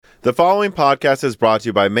The following podcast is brought to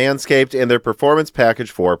you by Manscaped and their Performance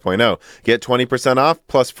Package 4.0. Get 20% off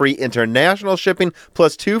plus free international shipping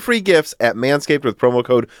plus 2 free gifts at Manscaped with promo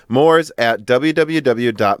code MOORES at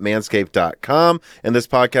www.manscaped.com. And this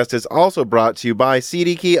podcast is also brought to you by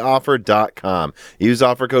cdkeyoffer.com. Use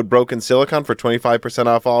offer code BrokenSilicon for 25%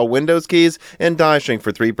 off all Windows keys and Die Shrink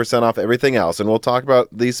for 3% off everything else. And we'll talk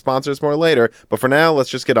about these sponsors more later. But for now,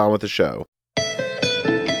 let's just get on with the show.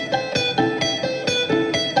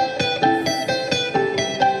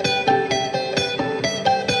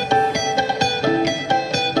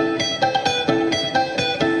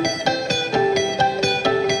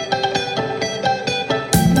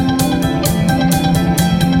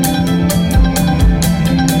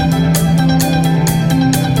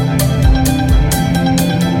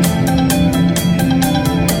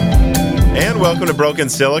 Welcome to Broken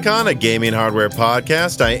Silicon, a gaming hardware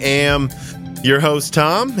podcast. I am your host,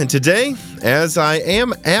 Tom, and today, as I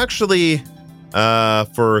am actually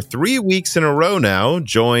for 3 weeks in a row now,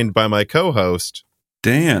 joined by my co-host,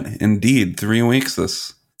 Dan. Indeed, 3 weeks.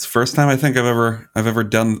 It's the first time I think I've ever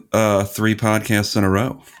done 3 podcasts in a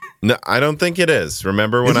row. No, I don't think it is.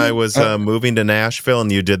 Remember when I was moving to Nashville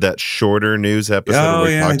and you did that shorter news episode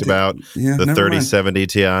where we talked about the 3070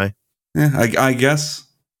 Ti? Yeah,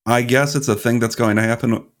 I guess it's a thing that's going to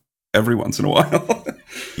happen every once in a while.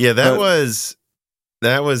 Yeah, that was,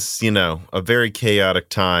 a very chaotic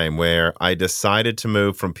time where I decided to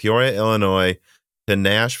move from Peoria, Illinois to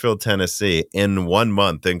Nashville, Tennessee in 1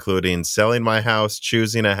 month, including selling my house,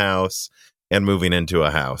 choosing a house, and moving into a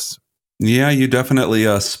house. Yeah, you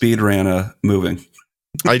definitely speed ran moving.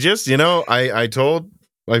 I just, I told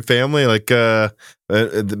my family,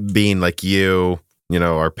 being like you,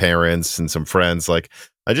 our parents and some friends,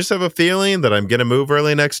 I just have a feeling that I'm going to move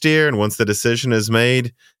early next year, and once the decision is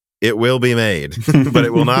made, it will be made, but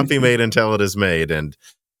it will not be made until it is made. And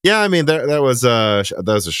yeah, I mean, that was a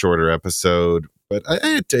shorter episode, but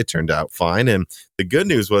it turned out fine. And the good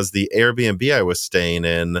news was the Airbnb I was staying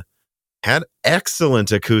in had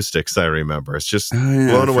excellent acoustics. I remember it's just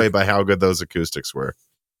blown away by how good those acoustics were.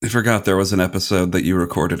 I forgot there was an episode that you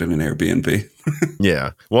recorded in an Airbnb.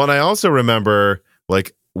 Yeah. Well, and I also remember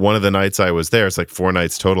one of the nights I was there, it's 4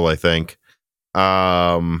 nights total, I think.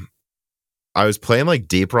 I was playing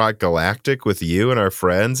Deep Rock Galactic with you and our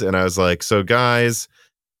friends, and I was like, so guys,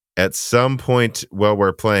 at some point while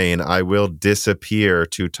we're playing, I will disappear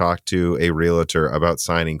to talk to a realtor about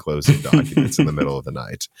signing closing documents in the middle of the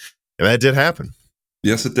night. And that did happen.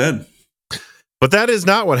 Yes, it did. But that is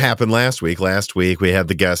not what happened last week. Last week, we had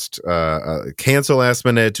the guest cancel last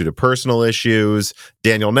minute due to personal issues.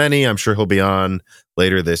 Daniel Nenny, I'm sure he'll be on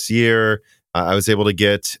later this year. I was able to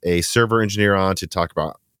get a server engineer on to talk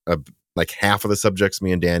about half of the subjects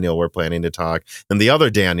me and Daniel were planning to talk. And the other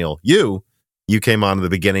Daniel, you came on in the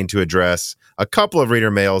beginning to address a couple of reader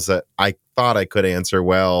mails that I thought I could answer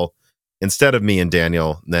well instead of me and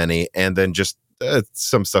Daniel Nenny. And then just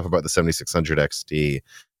some stuff about the 7600 XT.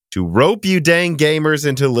 To rope you dang gamers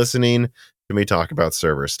into listening to me talk about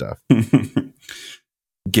server stuff.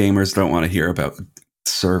 Gamers don't want to hear about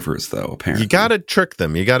servers, though, apparently. You got to trick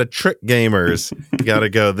them. You got to trick gamers. You got to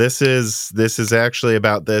go, this is actually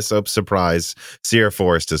about this. Oh, surprise. Sierra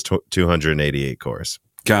Forest is 288 cores.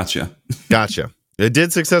 Gotcha. It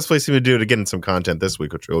did successfully seem to do it again in some content this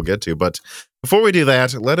week, which we'll get to. But before we do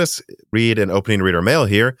that, let us read an opening reader mail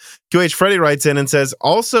here. QH Freddy writes in and says,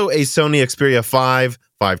 also a Sony Xperia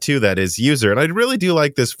 552, that is, user. And I really do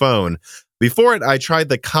like this phone. Before it, I tried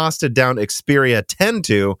the costed down Xperia 10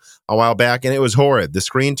 a while back, and it was horrid. The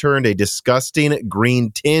screen turned a disgusting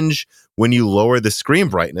green tinge when you lower the screen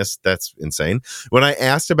brightness. That's insane. When I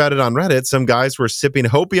asked about it on Reddit, some guys were sipping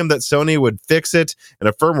hopium that Sony would fix it in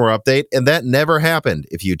a firmware update, and that never happened.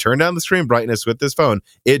 If you turn down the screen brightness with this phone,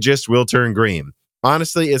 it just will turn green.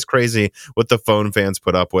 Honestly, it's crazy what the phone fans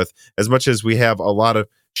put up with. As much as we have a lot of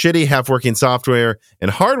shitty half-working software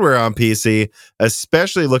and hardware on PC,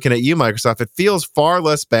 especially looking at you, Microsoft, it feels far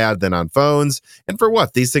less bad than on phones. And for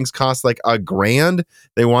what? These things cost $1,000.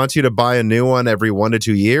 They want you to buy a new one every 1 to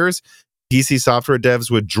 2 years. PC software devs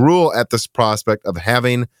would drool at this prospect of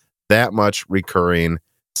having that much recurring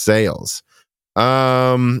sales.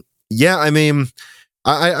 Yeah, I mean,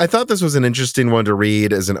 I thought this was an interesting one to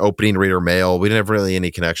read as an opening reader mail. We didn't have really any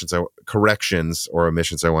corrections or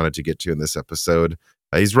omissions I wanted to get to in this episode.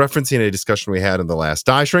 He's referencing a discussion we had in the last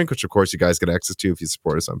Die Shrink, which of course you guys get access to if you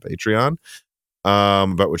support us on Patreon,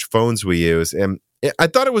 about which phones we use. And I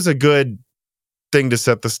thought it was a good thing to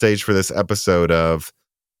set the stage for this episode of,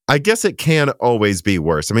 I guess it can always be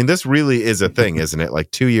worse. I mean, this really is a thing, isn't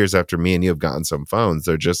it? 2 years after me and you have gotten some phones,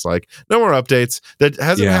 they're just no more updates. That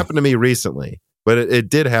hasn't happened to me recently. but it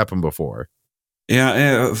did happen before.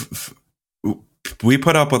 Yeah, we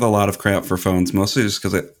put up with a lot of crap for phones, mostly just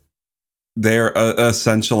because they're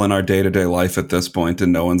essential in our day-to-day life at this point,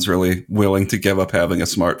 and no one's really willing to give up having a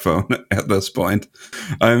smartphone at this point.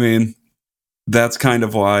 I mean, that's kind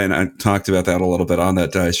of why, and I talked about that a little bit on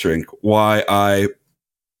that Die Shrink, why I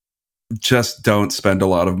just don't spend a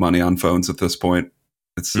lot of money on phones at this point.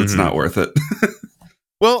 It's not worth it.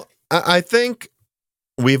 Well, I think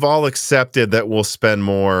we've all accepted that we'll spend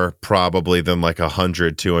more probably than like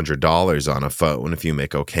 $100, $200 on a phone if you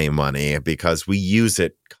make okay money, because we use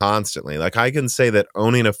it constantly. Like, I can say that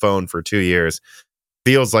owning a phone for 2 years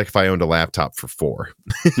feels like if I owned a laptop for 4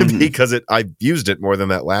 because I've used it more than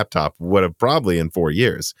that laptop would have probably in 4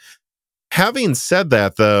 years. Having said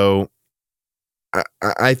that, though,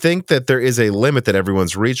 I think that there is a limit that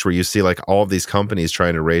everyone's reached where you see like all of these companies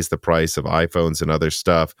trying to raise the price of iPhones and other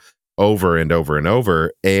stuff over and over and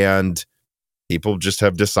over, and people just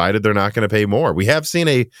have decided they're not going to pay more. We have seen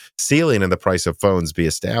a ceiling in the price of phones be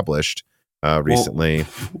established recently.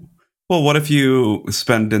 Well, what if you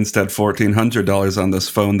spend instead $1,400 on this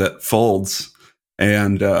phone that folds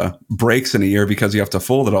and breaks in a year because you have to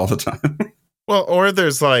fold it all the time? Well, or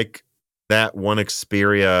there's like that one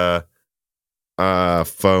Xperia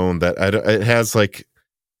phone that it has like,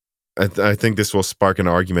 I think this will spark an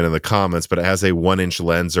argument in the comments, but it has a 1-inch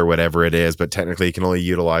lens or whatever it is, but technically you can only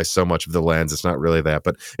utilize so much of the lens. It's not really that,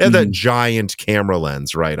 but it had that giant camera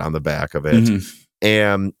lens right on the back of it.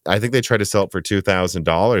 And I think they tried to sell it for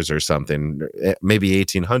 $2,000 or something, maybe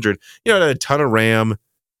 $1,800. You know, it had a ton of RAM,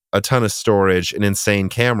 a ton of storage, an insane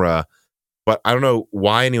camera. But I don't know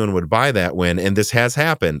why anyone would buy that when, and this has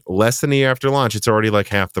happened, less than a year after launch, it's already like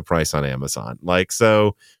half the price on Amazon. Like,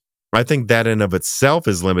 so I think that in of itself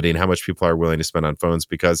is limiting how much people are willing to spend on phones,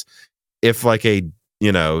 because if like a,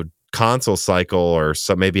 you know, console cycle or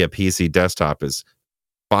maybe a PC desktop is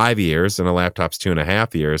 5 years and a laptop's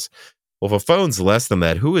 2.5 years, well, if a phone's less than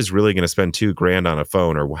that, who is really going to spend $2,000 on a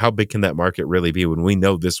phone, or how big can that market really be when we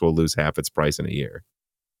know this will lose half its price in a year?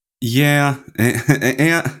 Yeah.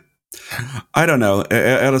 And I don't know.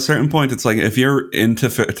 At a certain point, it's like, if you're into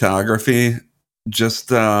photography, just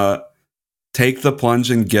take the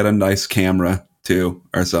plunge and get a nice camera too,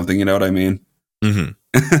 or something. You know what I mean?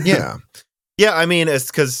 Yeah. Yeah. I mean,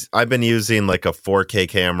 it's because I've been using like a 4K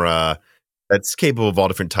camera that's capable of all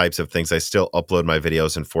different types of things. I still upload my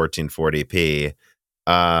videos in 1440p.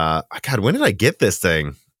 God, when did I get this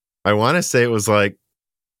thing? I want to say it was like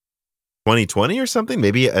 2020 or something,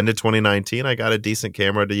 maybe end of 2019. I got a decent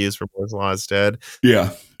camera to use for Moore's Law instead.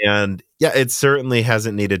 Yeah. And yeah, it certainly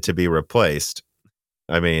hasn't needed to be replaced.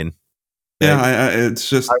 I mean, yeah, it's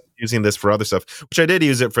just I'm using this for other stuff, which I did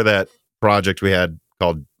use it for that project we had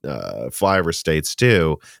called Flyover States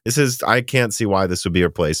too. I can't see why this would be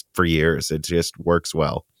replaced for years. It just works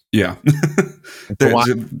well. Yeah.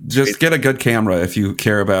 Just get a good camera if you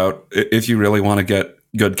really want to get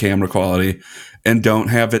good camera quality, and don't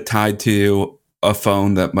have it tied to a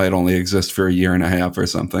phone that might only exist for a year and a half or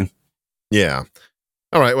something. Yeah.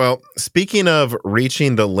 All right. Well, speaking of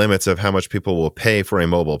reaching the limits of how much people will pay for a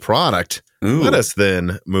mobile product, let us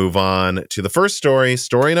then move on to the first story.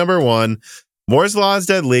 Story number 1, Moore's Law is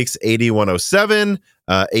Dead leaks 8107,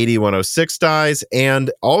 8106 dies,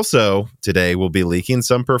 and also today we'll be leaking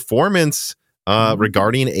some performance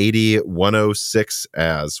regarding 8106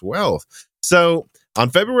 as well. So on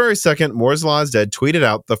February 2nd, Moore's Law is Dead tweeted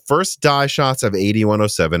out the first die shots of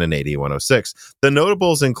 8107 and 8106. The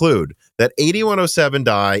notables include that 8107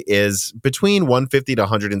 die is between 150 to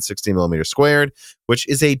 160 millimeters squared, which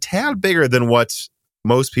is a tad bigger than what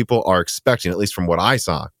most people are expecting, at least from what I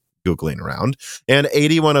saw Googling around. And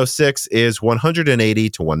 8106 is 180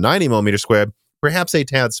 to 190 millimeters squared, perhaps a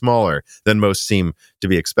tad smaller than most seem to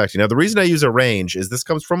be expecting. Now, the reason I use a range is this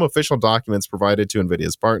comes from official documents provided to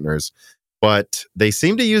NVIDIA's partners, but they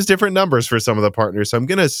seem to use different numbers for some of the partners. So I'm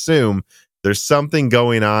going to assume there's something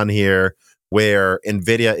going on here where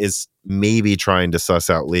NVIDIA is maybe trying to suss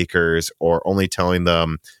out leakers or only telling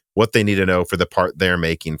them what they need to know for the part they're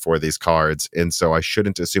making for these cards. And so I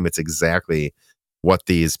shouldn't assume it's exactly what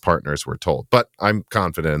these partners were told, but I'm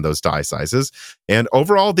confident in those die sizes. And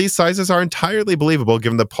overall, these sizes are entirely believable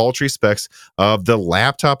given the paltry specs of the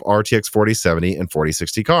laptop RTX 4070 and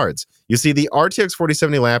 4060 cards. You see, the RTX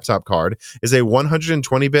 4070 laptop card is a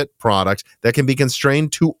 120-bit product that can be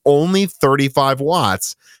constrained to only 35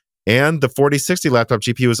 watts. And the 4060 laptop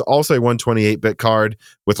GPU is also a 128-bit card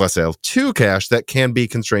with less L2 cache that can be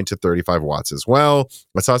constrained to 35 watts as well.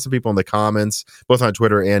 I saw some people in the comments, both on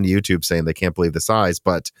Twitter and YouTube, saying they can't believe the size,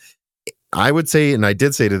 but I would say, and I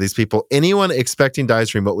did say to these people, anyone expecting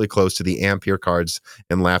dies remotely close to the Ampere cards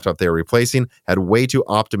and laptop they are replacing had way too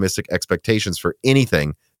optimistic expectations for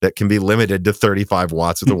anything that can be limited to 35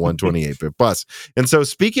 watts with a 128-bit bus. And so,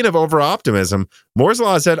 speaking of over-optimism, Moore's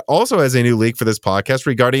Law said also has a new leak for this podcast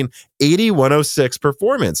regarding 8106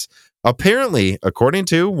 performance. Apparently, according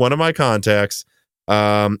to one of my contacts,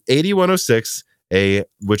 8106,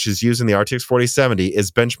 which is used in the RTX 4070,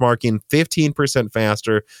 is benchmarking 15%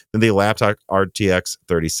 faster than the laptop RTX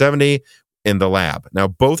 3070 in the lab. Now,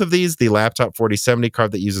 both of these, the laptop 4070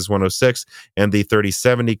 card that uses 106 and the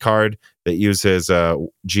 3070 card that uses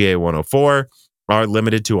GA104, are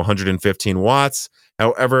limited to 115 watts.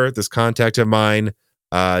 However, this contact of mine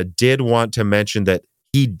did want to mention that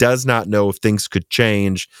he does not know if things could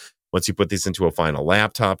change once you put these into a final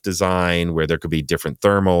laptop design where there could be different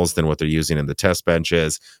thermals than what they're using in the test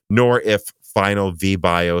benches, nor if final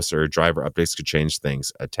VBIOS or driver updates could change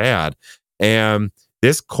things a tad. And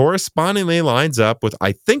this correspondingly lines up with,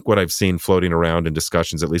 I think, what I've seen floating around in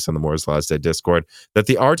discussions, at least on the Moore's Law's Dead Discord, that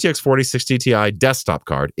the RTX 4060 Ti desktop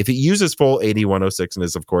card, if it uses full 8106 and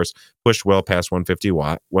is, of course, pushed well past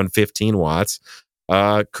 115 watts,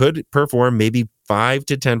 could perform maybe 5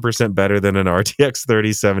 to 10% better than an RTX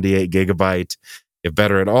 3078 gigabyte, if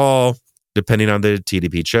better at all, depending on the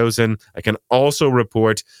TDP chosen. I can also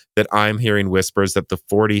report that I'm hearing whispers that the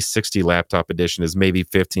 4060 laptop edition is maybe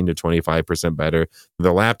 15 to 25% better than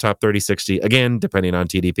the laptop 3060. Again, depending on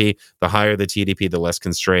TDP. The higher the TDP, the less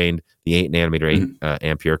constrained the 8 nanometer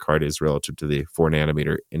Ampere card is relative to the 4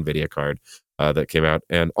 nanometer NVIDIA card that came out.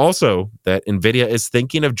 And also that NVIDIA is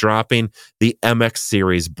thinking of dropping the MX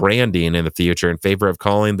series branding in the future in favor of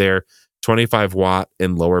calling their 25 watt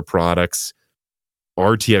and lower products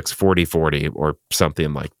RTX 4040 or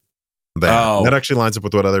something like that. Oh. That actually lines up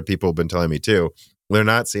with what other people have been telling me too. They're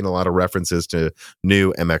not seeing a lot of references to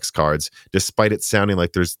new MX cards, despite it sounding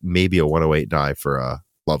like there's maybe a 108 die for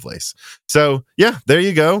Lovelace. So yeah, there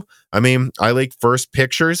you go. I mean, I leaked first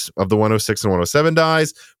pictures of the 106 and 107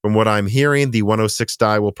 dies. From what I'm hearing, the 106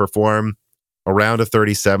 die will perform around a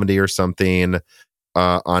 3070 or something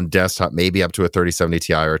on desktop, maybe up to a 3070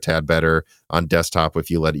 Ti or a tad better on desktop if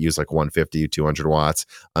you let it use like 150, 200 watts.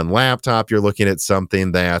 On laptop, you're looking at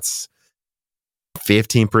something that's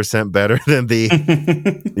 15% better than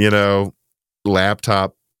the,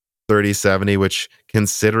 laptop 3070, which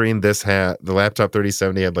considering this had the laptop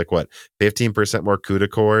 3070 had 15% more CUDA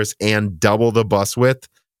cores and double the bus width.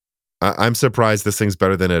 I'm surprised this thing's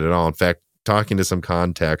better than it at all. In fact, talking to some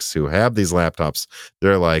contacts who have these laptops,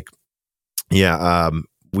 they're like, yeah,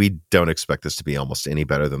 we don't expect this to be almost any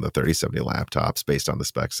better than the 3070 laptops based on the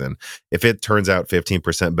specs. And if it turns out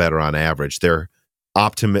 15% better on average, they're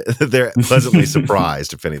pleasantly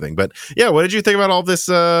surprised, if anything. But yeah, what did you think about all this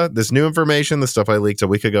this new information, the stuff I leaked a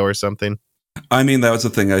week ago or something? I mean, that was the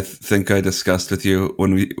thing I think I discussed with you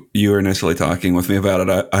when you were initially talking with me about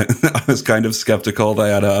it. I was kind of skeptical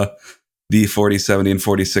that the 4070 and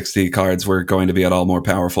 4060 cards were going to be at all more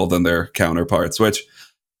powerful than their counterparts, which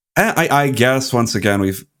I guess once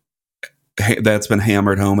again that's been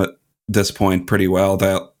hammered home at this point pretty well,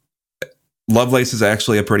 that Lovelace is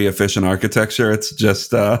actually a pretty efficient architecture. It's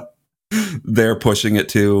just they're pushing it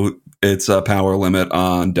to its power limit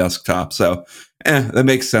on desktop. So that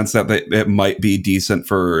makes sense that it might be decent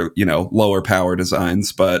for lower power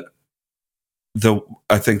designs, but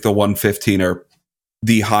I think the 115 or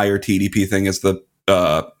the higher TDP thing is the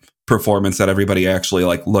performance that everybody actually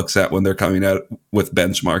looks at when they're coming out with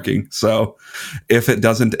benchmarking. So if it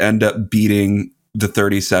doesn't end up beating the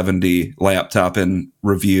 3070 laptop in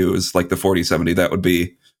reviews like the 4070, that would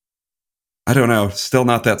be, I don't know, still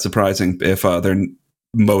not that surprising if they're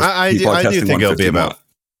most people are testing. I do think it'll be about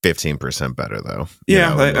 15% better though.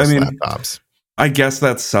 Yeah, I mean, laptops. I guess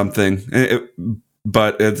that's something,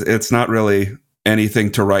 but it's not really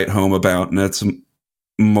anything to write home about, and it's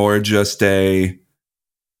more just an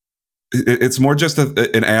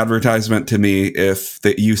advertisement to me if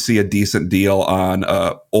that you see a decent deal on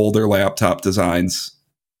older laptop designs.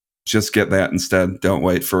 Just get that instead. Don't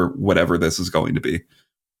wait for whatever this is going to be.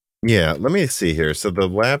 Yeah, let me see here. So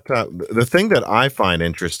the thing that I find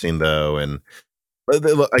interesting though, and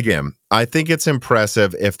again, I think it's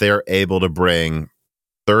impressive if they're able to bring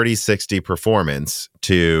 3060 performance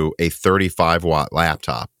to a 35 watt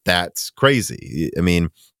laptop. That's crazy. I mean,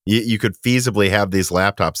 you could feasibly have these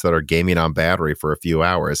laptops that are gaming on battery for a few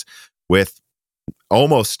hours with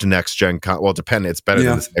almost next gen. Depending, it's better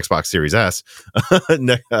than this Xbox Series S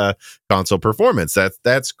console performance.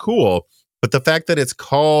 That's cool. But the fact that it's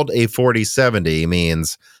called a 4070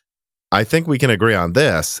 means, I think we can agree on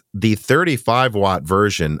this. The 35 watt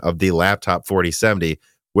version of the laptop 4070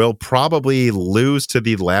 will probably lose to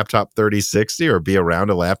the laptop 3060 or be around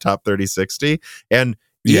a laptop 3060. And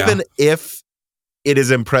even if it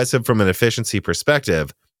is impressive from an efficiency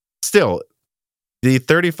perspective, still, the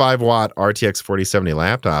 35-watt RTX 4070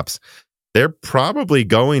 laptops, they're probably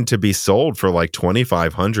going to be sold for like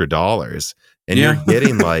 $2,500. And you're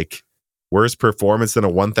getting like worse performance than a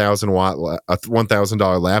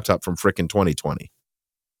 $1,000 laptop from frickin' 2020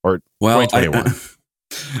 or 2021.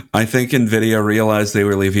 I think NVIDIA realized they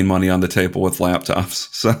were leaving money on the table with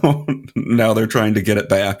laptops. So now they're trying to get it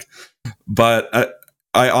back. But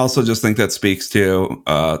I also just think that speaks to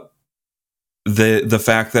the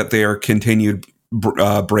fact that their continued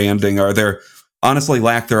branding, or their honestly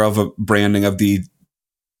lack thereof of branding of the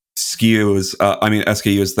SKUs,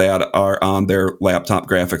 SKUs that are on their laptop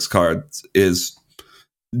graphics cards, is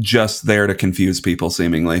just there to confuse people,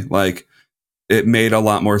 seemingly. Like, it made a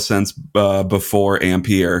lot more sense before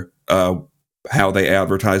Ampere, how they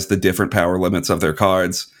advertised the different power limits of their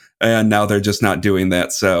cards. And now they're just not doing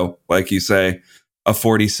that. So, like you say, a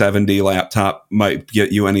 4070 laptop might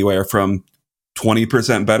get you anywhere from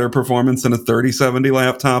 20% better performance than a 3070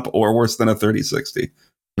 laptop, or worse than a 3060.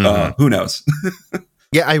 Who knows?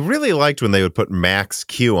 Yeah, I really liked when they would put Max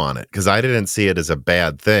Q on it, because I didn't see it as a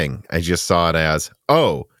bad thing. I just saw it as,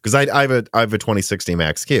 because I have a 2060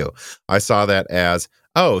 Max Q. I saw that as,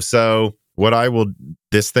 so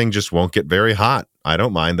this thing just won't get very hot. I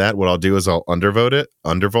don't mind that. What I'll do is I'll undervolt it,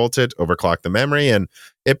 overclock the memory, and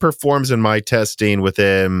it performs in my testing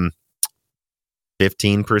within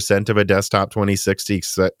 15% of a desktop 2060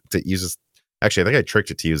 that uses. Actually, I think I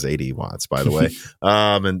tricked it to use 80 watts, by the way,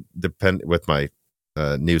 and depend with my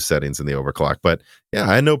new settings in the overclock. But yeah,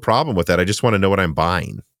 I had no problem with that. I just want to know what I'm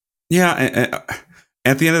buying. Yeah,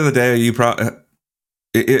 at the end of the day,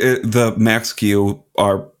 the Max Q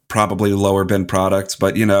are probably lower bin products,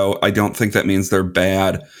 but I don't think that means they're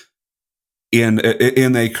bad in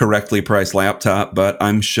a correctly priced laptop. But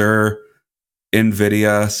I'm sure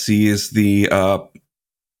NVIDIA sees the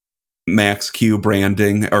Max Q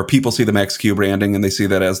branding, or people see the Max Q branding, and they see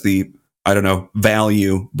that as the, I don't know,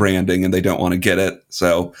 value branding, and they don't want to get it.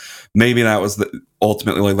 So maybe that was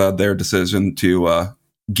ultimately led their decision to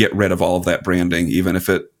get rid of all of that branding, even if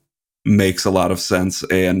it makes a lot of sense.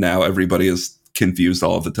 And now everybody is confused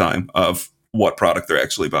all of the time of what product they're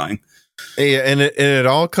actually buying. Yeah, and it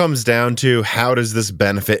all comes down to, how does this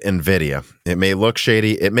benefit NVIDIA? It may look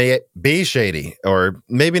shady. It may be shady, or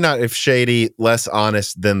maybe not, if shady, less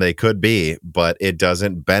honest than they could be, but it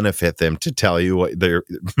doesn't benefit them to tell you what they're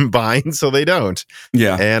buying, so they don't.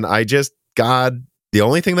 Yeah. And the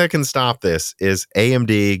only thing that can stop this is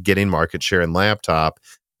AMD getting market share in laptop,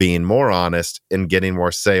 being more honest, and getting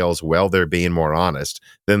more sales while they're being more honest.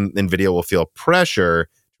 Then NVIDIA will feel pressure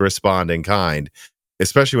to respond in kind,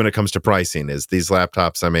 especially when it comes to pricing. Is these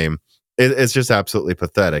laptops, it's just absolutely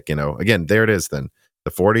pathetic. Again, there it is. Then the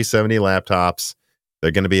 4070 laptops, they're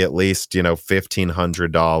going to be at least,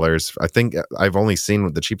 $1,500. I think I've only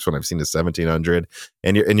seen, the cheapest one I've seen is $1,700,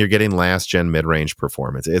 and you're getting last gen mid range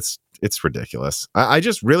performance. It's ridiculous. I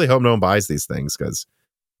just really hope no one buys these things, because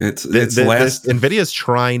NVIDIA's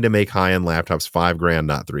trying to make high end laptops $5,000,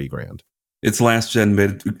 not $3,000. It's last gen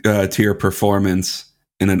mid tier performance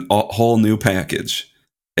in a whole new package,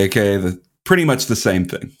 aka pretty much the same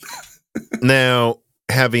thing. Now,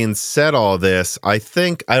 having said all this, I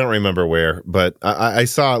don't remember where, but I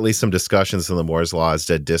saw at least some discussions in the Moore's Law's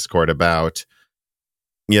Dead Discord about,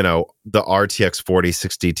 the RTX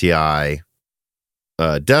 4060 Ti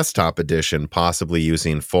desktop edition possibly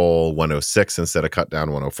using full 106 instead of cut down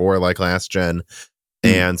 104 like last gen,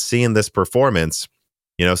 and seeing this performance.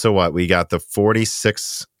 So what? We got the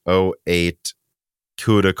 4608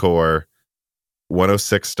 CUDA core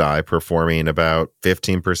 106 die performing about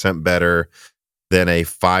 15% better than a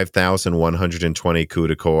 5120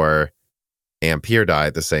 CUDA core Ampere die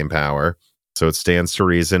at the same power. So it stands to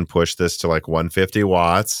reason, push this to like 150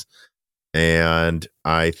 watts. And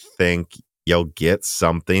I think you'll get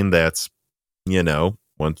something that's,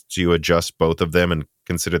 once you adjust both of them and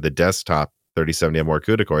consider the desktop 3070 and more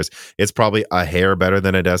CUDA cores, it's probably a hair better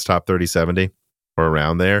than a desktop 3070 or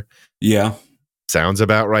around there. Yeah. Sounds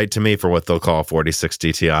about right to me for what they'll call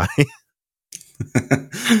 4060 Ti. Don't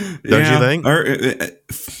you think?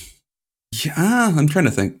 Yeah, I'm trying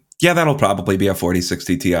to think. Yeah, that'll probably be a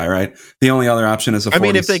 4060 Ti, right? The only other option is a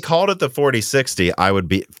 40... if they called it the 4060, I would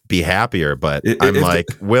be happier, but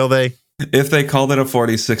will they? If they called it a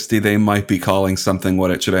 4060, they might be calling something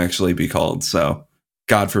what it should actually be called. So,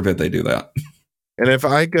 God forbid they do that. And if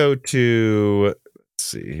I go to...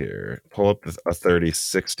 see here, pull up a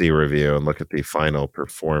 3060 review and look at the final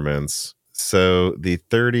performance. So the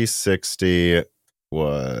 3060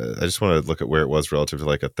 was, I just want to look at where it was relative to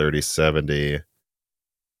like a 3070.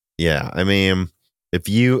 Yeah, I mean, if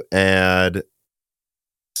you add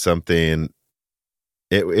something,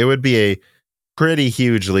 it would be a pretty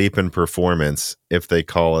huge leap in performance if they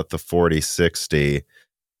call it the 4060.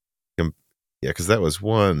 Yeah, because that was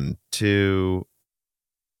 1, 2.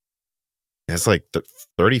 It's like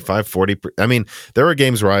 35, 40. I mean, there were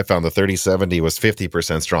games where I found the 3070 was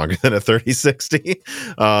 50% stronger than a 3060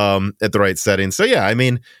 at the right setting. So, yeah, I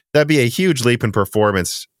mean, that'd be a huge leap in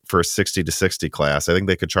performance for 60 to 60 class. I think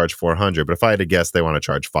they could charge 400, but if I had to guess, they want to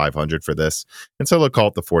charge 500 for this. And so they'll call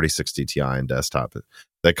it the 4060 Ti in desktop.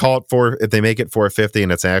 They call it if they make it 450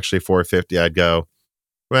 and it's actually 450, I'd go,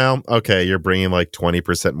 well, okay, you're bringing like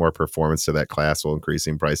 20% more performance to that class while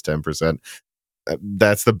increasing price 10%.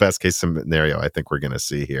 That's the best case scenario I think we're going to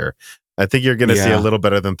see here. I think you're going to see a little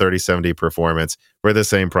better than 3070 performance for the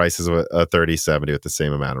same price as a 3070 with the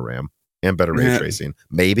same amount of RAM and better ray tracing.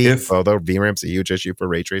 Maybe, although VRAM's a huge issue for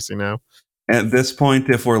ray tracing now. At this point,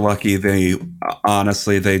 if we're lucky, they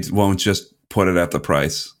won't just put it at the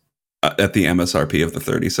price, at the MSRP of the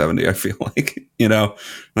 3070. I feel like,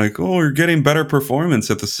 like, oh, you're getting better performance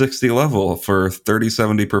at the 60 level for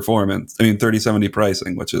 3070 performance. I mean, 3070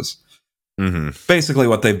 pricing, which is basically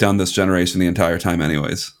what they've done this generation the entire time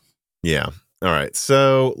anyways. Yeah. All right.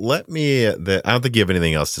 So I don't think you have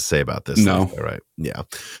anything else to say about this. No. All right. Yeah.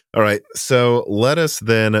 All right. So let us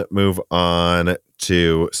then move on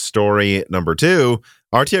to story number 2,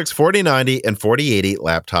 RTX 4090 and 4080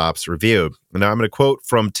 laptops reviewed. Now I'm going to quote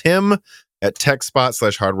from Tim at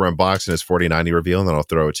TechSpot/Hardware Unboxed in his 4090 review, and then I'll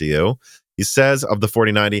throw it to you. He says of the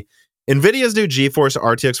 4090, NVIDIA's new GeForce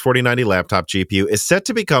RTX 4090 laptop GPU is set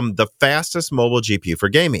to become the fastest mobile GPU for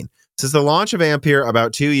gaming. Since the launch of Ampere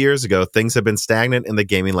about 2 years ago, things have been stagnant in the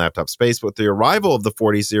gaming laptop space, but with the arrival of the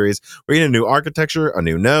 40 series, we're getting a new architecture, a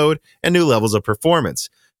new node, and new levels of performance.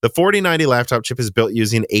 The 4090 laptop chip is built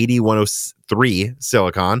using 8103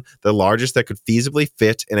 silicon, the largest that could feasibly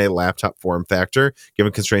fit in a laptop form factor,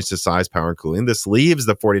 given constraints to size, power, and cooling. This leaves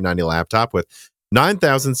the 4090 laptop with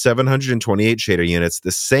 9,728 shader units,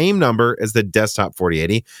 the same number as the desktop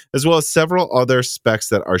 4080, as well as several other specs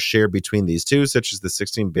that are shared between these two, such as the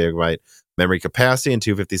 16 gigabyte memory capacity and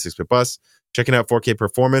 256-bit bus. Checking out 4K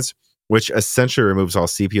performance, which essentially removes all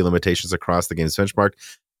CPU limitations across the game's benchmark.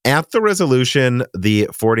 At the resolution, the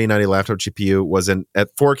 4090 laptop GPU was at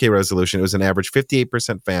 4K resolution. It was an average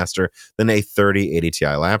 58% faster than a 3080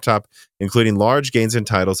 Ti laptop, including large gains in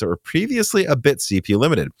titles that were previously a bit CPU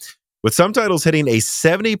limited. With some titles hitting a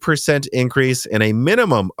 70% increase and a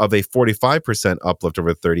minimum of a 45% uplift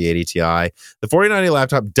over the 3080 Ti, the 4090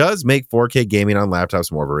 laptop does make 4K gaming on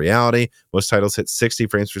laptops more of a reality. Most titles hit 60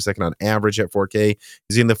 frames per second on average at 4K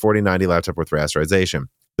using the 4090 laptop with rasterization.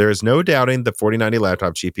 There is no doubting the 4090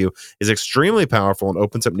 laptop GPU is extremely powerful and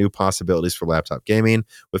opens up new possibilities for laptop gaming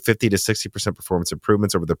with 50 to 60% performance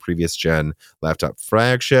improvements over the previous gen laptop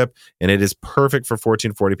flagship, and it is perfect for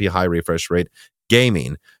 1440p high refresh rate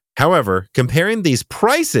gaming. However, comparing these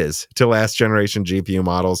prices to last generation GPU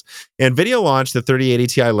models, NVIDIA launched the 3080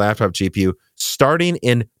 Ti laptop GPU starting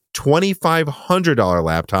in $2,500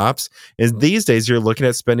 laptops. And these days, you're looking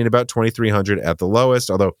at spending about $2,300 at the lowest,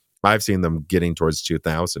 although I've seen them getting towards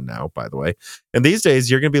 $2,000 now, by the way. And these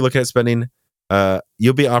days, you're going to be looking at spending,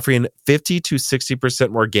 you'll be offering 50 to 60%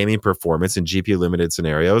 more gaming performance in GPU limited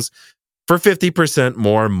scenarios for 50%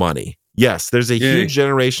 more money. Yes, there's a huge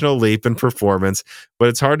generational leap in performance, but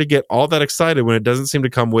it's hard to get all that excited when it doesn't seem to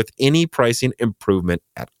come with any pricing improvement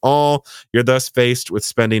at all. You're thus faced with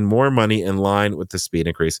spending more money in line with the speed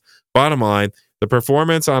increase. Bottom line, the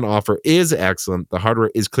performance on offer is excellent. The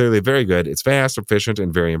hardware is clearly very good. It's fast, efficient,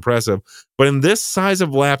 and very impressive. But in this size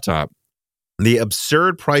of laptop, the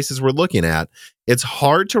absurd prices we're looking at, it's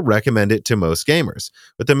hard to recommend it to most gamers.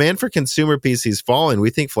 With demand for consumer PCs falling, we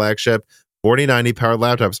think flagship 4090 powered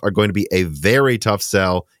laptops are going to be a very tough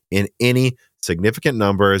sell in any significant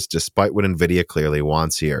numbers, despite what NVIDIA clearly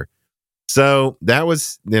wants here. So that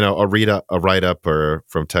was, a write-up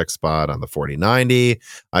from TechSpot on the 4090.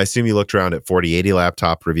 I assume you looked around at 4080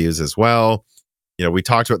 laptop reviews as well. We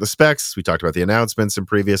talked about the specs. We talked about the announcements in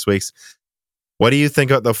previous weeks. What do you think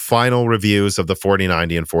of the final reviews of the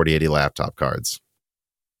 4090 and 4080 laptop cards?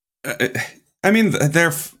 I mean,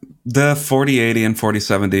 they're the 4080 and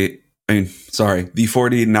 4070. The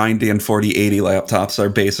 4090 and 4080 laptops are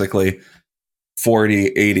basically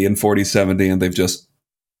 4080 and 4070, and they've just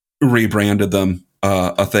rebranded them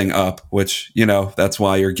a thing up, which, that's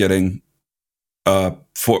why you're getting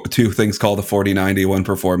two things called a 4090, one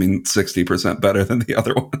performing 60% better than the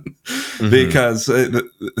other one, because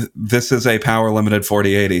this is a power limited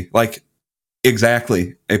 4080, like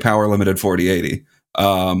exactly a power limited 4080.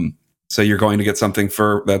 So you're going to get something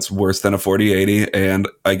that's worse than a 4080, and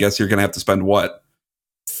I guess you're going to have to spend what,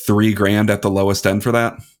 $3,000 at the lowest end for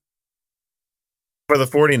that? For the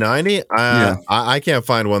 4090, Yeah. I can't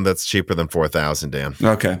find one that's cheaper than 4,000, Dan.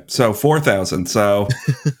 Okay, so 4,000. So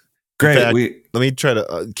great. Fact, let me try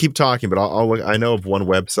to keep talking, but I'll look. I know of one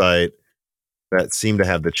website that seemed to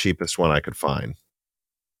have the cheapest one I could find.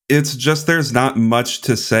 It's just there's not much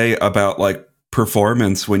to say about like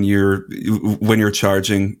performance when you're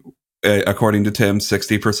charging, according to Tim,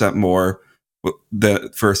 60% more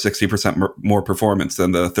for 60% more performance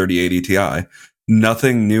than the 3080 Ti.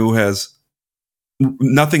 Nothing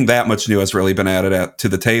that much new has really been added to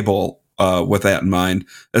the table with that in mind,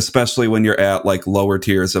 especially when you're at like lower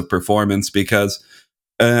tiers of performance, because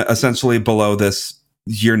essentially below this,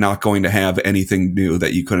 you're not going to have anything new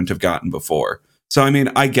that you couldn't have gotten before. So, I mean,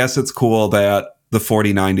 I guess it's cool that the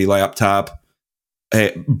 4090 laptop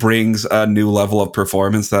brings a new level of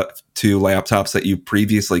performance to laptops that you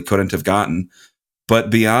previously couldn't have gotten. But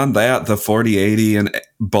beyond that, the 4080 and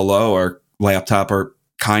below laptop are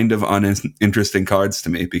kind of uninteresting cards to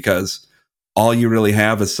me, because all you really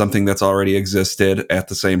have is something that's already existed at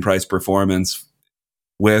the same price performance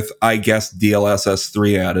with, I guess, DLSS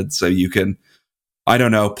 3 added. So you can, I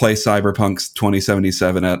don't know, play Cyberpunk's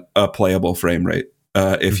 2077 at a playable frame rate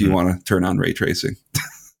if you want to turn on ray tracing.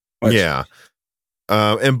 Yeah.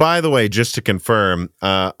 And by the way, just to confirm,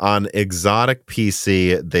 on Exotic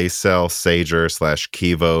PC, they sell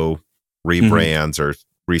Sager/Kivo rebrands or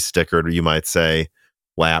restickered, you might say,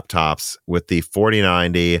 laptops with the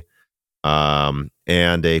 4090 and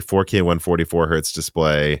a 4K 144 hertz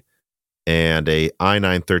display and a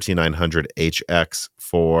i9 13900HX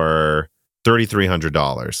for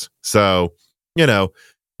 $3,300. So, you know,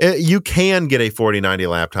 you can get a 4090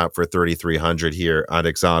 laptop for $3,300 here on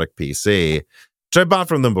Exotic PC, which I bought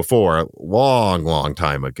from them before a long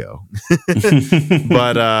time ago.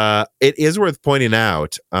 But it is worth pointing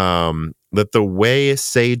out that the way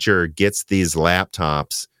Sager gets these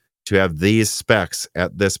laptops to have these specs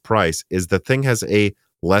at this price is the thing has a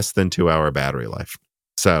less than 2-hour battery life.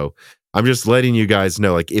 So I'm just letting you guys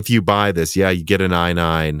know, like, if you buy this, yeah, you get an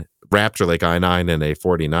i9, Raptor Lake i9 and a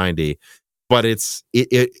 4090, but it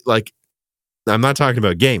like, I'm not talking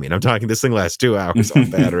about gaming. I'm talking this thing lasts 2 hours on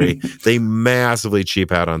battery. They massively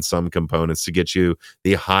cheap out on some components to get you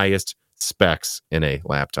the highest specs in a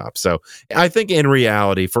laptop. So I think in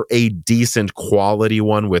reality, for a decent quality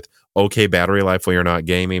one with okay battery life while you're not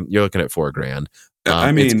gaming, you're looking at $4,000.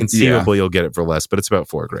 I mean, it's conceivable you'll get it for less, but it's about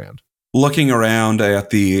 $4,000. Looking around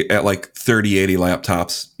at like 3080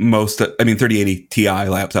 laptops, 3080 Ti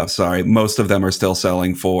laptops, sorry, most of them are still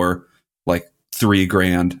selling for like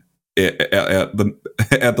 $3,000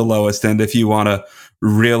 at the lowest end. If you want to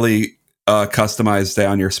really customize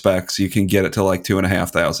down your specs, you can get it to like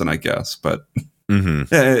 $2,500, I guess. But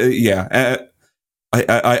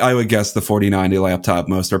I would guess the 4090 laptop,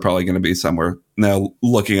 most are probably going to be somewhere, now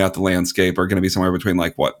looking at the landscape, are going to be somewhere between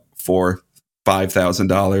like what,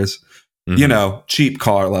 $4,000-$5,000. You know, cheap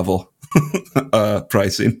car level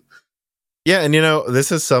pricing. Yeah, and you know, this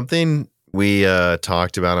is something we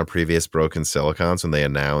talked about on previous Broken Silicons when they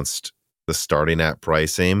announced the starting at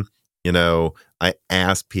pricing. You know, I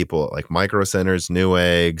asked people like Micro Centers,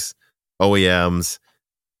 Newegg's, OEMs,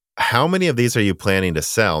 how many of these are you planning to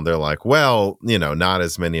sell? And they're like, well, you know, not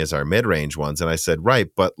as many as our mid-range ones. And I said, right,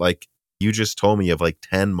 but like you just told me you have like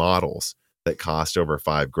 10 models that cost over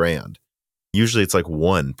 $5,000. Usually it's like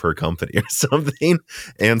one per company or something.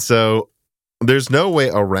 And so there's no way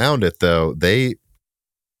around it, though. They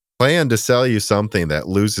plan to sell you something that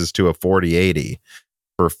loses to a 4080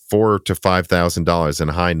 for $4,000 to $5,000 in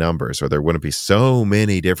high numbers, or there wouldn't be so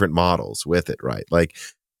many different models with it, right? Like,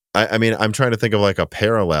 I mean, I'm trying to think of like a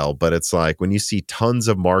parallel, but it's like when you see tons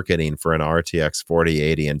of marketing for an RTX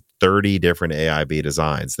 4080 and 30 different AIB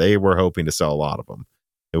designs, they were hoping to sell a lot of them.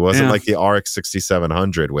 It wasn't like the RX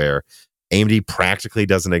 6700 where AMD practically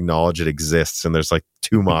doesn't acknowledge it exists and there's like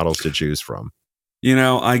 2 models to choose from. You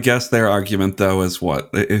know, I guess their argument though is what,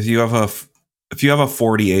 if you have a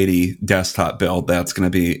 4080 desktop build, that's going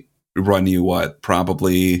to run you what,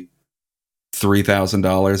 probably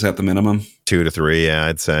 $3,000 at the minimum, 2 to 3, yeah,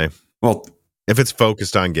 I'd say. Well, if it's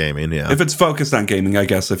focused on gaming, yeah. If it's focused on gaming, I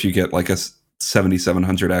guess if you get like a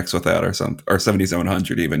 7700X with that or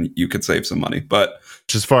 7700 even, you could save some money. But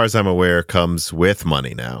as far as I'm aware, comes with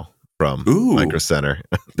money now from Micro Center.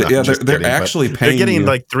 Yeah, they're actually paying. They're getting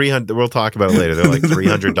like $300. We'll talk about it later. They're like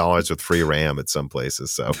 $300 with free RAM at some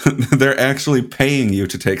places. So they're actually paying you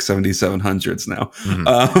to take 7700s now.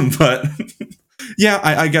 But yeah,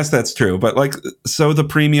 I guess that's true. But like, so the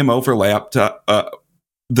premium over laptop,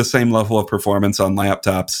 the same level of performance on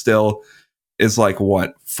laptops still is like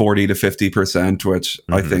what 40 to 50%, which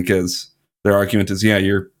I think is their argument is, yeah,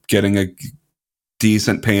 you're getting a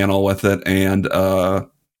decent panel with it and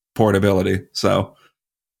portability. So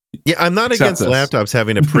yeah, I'm not against this. laptops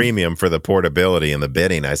having a premium for the portability and the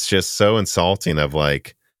bidding. It's just so insulting of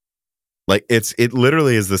like it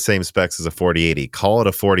literally is the same specs as a 4080. Call it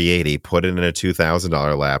a 4080, put it in a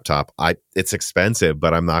 $2,000 laptop. It's expensive,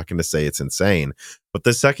 but I'm not going to say it's insane. But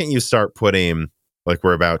the second you start putting, like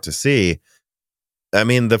we're about to see, I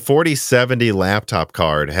mean, the 4070 laptop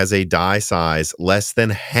card has a die size less than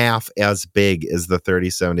half as big as the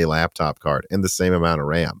 3070 laptop card and the same amount of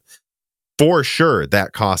RAM. For sure,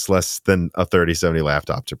 that costs less than a 3070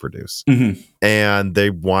 laptop to produce. And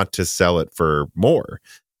they want to sell it for more.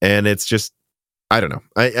 And it's just, I don't know.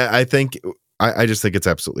 I think, I just think it's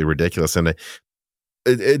absolutely ridiculous. And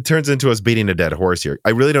it turns into us beating a dead horse here. I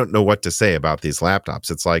really don't know what to say about these laptops.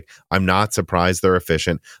 It's like, I'm not surprised they're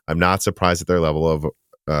efficient. I'm not surprised at their level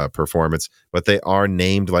of performance, but they are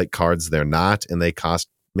named like cards they're not, and they cost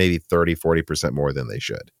maybe 30, 40% more than they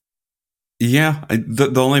should. Yeah.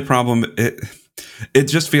 The only problem, it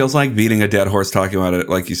just feels like beating a dead horse talking about it,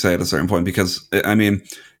 like you say, at a certain point, because, I mean,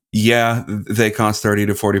 yeah, they cost 30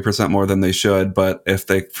 to 40% more than they should, but if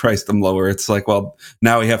they price them lower, it's like, well,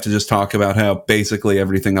 now we have to just talk about how basically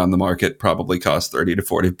everything on the market probably costs 30 to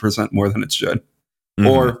 40% more than it should.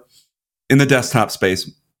 Or in the desktop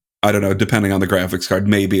space, I don't know, depending on the graphics card,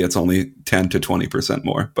 maybe it's only 10 to 20%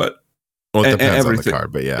 more, but well, it depends on the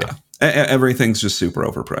card, but yeah. Everything's just super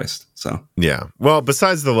overpriced. So yeah. Well,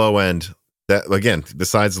 besides the low end,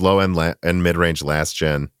 besides low end and mid range last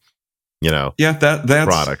gen, that's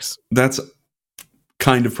products. That's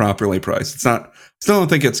kind of properly priced. It's not. Still don't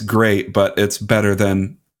think it's great, but it's better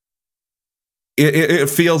than. It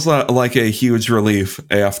feels like a huge relief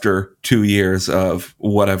after 2 years of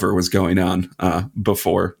whatever was going on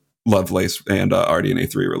before Lovelace and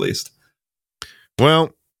RDNA 3 released.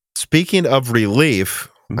 Well, speaking of relief,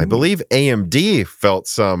 I believe AMD felt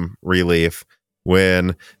some relief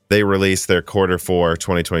when they released their Q4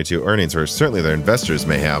 2022 earnings, or certainly their investors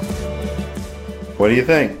may have. What do you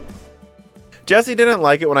think? Jesse didn't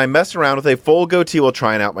like it when I messed around with a full goatee while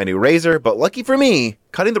trying out my new razor, but lucky for me,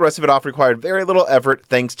 cutting the rest of it off required very little effort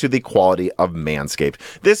thanks to the quality of Manscaped.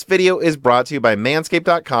 This video is brought to you by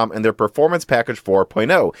Manscaped.com and their Performance Package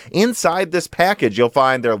 4.0. Inside this package, you'll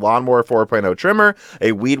find their Lawnmower 4.0 trimmer,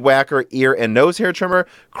 a Weed Whacker ear and nose hair trimmer,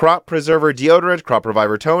 Crop Preserver deodorant, Crop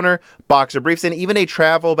Reviver toner, boxer briefs, and even a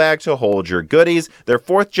travel bag to hold your goodies. Their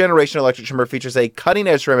 4th generation electric trimmer features a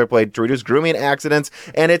cutting-edge ceramic blade to reduce grooming accidents,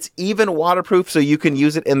 and it's even waterproof so you can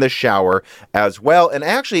use it in the shower as well. And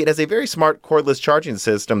actually, it has a very smart cordless charging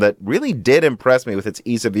system that really did impress me with its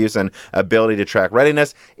ease of use and ability to track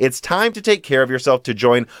readiness. It's time to take care of yourself to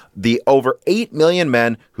join the over 8 million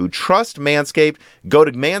men who trust Manscaped. Go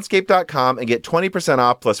to manscaped.com and get 20%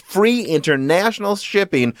 off plus free international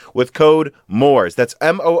shipping with code MOORES. That's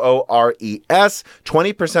MOORES.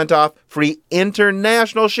 20% off free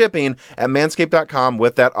international shipping at manscaped.com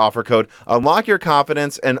with that offer code. Unlock your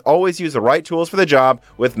confidence and always use the right tools for the job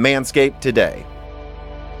with Manscaped today.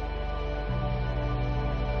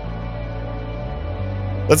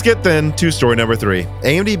 Let's get then to story number 3.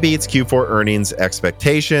 AMD beats Q4 earnings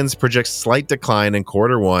expectations, projects slight decline in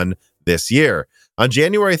Q1 this year. On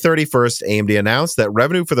January 31st, AMD announced that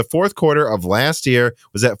revenue for the fourth quarter of last year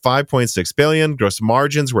was at $5.6 billion, gross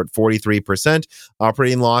margins were at 43%,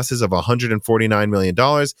 operating losses of $149 million,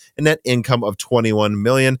 and net income of $21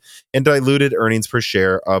 million, and diluted earnings per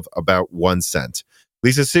share of about 1 cent.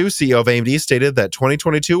 Lisa Su, CEO of AMD, stated that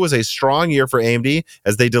 2022 was a strong year for AMD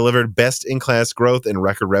as they delivered best-in-class growth and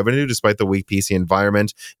record revenue despite the weak PC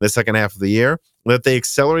environment in the second half of the year, and that they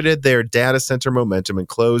accelerated their data center momentum and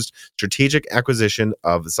closed strategic acquisition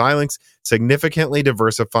of Xilinx, significantly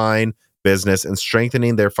diversifying business and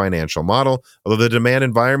strengthening their financial model. Although the demand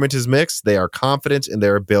environment is mixed, they are confident in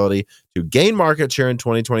their ability to gain market share in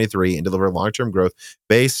 2023 and deliver long-term growth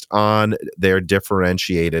based on their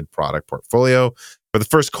differentiated product portfolio. For the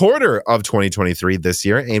first quarter of 2023 this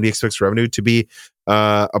year, AMD expects revenue to be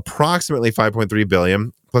approximately $5.3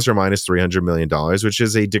 billion, plus or minus $300 million, which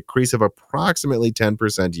is a decrease of approximately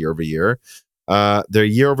 10% year over year. Their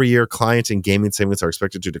year-over-year client and gaming segments are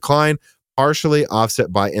expected to decline, partially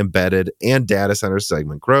offset by embedded and data center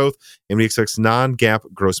segment growth. AMD expects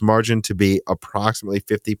non-GAAP gross margin to be approximately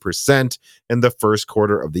 50% in the first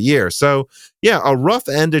quarter of the year. So, yeah, a rough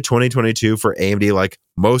end to 2022 for AMD, like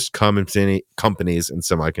most companies in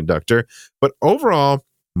semiconductor. But overall,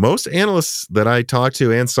 most analysts that I talked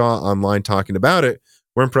to and saw online talking about it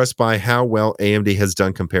were impressed by how well AMD has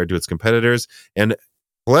done compared to its competitors, and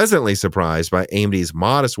pleasantly surprised by AMD's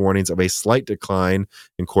modest warnings of a slight decline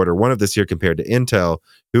in quarter one of this year compared to Intel,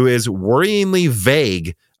 who is worryingly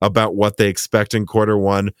vague about what they expect in quarter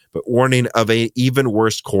one, but warning of a even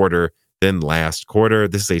worse quarter than last quarter.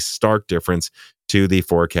 This is a stark difference to the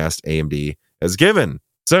forecast AMD has given.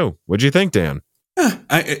 So, what'd you think, Dan?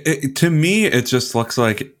 To me, it just looks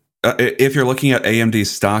like if you're looking at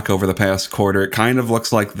AMD's stock over the past quarter, it kind of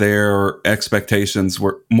looks like their expectations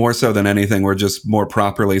were more so than anything were just more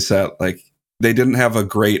properly set. Like they didn't have a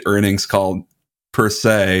great earnings call per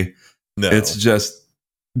se. No. It's just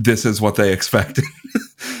this is what they expected.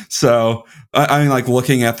 So I mean, like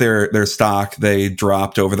looking at their stock, they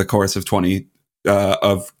dropped over the course of Q3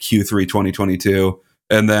 2022,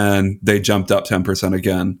 and then they jumped up 10%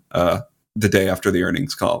 again the day after the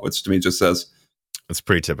earnings call, which to me just says it's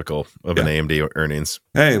pretty typical of an AMD earnings.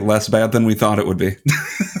 Hey, less bad than we thought it would be.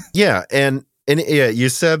 Yeah, and yeah, you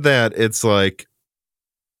said that it's like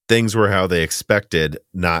things were how they expected,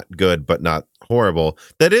 not good, but not horrible.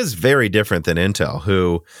 That is very different than Intel,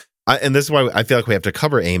 who, and this is why I feel like we have to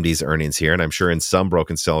cover AMD's earnings here. And I'm sure in some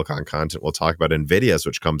Broken Silicon content, we'll talk about NVIDIA's,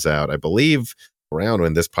 which comes out, I believe, around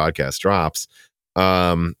when this podcast drops.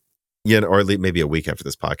 You know, or maybe a week after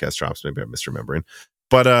this podcast drops. Maybe I'm misremembering.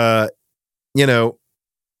 But, you know,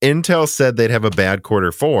 Intel said they'd have a bad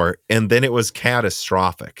quarter four, and then it was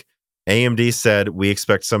catastrophic. AMD said, we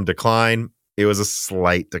expect some decline. It was a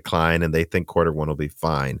slight decline, and they think quarter one will be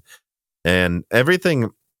fine. And everything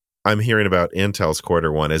I'm hearing about Intel's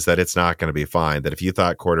quarter one is that it's not going to be fine, that if you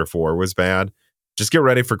thought quarter four was bad, just get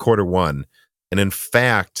ready for quarter one. And in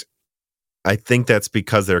fact, I think that's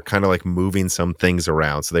because they're kind of like moving some things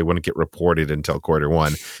around so they wouldn't get reported until quarter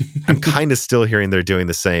one. I'm kind of still hearing they're doing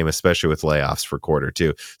the same, especially with layoffs for quarter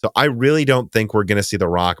two. So I really don't think we're going to see the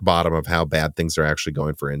rock bottom of how bad things are actually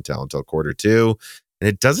going for Intel until quarter two. And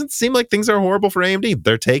it doesn't seem like things are horrible for AMD.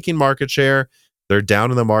 They're taking market share. They're down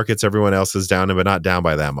in the markets everyone else is down in, but not down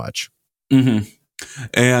by that much. Mm-hmm.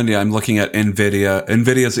 And yeah, I'm looking at NVIDIA.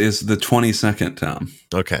 NVIDIA's is the 22nd, Tom.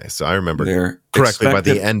 Okay, so I remember they're correctly by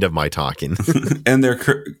the end of my talking. And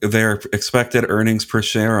their expected earnings per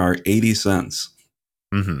share are 80 cents.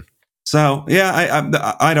 Mm-hmm. So yeah,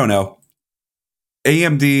 I don't know.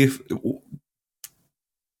 AMD,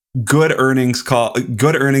 good earnings call in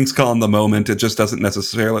the moment. It just doesn't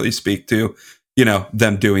necessarily speak to, you know,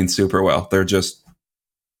 them doing super well. They're just,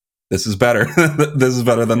 this is better. This is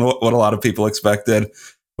better than what a lot of people expected.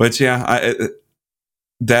 Which, yeah,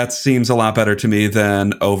 that seems a lot better to me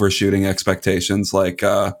than overshooting expectations. Like,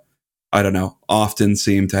 I don't know, often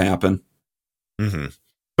seem to happen. Mm-hmm.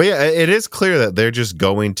 But yeah, it is clear that they're just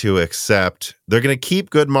going to accept. They're going to keep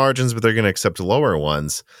good margins, but they're going to accept lower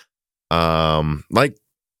ones. Like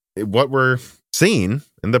what we're seeing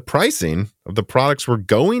in the pricing of the products we're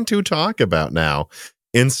going to talk about now.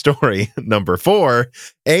 In story number 4,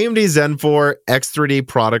 AMD Zen 4 X3D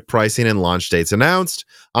product pricing and launch dates announced.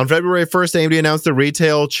 On February 1st, AMD announced the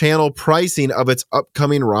retail channel pricing of its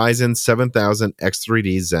upcoming Ryzen 7000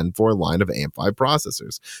 X3D Zen 4 line of AM5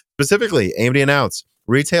 processors. Specifically, AMD announced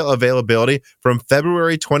retail availability from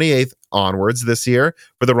February 28th onwards this year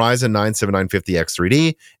for the Ryzen 9 7950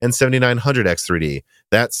 X3D and 7900 X3D.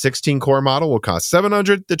 That 16-core model will cost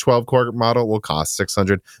 $700. The 12-core model will cost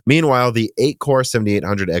 $600. Meanwhile, the 8-core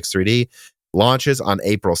 7800 X3D launches on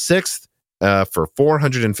April 6th for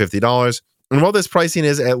 $450. And while this pricing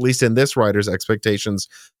is, at least in this writer's expectations,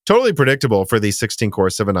 totally predictable for the 16-core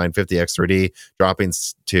 7950 X3D, dropping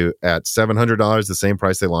at $700, the same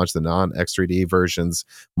price they launched the non-X3D versions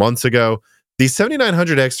months ago. The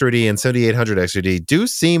 7900 X3D and 7800 X3D do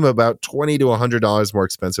seem about $20 to $100 more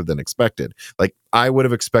expensive than expected. Like, I would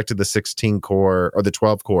have expected the 16-core or the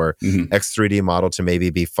 12-core X3D model to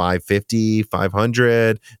maybe be $550, $500,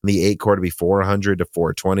 and the 8-core to be $400 to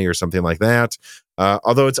 $420 or something like that.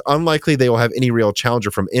 Although it's unlikely they will have any real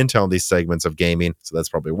challenger from Intel in these segments of gaming, so that's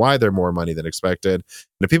probably why they're more money than expected.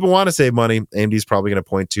 And if people want to save money, AMD is probably going to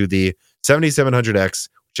point to the 7700X,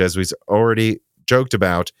 which, as we've already joked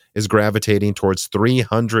about, is gravitating towards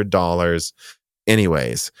 $300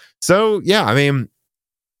 anyways. So yeah, I mean,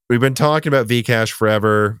 we've been talking about Vcache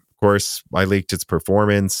forever. Of course, I leaked its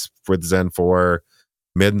performance for the Zen 4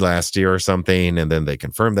 mid last year or something, and then they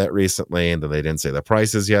confirmed that recently, and then they didn't say the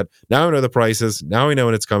prices yet. Now we know the prices. Now we know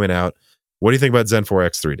when it's coming out. What do you think about Zen 4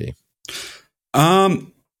 X3D?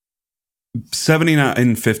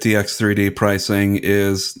 7950 X3D pricing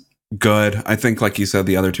is good. I think, like you said,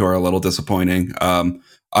 the other two are a little disappointing.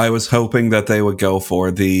 I was hoping that they would go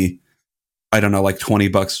for the, I don't know, like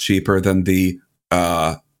 $20 cheaper than the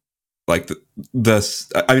I was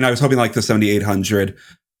hoping like the 7800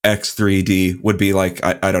 X3D would be like,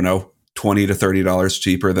 I don't know, $20 to $30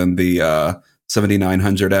 cheaper than the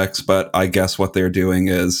 7900X, but I guess what they're doing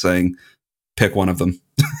is saying pick one of them.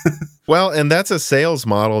 Well, and that's a sales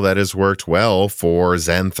model that has worked well for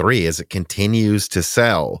Zen 3 as it continues to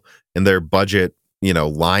sell in their budget,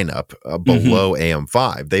 lineup below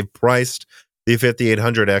AM5. They've priced the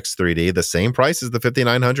 5800X 3D the same price as the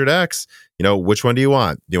 5900X. Which one do you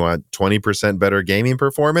want? Do you want 20% better gaming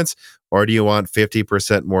performance, or do you want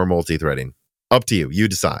 50% more multi-threading? Up to you. You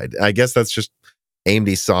decide. I guess that's just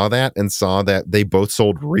AMD saw that and saw that they both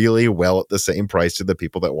sold really well at the same price to the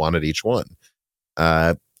people that wanted each one.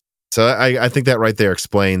 So I think that right there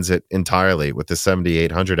explains it entirely with the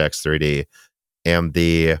 7800X 3D and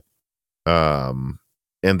the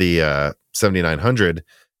 7900.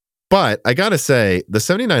 But I gotta say, the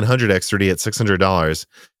 7900X 3D at $600,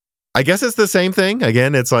 I guess it's the same thing.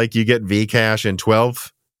 Again, it's like you get Vcache and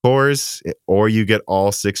 12 cores, or you get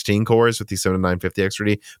all 16 cores with the 7950X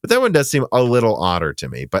 3D. But that one does seem a little odder to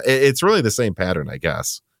me. But it's really the same pattern, I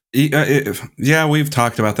guess. Yeah, we've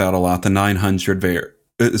talked about that a lot. The 900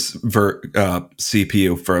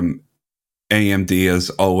 CPU from AMD is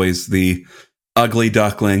always the ugly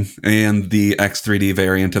duckling, and the X3D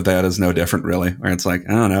variant of that is no different, really. Where it's like,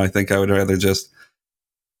 I don't know, I think I would rather just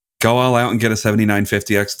go all out and get a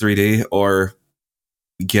 7950X 3D, or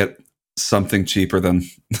get something cheaper than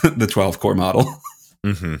the 12-core model.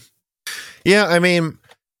 Mm-hmm. Yeah, I mean,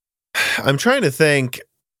 I'm trying to think,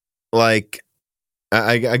 like,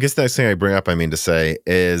 I guess the next thing I bring up, to say,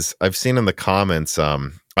 is I've seen in the comments,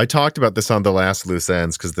 I talked about this on the last Loose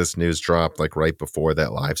Ends because this news dropped like right before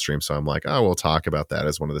that live stream. So I'm like, we'll talk about that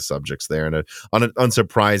as one of the subjects there. And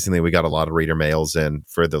unsurprisingly, we got a lot of reader mails in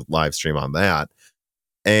for the live stream on that.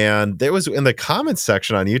 And there was, in the comments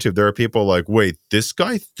section on YouTube, there are people like, wait, this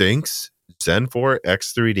guy thinks Zen 4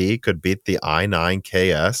 X3D could beat the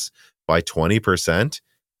i9KS by 20%.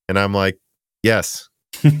 And I'm like, yes.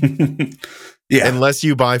 Yeah. Unless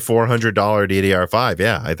you buy $400 DDR5.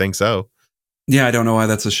 Yeah, I think so. Yeah, I don't know why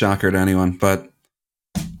that's a shocker to anyone, but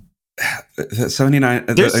 79.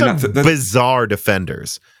 There's some bizarre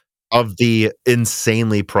defenders of the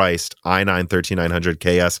insanely priced i9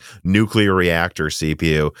 13900KS nuclear reactor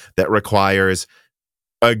CPU that requires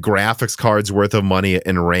a graphics card's worth of money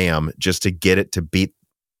in RAM just to get it to beat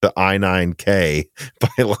the i9K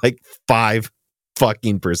by like 5%.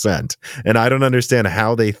 And I don't understand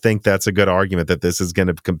how they think that's a good argument that this is going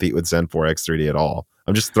to compete with Zen 4 X3D at all.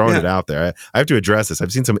 I'm just throwing it out there. I have to address this.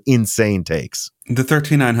 I've seen some insane takes. The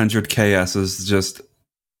 13900KS is just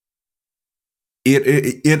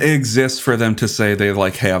it exists for them to say they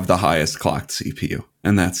like have the highest clocked CPU,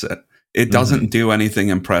 and that's it. It doesn't do anything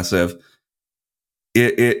impressive.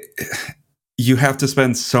 You have to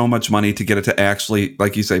spend so much money to get it to actually,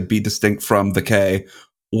 like you say, be distinct from the K.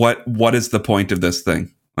 What is the point of this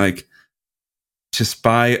thing? Like, just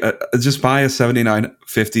buy a 7950X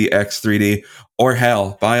 3D, or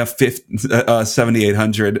hell, buy a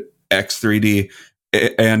 7800X 3D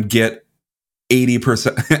and get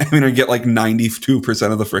 80%. Or get like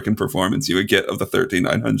 92% of the freaking performance you would get of the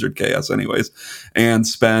 13900KS, anyways, and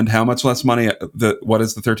spend how much less money? What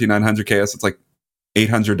is the 13900KS? It's like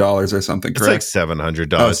 $800 or something. Correct? It's like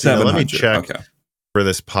 $700. Oh, $700. Let me check. Okay. For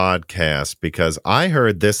this podcast, because I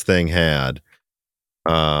heard this thing had,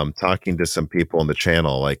 talking to some people in the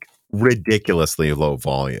channel, like ridiculously low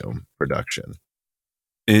volume production.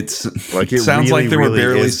 It's like, it sounds really, like there were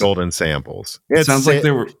barely golden samples. It sounds like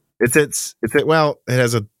there were. Well, it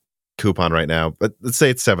has a coupon right now, but let's say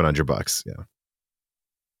it's $700. Yeah.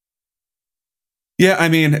 Yeah, I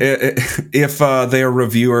mean, if their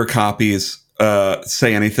reviewer copies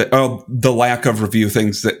say anything, the lack of review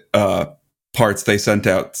things that parts they sent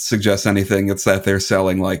out suggest anything, it's that they're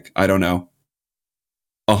selling like, I don't know,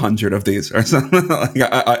 100 of these or something. Like,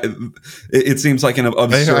 it seems like an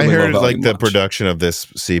absurdly I heard low like the watch. Production of this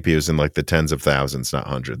CPU is in like the tens of thousands, not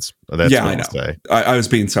hundreds. That's yeah, what I know. Say. I was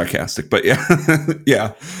being sarcastic, but yeah,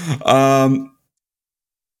 yeah.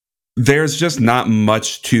 There's just not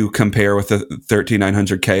much to compare with the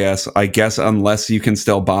 13900KS, I guess, unless you can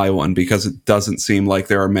still buy one, because it doesn't seem like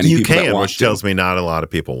there are many people that want which tells me not a lot of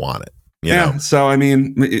people want it. You know? So I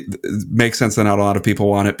mean, it makes sense that not a lot of people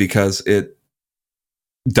want it, because it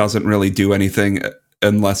doesn't really do anything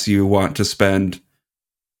unless you want to spend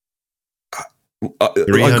a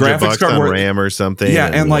graphics card on RAM or something.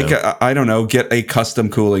 Yeah, and like, I don't know, get a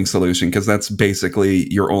custom cooling solution, because that's basically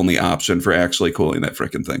your only option for actually cooling that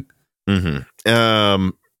freaking thing. Mm-hmm.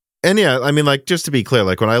 And yeah, I mean, like, just to be clear,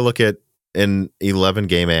 like when I look at an 11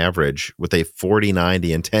 game average with a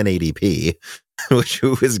 4090 and 1080p,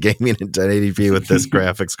 who is gaming in 1080p with this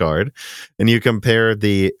graphics card, and you compare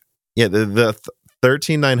the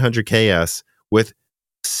 13900KS with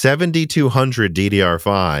 7200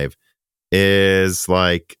 DDR5 is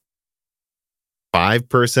like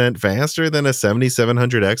 5% faster than a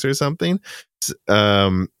 7700X or something.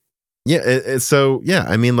 So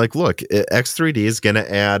I mean, like, look, X3D is going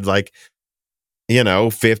to add like,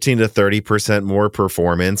 15 to 30% more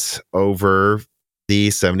performance over the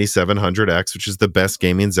 7700X, which is the best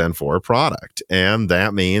gaming Zen 4 product. And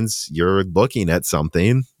that means you're looking at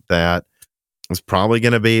something that is probably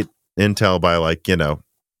going to beat Intel by like,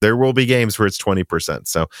 there will be games where it's 20%.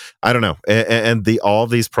 So I don't know. And all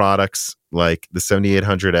these products, like the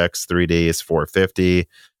 7800X 3D is $450.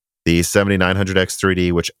 The 7900X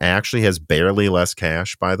 3D, which actually has barely less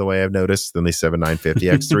cache, by the way, I've noticed, than the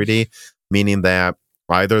 7950X 3D, meaning that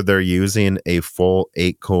either they're using a full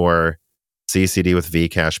 8-core CCD with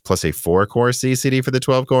Vcache plus a 4-core CCD for the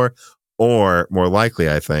 12-core, or more likely,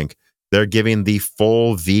 I think, they're giving the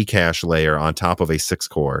full Vcache layer on top of a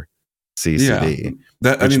 6-core CCD.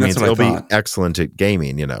 Yeah, which means that's what it'll be excellent at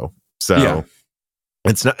gaming, So yeah.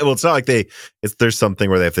 it's not like there's something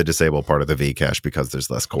where they have to disable part of the Vcache because there's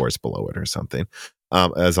less cores below it or something.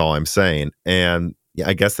 As all I'm saying. And yeah,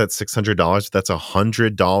 I guess that's $600. That's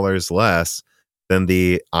 $100 less than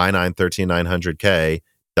the i9 13900K.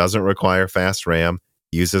 Doesn't require fast RAM,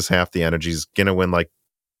 uses half the energy, is gonna win like,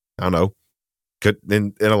 I don't know, could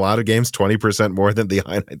in a lot of games 20% more than the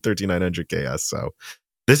i9 13900KS. So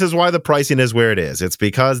this is why the pricing is where it is. It's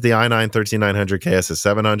because the i9 13900KS is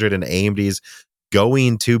 $700 and AMD's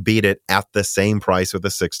going to beat it at the same price with a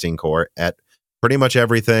 16-core at pretty much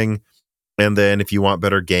everything. And then if you want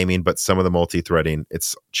better gaming, but some of the multi-threading,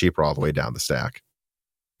 it's cheaper all the way down the stack.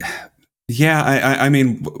 Yeah, I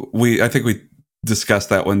mean, I think we discussed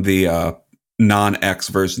that when the non-X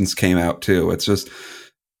versions came out too. It's just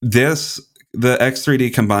the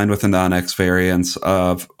X3D combined with the non-X variants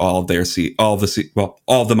of all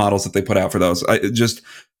the models that they put out for those. Just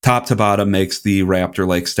top to bottom makes the Raptor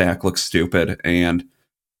Lake stack look stupid, and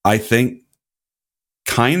I think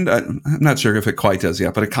I'm not sure if it quite does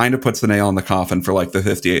yet, but it kind of puts the nail in the coffin for like the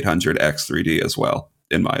 5800 X3D as well,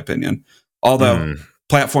 in my opinion. Although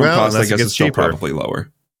platform cost, I guess, is still probably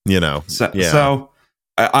lower. So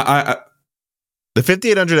I the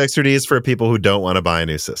 5800 X3D is for people who don't want to buy a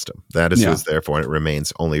new system. That is what it's there for, and it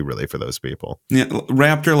remains only really for those people. Yeah,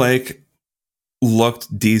 Raptor Lake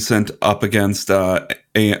looked decent up against Zen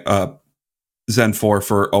 4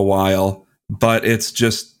 for a while, but it's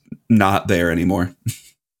just not there anymore.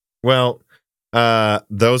 Well,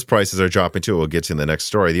 those prices are dropping too. We'll get to in the next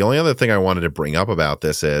story. The only other thing I wanted to bring up about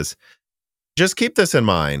this is just keep this in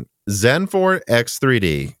mind. Zen 4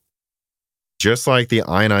 X3D, just like the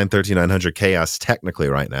i9 13900KS technically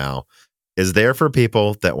right now, is there for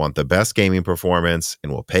people that want the best gaming performance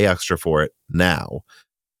and will pay extra for it now.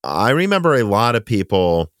 I remember a lot of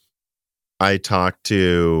people I talked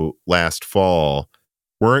to last fall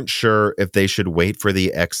weren't sure if they should wait for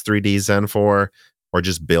the X3D Zen 4 or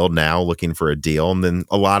just build now looking for a deal. And then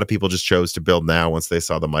a lot of people just chose to build now once they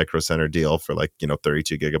saw the Micro Center deal for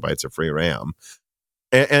 32 gigabytes of free RAM.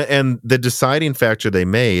 And the deciding factor they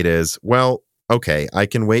made is, well, okay, I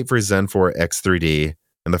can wait for Zen 4 X3D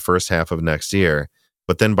in the first half of next year.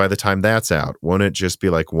 But then by the time that's out, won't it just be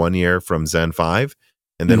like 1 year from Zen 5?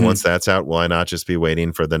 And then once that's out, will I not just be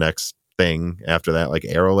waiting for the next thing after that, like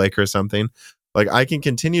Arrow Lake or something? Like, I can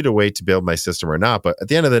continue to wait to build my system or not. But at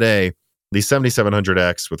the end of the day, the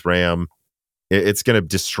 7700X with RAM, it's going to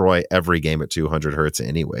destroy every game at 200 hertz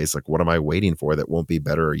anyways. Like, what am I waiting for that won't be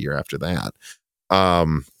better a year after that?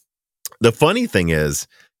 The funny thing is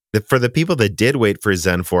that for the people that did wait for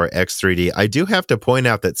Zen 4 X3D, I do have to point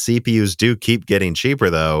out that CPUs do keep getting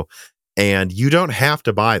cheaper, though. And you don't have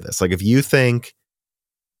to buy this. Like, if you think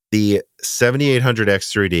the 7800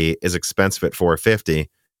 X3D is expensive at $450,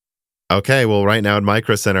 okay, well, right now at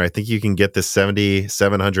Micro Center, I think you can get the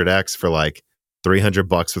 7700X for like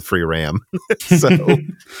 $300 with free RAM. So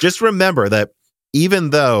just remember that even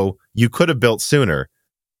though you could have built sooner,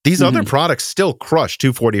 these other products still crush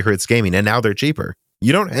 240 hertz gaming, and now they're cheaper.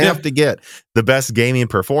 You don't have to get the best gaming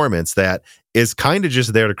performance that is kind of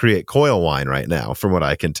just there to create coil wine right now, from what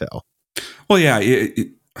I can tell. Well, yeah.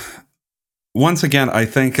 Once again, I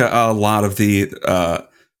think a lot of the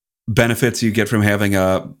benefits you get from having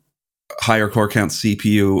a higher core count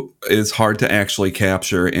CPU is hard to actually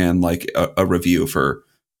capture in like a review for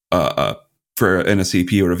in a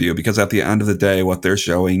CPU review, because at the end of the day, what they're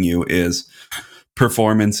showing you is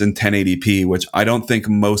performance in 1080p, which I don't think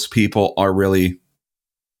most people are really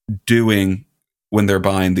doing when they're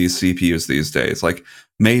buying these CPUs these days. Like,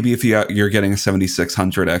 maybe if you're getting a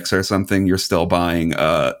 7600X or something, you're still buying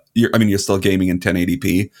you're still gaming in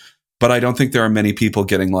 1080p. but I don't think there are many people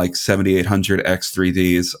getting like 7800X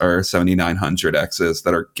 3Ds or 7900Xs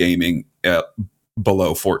that are gaming at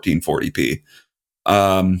below 1440p.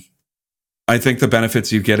 I think the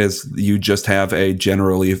benefits you get is you just have a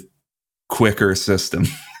generally quicker system,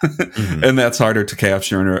 mm-hmm. and that's harder to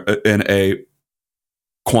capture in a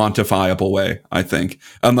quantifiable way, I think,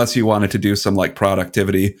 unless you wanted to do some like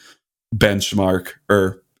productivity benchmark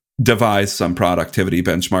or devise some productivity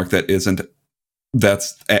benchmark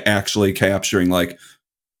that's actually capturing like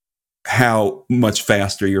how much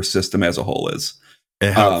faster your system as a whole is.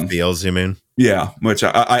 And how it feels, you mean? Yeah, which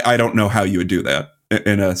I don't know how you would do that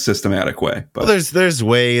in a systematic way. But well, there's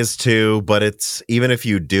ways to, but it's even if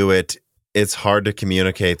you do it, it's hard to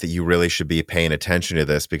communicate that you really should be paying attention to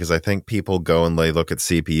this, because I think people go and they look at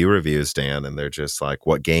CPU reviews, Dan, and they're just like,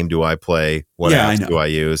 what game do I play? What apps do I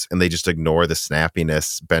use? And they just ignore the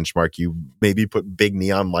snappiness benchmark. You maybe put big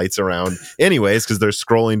neon lights around anyways, because they're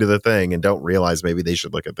scrolling to the thing and don't realize maybe they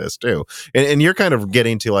should look at this too. And you're kind of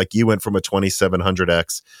getting to like, you went from a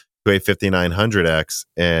 2700X to a 5900X,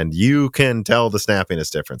 and you can tell the snappiness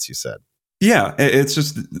difference, you said. Yeah, it's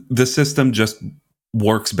just the system just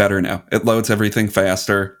works better now. It loads everything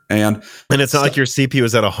faster, and it's not like your CPU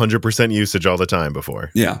is at 100% usage all the time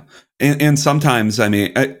before. Yeah, and sometimes, I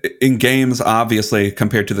mean, in games, obviously,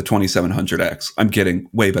 compared to the 2700X, I'm getting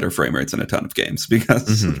way better frame rates in a ton of games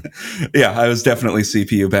because, yeah, I was definitely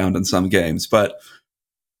CPU bound in some games. But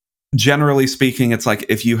generally speaking, it's like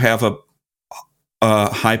if you have a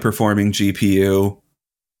high performing GPU,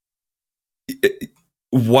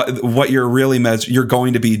 what you're really you're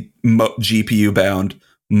going to be GPU bound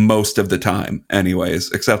most of the time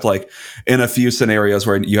anyways, except like in a few scenarios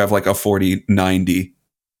where you have like a 4090,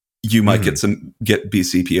 you might be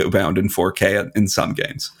CPU bound in 4K in some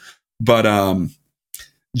games. But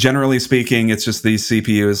generally speaking, it's just these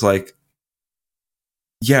CPUs, like,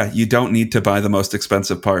 yeah, you don't need to buy the most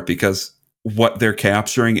expensive part, because what they're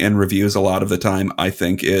capturing in reviews a lot of the time, I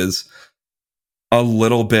think, is a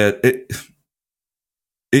little bit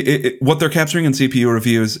what they're capturing in CPU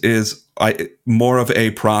reviews is more of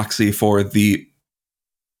a proxy for the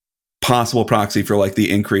possible proxy for like the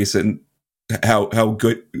increase in how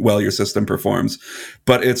well your system performs.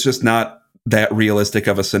 But it's just not that realistic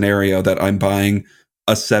of a scenario that I'm buying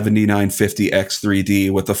a 7950X 3D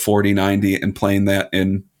with a 4090 and playing that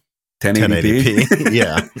in 1080p.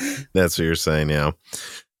 Yeah, that's what you're saying. Yeah.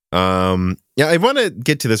 Yeah, I want to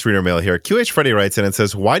get to this reader mail here. QH Freddy writes in and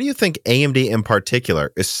says, why do you think AMD in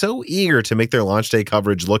particular is so eager to make their launch day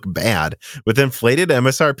coverage look bad with inflated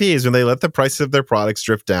MSRPs when they let the prices of their products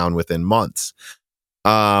drift down within months?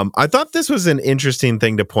 I thought this was an interesting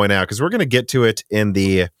thing to point out, because we're going to get to it in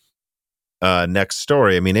the next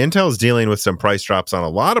story. I mean, Intel's dealing with some price drops on a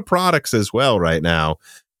lot of products as well right now,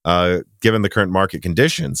 given the current market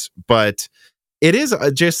conditions. But it is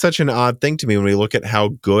just such an odd thing to me when we look at how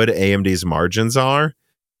good AMD's margins are,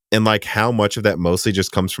 and like how much of that mostly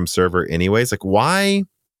just comes from server anyways. Like, why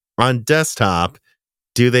on desktop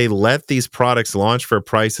do they let these products launch for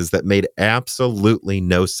prices that made absolutely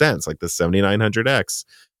no sense? Like the 7900X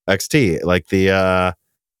XT, like the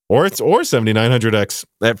or 7900X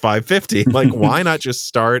at 550. Like, why not just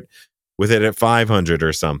start with it at 500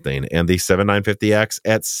 or something, and the 7950X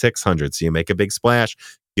at 600, so you make a big splash,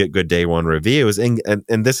 get good day one reviews. And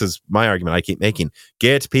this is my argument I keep making.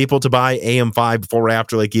 Get people to buy AM5 before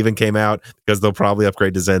Raptor Lake even came out, because they'll probably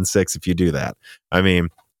upgrade to Zen 6 if you do that. I mean,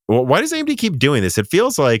 why does AMD keep doing this? It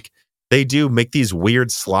feels like they do make these weird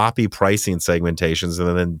sloppy pricing segmentations,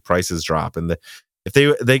 and then prices drop. And if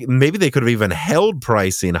they maybe they could have even held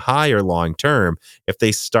pricing higher long term if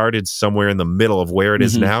they started somewhere in the middle of where it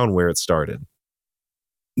is now and where it started.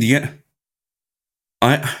 Yeah.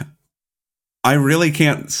 I really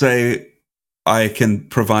can't say I can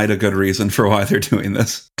provide a good reason for why they're doing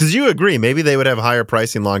this. Because you agree, maybe they would have higher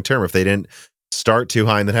pricing long term if they didn't start too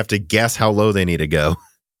high and then have to guess how low they need to go.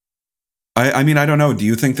 I mean, I don't know. Do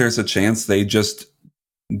you think there's a chance they just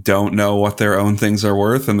don't know what their own things are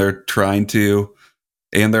worth, and they're trying to,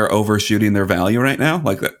 and they're overshooting their value right now?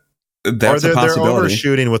 Like that. That's a possibility. They're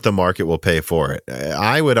overshooting what the market will pay for it.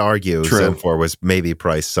 I would argue Zen 4 was maybe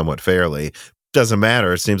priced somewhat fairly. Doesn't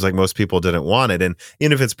matter. It seems like most people didn't want it. And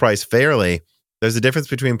even if it's priced fairly, there's a difference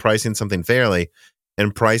between pricing something fairly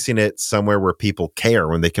and pricing it somewhere where people care,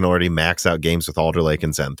 when they can already max out games with Alder Lake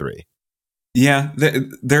and Zen 3. Yeah,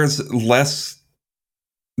 there's less.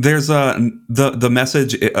 There's the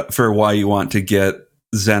message for why you want to get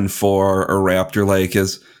Zen 4 or Raptor Lake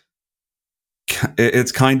is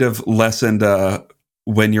it's kind of lessened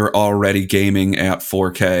when you're already gaming at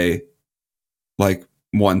 4K. Like,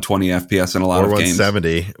 120 FPS in a lot or of games.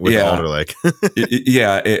 170 with Alder Lake.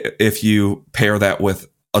 If you pair that with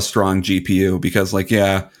a strong GPU, because like,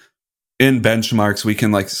 in benchmarks, we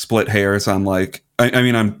can like split hairs on like, I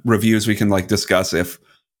mean, on reviews, we can like discuss if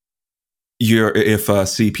a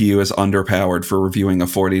CPU is underpowered for reviewing a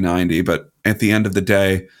 4090. But at the end of the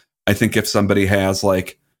day, I think if somebody has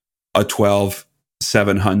like a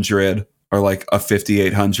 12700 or like a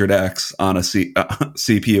 5800X on a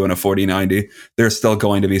CPU and a 4090, they're still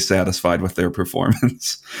going to be satisfied with their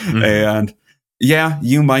performance. Mm-hmm. And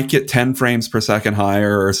you might get 10 frames per second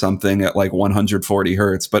higher or something at like 140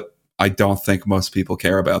 hertz, but I don't think most people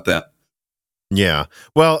care about that. Yeah.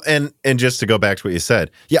 Well, and just to go back to what you said,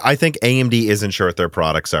 I think AMD isn't sure what their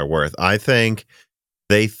products are worth. I think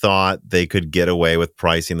they thought they could get away with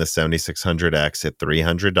pricing the 7600X at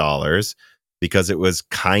 $300 because it was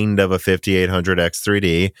kind of a 5800X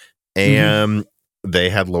 3D, and they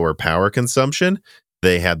had lower power consumption.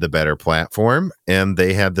 They had the better platform, and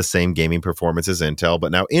they had the same gaming performance as Intel.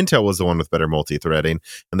 But now Intel was the one with better multi-threading,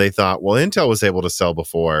 and they thought, well, Intel was able to sell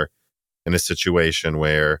before in a situation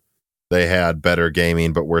where they had better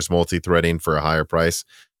gaming but worse multi-threading for a higher price.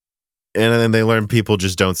 And then they learned people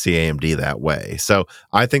just don't see AMD that way. So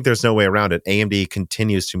I think there's no way around it. AMD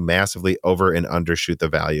continues to massively over and undershoot the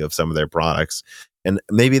value of some of their products. And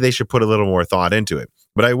maybe they should put a little more thought into it.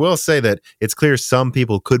 But I will say that it's clear some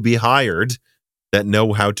people could be hired that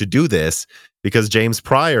know how to do this, because James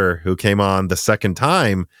Pryor, who came on the second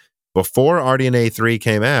time before RDNA 3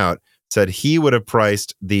 came out, said he would have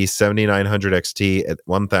priced the 7900 XT at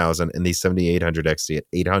 $1,000 and the 7800 XT at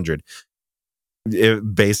 $800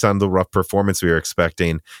 based on the rough performance we were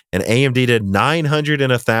expecting. And AMD did 900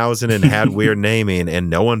 and 1,000 and had weird naming, and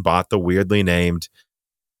no one bought the weirdly named.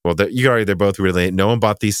 Well, you could argue they're both weirdly named. No one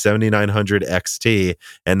bought the 7900 XT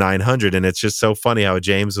and 900, and it's just so funny how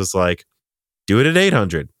James was like, do it at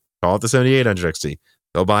 800. Call it the 7800 XT.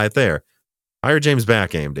 They'll buy it there. Hire James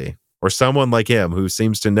back, AMD. Or someone like him who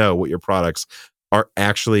seems to know what your products are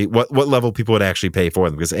actually, what level people would actually pay for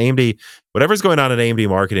them. Because AMD, whatever's going on at AMD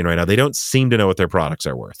marketing right now, they don't seem to know what their products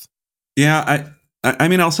are worth. Yeah, I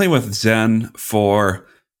mean, I'll say with Zen, for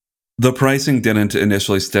the pricing didn't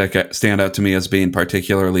initially stand out to me as being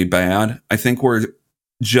particularly bad. I think we're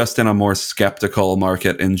just in a more skeptical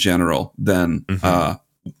market in general than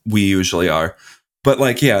we usually are. But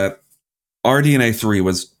like, RDNA 3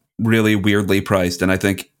 was really weirdly priced, and I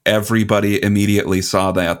think everybody immediately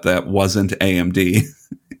saw that wasn't AMD.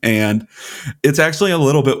 And it's actually a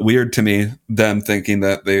little bit weird to me, them thinking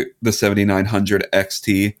that the 7900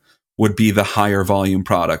 XT would be the higher volume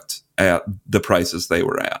product at the prices they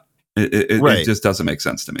were at. It just doesn't make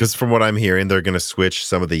sense to me. Because from what I'm hearing, they're going to switch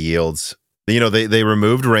some of the yields. You know, they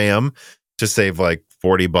removed RAM to save like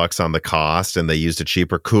 $40 on the cost, and they used a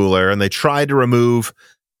cheaper cooler, and they tried to remove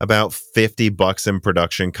about $50 in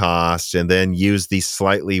production cost and then use these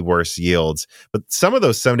slightly worse yields. But some of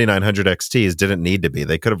those 7900 XTs didn't need to be.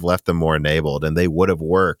 They could have left them more enabled, and they would have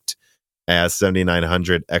worked as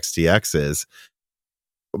 7900 XTXs.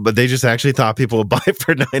 But they just actually thought people would buy it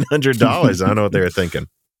for $900. I don't know what they were thinking.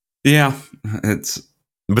 Yeah,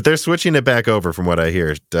 but they're switching it back over, from what I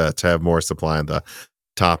hear, to have more supply on the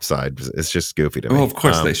top side. It's just goofy to me. Well, of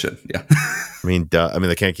course they should. Yeah. I mean,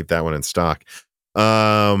 they can't keep that one in stock.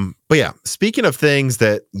 But yeah, speaking of things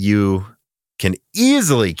that you can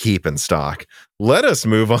easily keep in stock, let us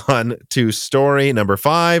move on to story number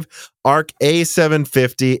 5. Arc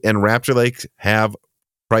A750 and Raptor Lake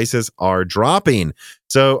prices are dropping.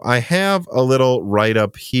 So I have a little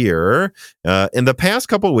write-up here. In the past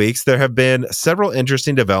couple weeks, there have been several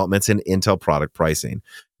interesting developments in Intel product pricing.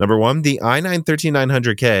 Number 1, the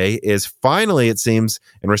i9-13900K is finally, it seems,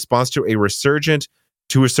 in response to a resurgent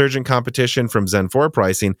competition from Zen 4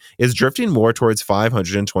 pricing, is drifting more towards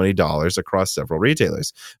 $520 across several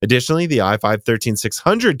retailers. Additionally, the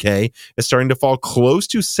i5-13600K is starting to fall close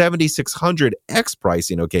to 7600X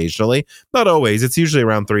pricing occasionally. Not always. It's usually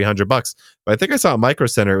around $300. But I think I saw at Micro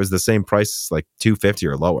Center it was the same price, like $250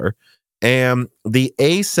 or lower. And the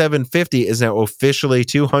A750 is now officially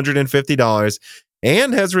 $250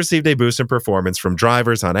 and has received a boost in performance from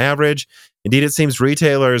drivers on average. Indeed, it seems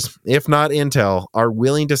retailers, if not Intel, are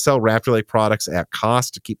willing to sell Raptor Lake products at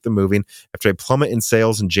cost to keep them moving after a plummet in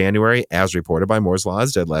sales in January, as reported by Moore's Law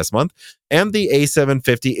did last month. And the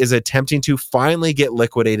A750 is attempting to finally get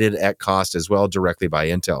liquidated at cost as well, directly by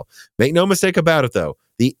Intel. Make no mistake about it, though.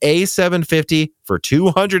 The A750 for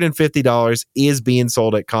 $250 is being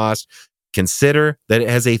sold at cost. Consider that it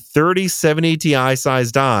has a 3070 Ti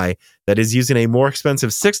size die that is using a more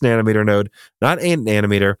expensive 6 nanometer node, not 8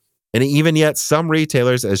 nanometer. And even yet, some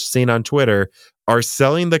retailers, as seen on Twitter, are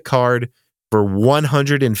selling the card for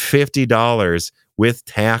 $150 with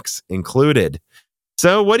tax included.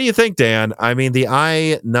 So what do you think, Dan? I mean, the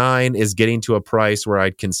i9 is getting to a price where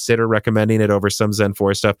I'd consider recommending it over some Zen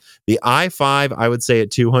 4 stuff. The i5, I would say at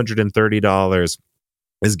 $230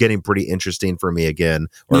 is getting pretty interesting for me again.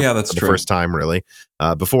 Or yeah, that's for the true. first time, really.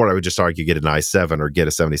 Before, I would just argue get an i7 or get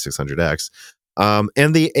a 7600X.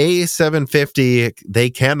 And the A750, they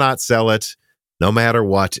cannot sell it no matter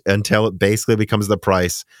what until it basically becomes the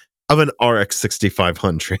price of an RX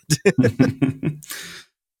 6500.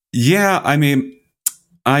 Yeah, I mean,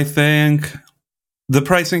 I think the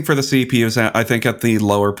pricing for the CPUs, I think at the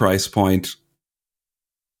lower price point,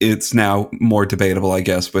 it's now more debatable, I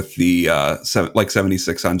guess, with the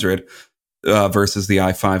 7600 versus the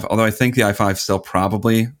i5. Although I think the i5 still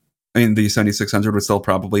probably, the 7600 would still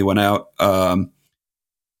probably win out.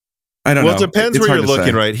 I don't know. Well, it depends It's where hard you're to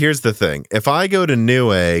looking, say. right? Here's the thing. If I go to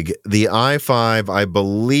Newegg, the i5, I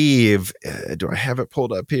believe, do I have it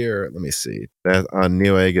pulled up here? Let me see. That on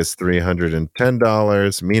Newegg is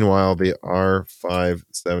 $310. Meanwhile, the R5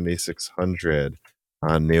 7600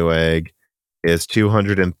 on Newegg is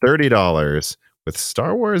 $230 with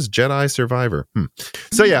Star Wars Jedi Survivor.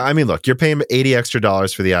 So yeah, I mean, look, you're paying $80 extra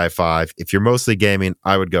for the i5. If you're mostly gaming,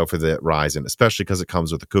 I would go for the Ryzen, especially because it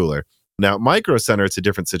comes with a cooler. Now, Micro Center, it's a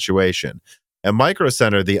different situation. At Micro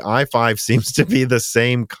Center, the i5 seems to be the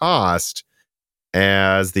same cost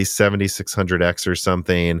as the 7600X or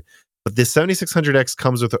something, but the 7600X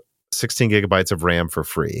comes with 16 gigabytes of RAM for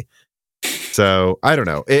free. So I don't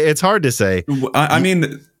know. It's hard to say. I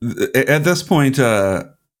mean, at this point,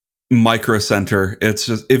 Micro Center, it's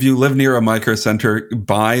just, if you live near a Micro Center,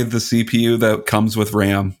 buy the CPU that comes with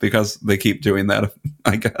RAM, because they keep doing that,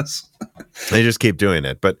 I guess. They just keep doing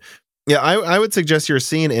it. But yeah, I would suggest you're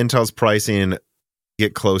seeing Intel's pricing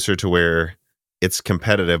get closer to where it's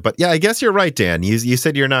competitive. But yeah, I guess you're right, Dan. You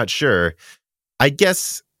said you're not sure. I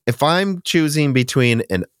guess if I'm choosing between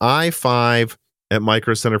an i5 at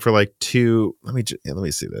Micro Center for like two, let me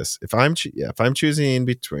see this. If I'm choosing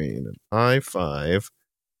between an i5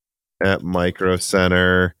 at Micro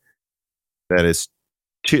Center that is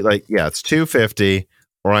it's $250,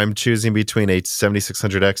 or I'm choosing between a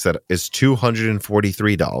 7600X that is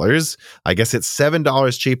 $243. I guess it's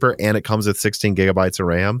 $7 cheaper, and it comes with 16 gigabytes of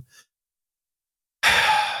RAM.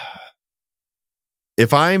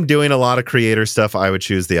 If I'm doing a lot of creator stuff, I would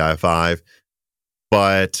choose the i5.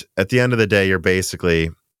 But at the end of the day, you're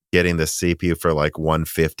basically getting the CPU for like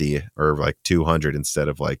 $150 or like $200 instead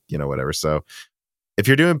of like, whatever. So if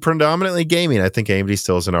you're doing predominantly gaming, I think AMD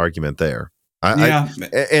still is an argument there.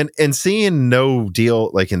 And seeing no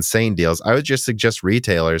deal, like insane deals, I would just suggest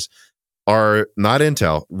retailers are not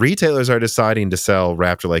Intel. Retailers are deciding to sell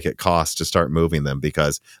Raptor Lake at cost to start moving them,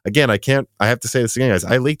 because again, I have to say this again, guys.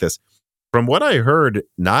 I leaked this. From what I heard,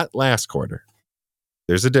 not last quarter,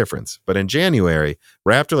 there's a difference, but in January,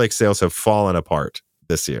 Raptor Lake sales have fallen apart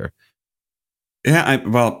this year. Yeah,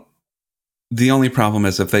 the only problem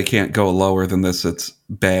is if they can't go lower than this, it's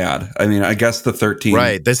bad. I mean, I guess the 13...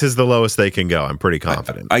 Right, this is the lowest they can go. I'm pretty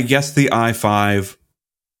confident. I guess the i5...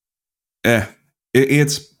 I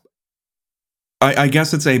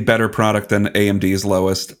guess it's a better product than AMD's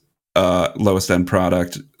lowest end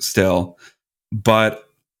product still. But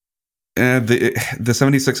the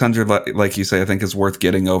 7600, like you say, I think is worth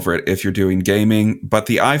getting over it if you're doing gaming. But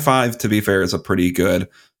the i5, to be fair, is a pretty good...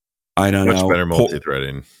 Much better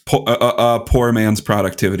multi-threading. Poor man's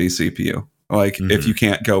productivity CPU. Like, if you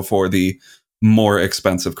can't go for the more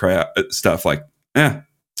expensive stuff, like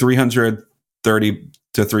 $330 to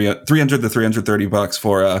 $330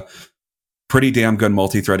 for a pretty damn good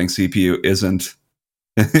multi-threading CPU is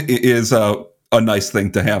a nice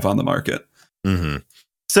thing to have on the market.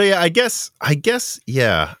 So yeah, I guess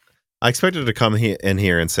yeah, I expected to come in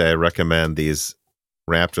here and say I recommend these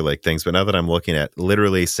Raptor Lake things, but now that I'm looking at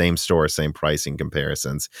literally same store, same pricing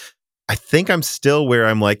comparisons, I think I'm still where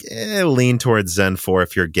I'm like, lean towards Zen 4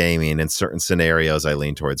 if you're gaming. In certain scenarios, I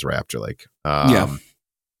lean towards Raptor Lake. But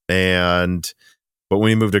when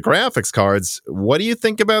you move to graphics cards, what do you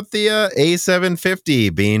think about the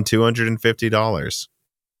A750 being $250?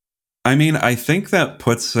 I mean, I think that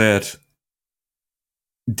puts it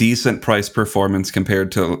decent price performance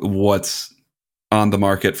compared to what's on the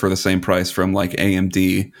market for the same price from like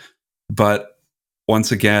AMD. But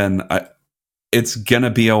once again, it's going to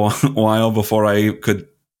be a while before I could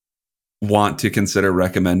want to consider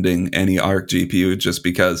recommending any ARC GPU, just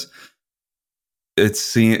because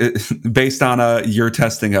based on your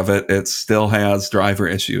testing of it, it still has driver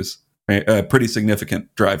issues, pretty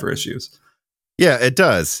significant driver issues. Yeah, it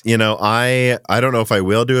does. You know, I don't know if I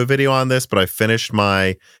will do a video on this, but I finished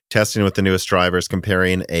my testing with the newest drivers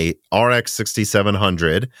comparing a RX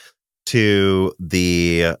 6700 to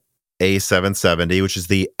the A770, which is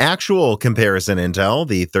the actual comparison Intel.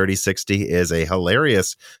 The 3060 is a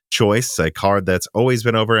hilarious choice, a card that's always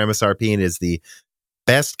been over MSRP and is the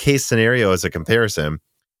best case scenario as a comparison.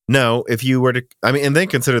 No, if you were to, I mean, and then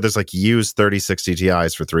consider there's like used 3060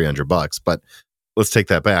 Ti's for $300, but let's take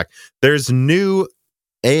that back. There's new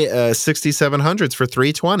 6700s for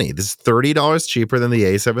 $320. This is $30 cheaper than the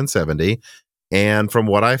A770. And from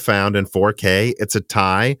what I found in 4K, it's a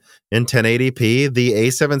tie in 1080p. The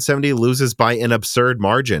A770 loses by an absurd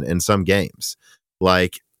margin in some games.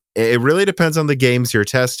 Like, it really depends on the games you're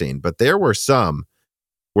testing, but there were some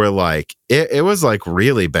where like it was like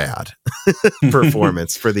really bad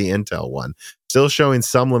performance for the Intel one. Still showing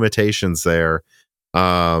some limitations there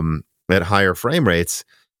at higher frame rates.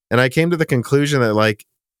 And I came to the conclusion that like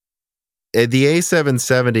the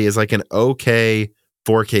A770 is like an okay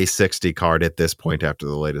 4K 60 card at this point after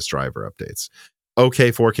the latest driver updates.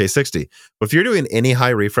 Okay, 4K 60. But if you're doing any high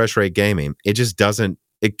refresh rate gaming, it just doesn't,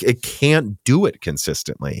 it can't do it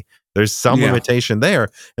consistently. There's some limitation there.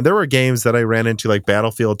 And there were games that I ran into like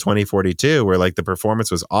Battlefield 2042 where like the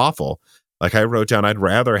performance was awful. Like I wrote down, I'd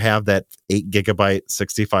rather have that 8 gigabyte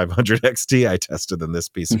 6500 XT I tested than this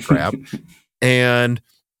piece of crap. And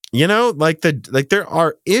you know, like there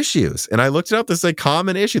are issues, and I looked it up. This is a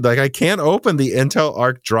common issue. Like I can't open the Intel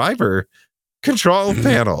Arc driver control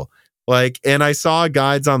panel. Like, and I saw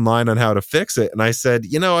guides online on how to fix it, and I said,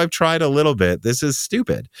 you know, I've tried a little bit. This is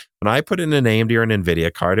stupid. When I put in an AMD or an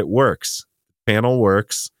NVIDIA card, it works. Panel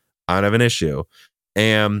works. I don't have an issue.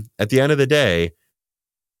 And at the end of the day,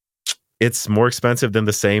 it's more expensive than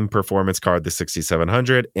the same performance card, the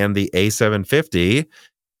 6700, and the A750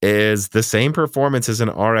 is the same performance as an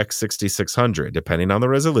RX 6600, depending on the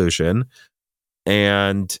resolution.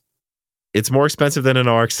 And it's more expensive than an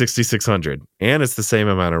RX 6600, and it's the same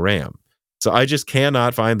amount of RAM. So I just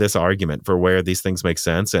cannot find this argument for where these things make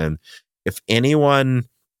sense. And if anyone,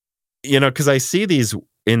 you know, because I see these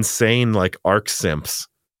insane like ARC simps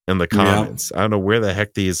in the comments. I don't know where the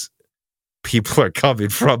heck these people are coming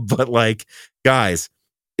from, but like, guys,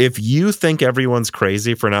 if you think everyone's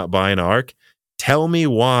crazy for not buying ARC, tell me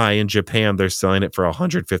why in Japan they're selling it for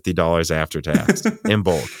 $150 after tax in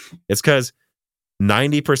bulk. It's because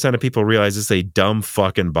 90% of people realize it's a dumb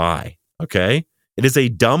fucking buy. Okay? It is a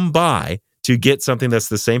dumb buy to get something that's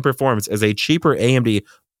the same performance as a cheaper AMD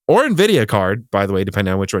or NVIDIA card, by the way,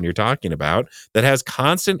 depending on which one you're talking about, that has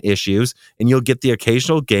constant issues, and you'll get the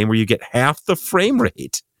occasional game where you get half the frame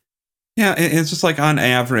rate. Yeah, it's just like on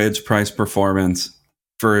average price performance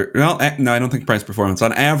for, well, no, I don't think price performance.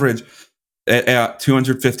 On average, at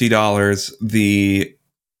 $250, the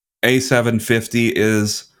A750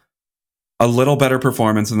 is a little better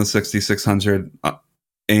and the 6600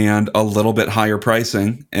 and a little bit higher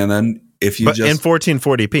pricing. And then if you in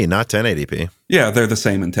 1440p, not 1080p. Yeah, they're the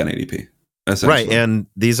same in 1080p. Right, and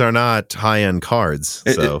these are not high-end cards.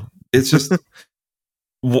 It's just,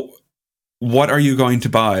 what are you going to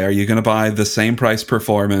buy? Are you going to buy the same price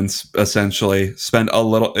performance, essentially, spending a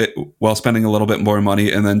little bit more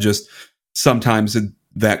money, and then just sometimes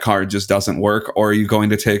that card just doesn't work? Or are you going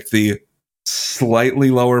to take the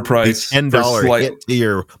slightly lower price, $10 hit to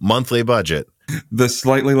your monthly budget, the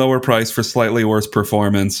slightly lower price for slightly worse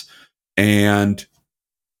performance, and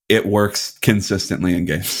it works consistently in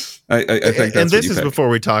games? I think that's, and this is before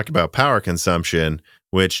we talk about power consumption,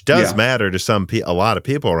 which does matter to a lot of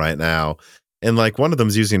people right now. And like one of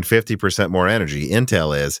them's using 50% more energy.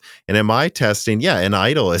 Intel is. And in my testing, an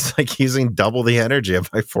idle is like using double the energy of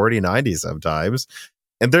my 4090 sometimes.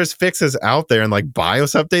 And there's fixes out there and like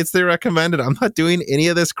BIOS updates they recommended. I'm not doing any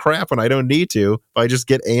of this crap when I don't need to. If I just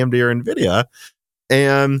get AMD or NVIDIA.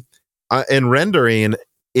 And in rendering,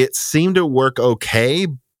 it seemed to work okay,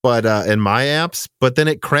 but in my apps, but then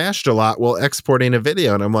it crashed a lot while exporting a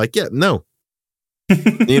video. And I'm like, no.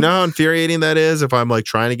 You know how infuriating that is? If I'm like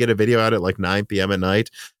trying to get a video out at like 9 p.m. at night,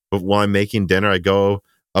 but while I'm making dinner, I go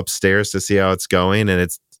upstairs to see how it's going and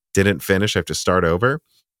it didn't finish. I have to start over.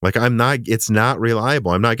 Like it's not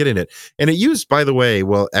reliable. I'm not getting it. And it used, by the way,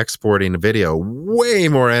 while exporting a video, way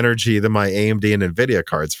more energy than my AMD and NVIDIA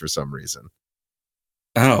cards for some reason.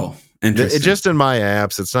 Oh, interesting. Just in my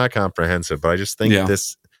apps, it's not comprehensive, but I just think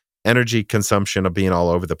this energy consumption of being all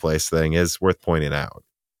over the place thing is worth pointing out.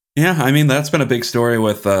 Yeah, I mean, that's been a big story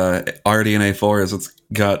with RDNA 4 is it's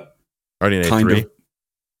got RDNA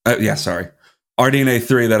 3. RDNA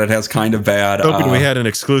 3 that it has kind of bad. Hoping we had an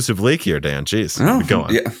exclusive leak here, Dan. Jeez. Go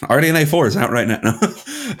on. Yeah, RDNA 4 is out right now.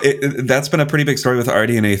 That's been a pretty big story with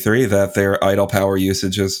RDNA 3, that their idle power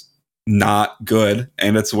usage is not good,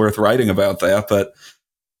 and it's worth writing about that. But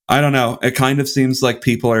I don't know. It kind of seems like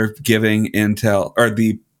people are giving Intel, or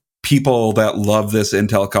the people that love this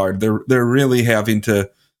Intel card, they're really having to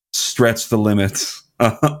stretch the limits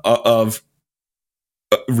of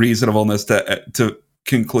reasonableness to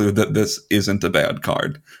conclude that this isn't a bad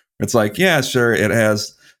card. It's like, yeah, sure, it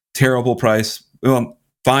has terrible price. Well,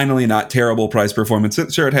 finally, not terrible price performance.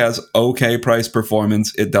 Sure, it has okay price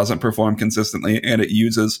performance. It doesn't perform consistently, and it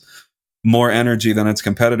uses more energy than its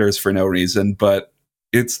competitors for no reason. But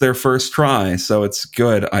it's their first try, so it's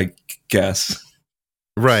good, I guess.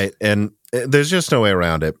 Right, and there's just no way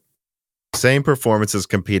around it. Same performance as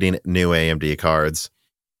competing new AMD cards,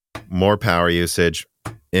 more power usage,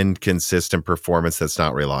 inconsistent performance that's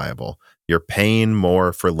not reliable. You're paying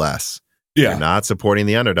more for less. Yeah. You're not supporting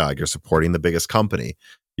the underdog. You're supporting the biggest company.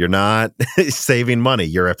 You're not saving money.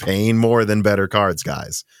 You're paying more than better cards,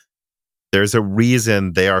 guys. There's a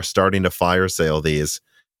reason they are starting to fire sale these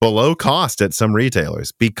below cost at some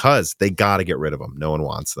retailers, because they got to get rid of them. No one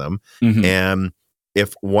wants them. Mm-hmm. And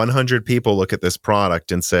if 100 people look at this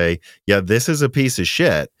product and say, yeah, this is a piece of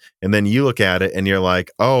shit, and then you look at it and you're like,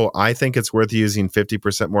 oh, I think it's worth using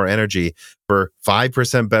 50% more energy for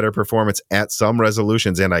 5% better performance at some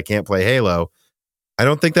resolutions, and I can't play Halo, I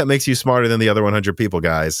don't think that makes you smarter than the other 100 people,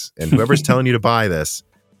 guys. And whoever's telling you to buy this,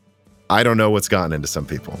 I don't know what's gotten into some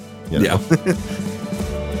people. You know? Yeah.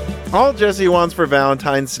 All Jesse wants for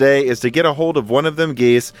Valentine's Day is to get a hold of one of them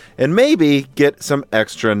geese and maybe get some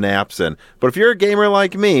extra naps in. But if you're a gamer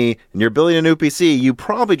like me and you're building a new PC, you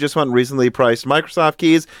probably just want reasonably priced Microsoft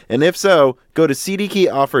keys. And if so, go to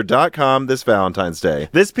cdkeyoffer.com this Valentine's Day.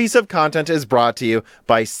 This piece of content is brought to you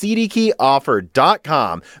by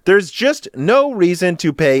cdkeyoffer.com. There's just no reason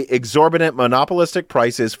to pay exorbitant monopolistic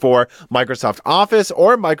prices for Microsoft Office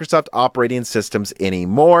or Microsoft operating systems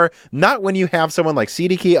anymore. Not when you have someone like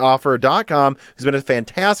cdkeyoffer.com, who's been a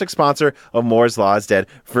fantastic sponsor of Moore's Law is Dead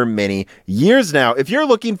for many years now. If you're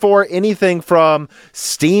looking for anything from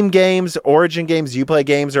Steam games, Origin games, Uplay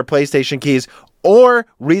games, or PlayStation keys, or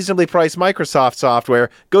reasonably priced Microsoft software,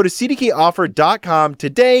 go to cdkeyoffer.com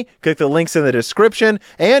today, click the links in the description,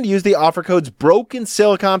 and use the offer codes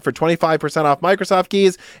BrokenSilicon for 25% off Microsoft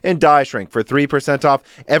keys and DieShrink for 3% off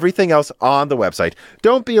everything else on the website.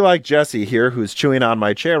 Don't be like Jesse here, who's chewing on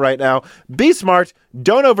my chair right now. Be smart,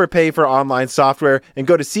 don't overpay for online software, and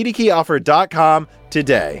go to cdkeyoffer.com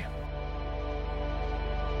today.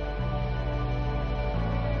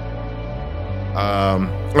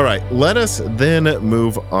 All right, let us then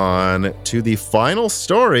move on to the final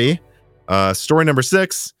story. Story number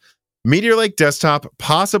 6. Meteor Lake Desktop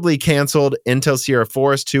possibly canceled. Intel Sierra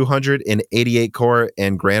Forest 288 core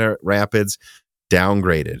and Granite Rapids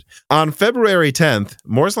downgraded. On February 10th,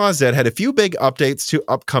 Moore's Law Z had a few big updates to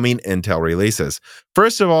upcoming Intel releases.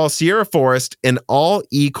 First of all, Sierra Forest, an all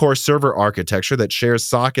E-core server architecture that shares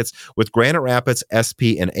sockets with Granite Rapids,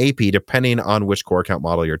 SP, and AP, depending on which core count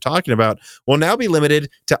model you're talking about, will now be limited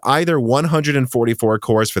to either 144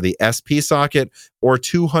 cores for the SP socket or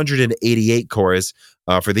 288 cores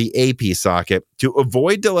for the AP socket to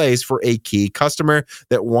avoid delays for a key customer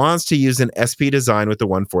that wants to use an SP design with the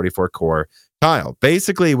 144 core tile.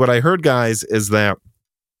 Basically, what I heard, guys, is that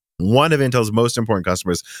one of Intel's most important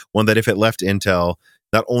customers, one that if it left Intel,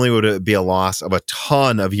 not only would it be a loss of a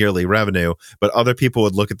ton of yearly revenue, but other people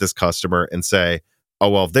would look at this customer and say, oh,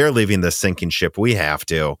 well, if they're leaving this sinking ship, we have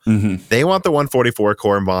to. Mm-hmm. They want the 144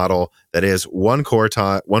 core model that is one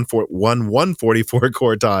 144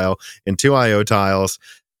 core tile and 2 IO tiles.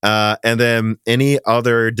 And then any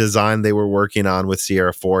other design they were working on with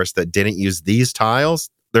Sierra Forest that didn't use these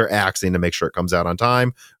tiles, they're axing to make sure it comes out on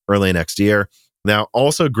time early next year. Now,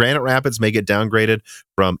 also, Granite Rapids may get downgraded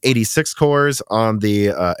from 86 cores on the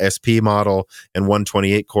SP model and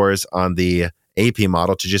 128 cores on the AP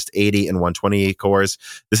model to just 80 and 128 cores.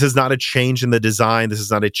 This is not a change in the design. This is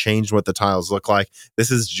not a change in what the tiles look like. This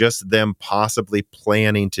is just them possibly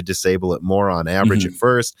planning to disable it more on average at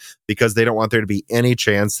first, because they don't want there to be any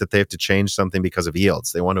chance that they have to change something because of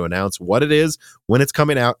yields. They want to announce what it is when it's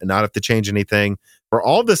coming out and not have to change anything. For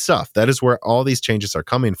all this stuff, that is where all these changes are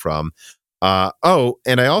coming from. And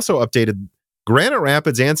I also updated Granite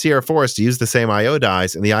Rapids and Sierra Forest to use the same IO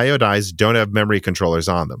dies, and the IO dies don't have memory controllers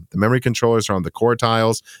on them. The memory controllers are on the core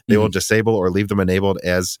tiles. They will disable or leave them enabled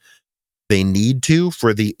as they need to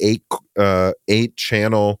for the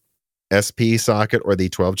 8-channel SP socket or the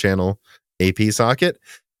 12-channel AP socket.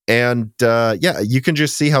 And you can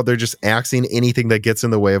just see how they're just axing anything that gets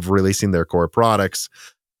in the way of releasing their core products.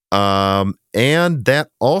 And that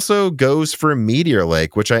also goes for Meteor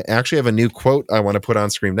Lake, which I actually have a new quote I want to put on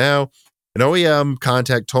screen now. An OEM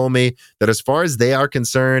contact told me that as far as they are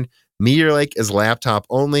concerned, Meteor Lake is laptop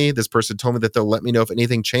only. This person told me that they'll let me know if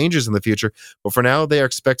anything changes in the future. But for now, they are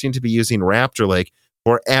expecting to be using Raptor Lake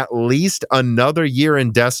for at least another year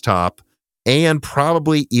in desktop and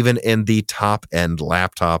probably even in the top end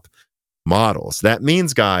laptop models. That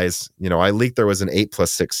means, guys, I leaked there was an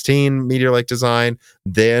 8+16 Meteor Lake design.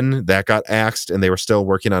 Then that got axed, and they were still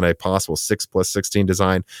working on a possible 6+16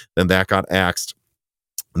 design. Then that got axed.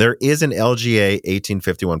 There is an LGA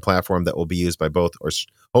 1851 platform that will be used by both, or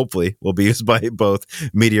hopefully will be used by both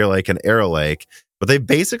Meteor Lake and Arrow Lake. But they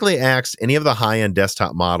basically axed any of the high-end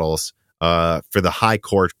desktop models for the high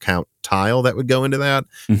core count tile that would go into that.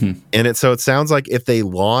 Mm-hmm. And so it sounds like if they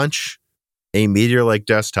launch a Meteor Lake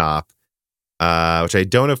desktop, which I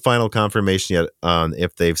don't have final confirmation yet on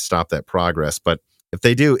if they've stopped that progress, but if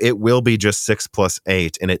they do, it will be just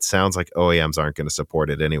 6+8, and it sounds like OEMs aren't going to support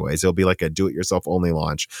it anyways. It'll be like a do-it-yourself only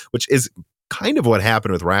launch, which is kind of what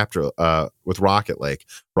happened with with Rocket Lake.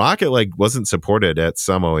 Rocket Lake wasn't supported at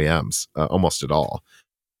some OEMs almost at all.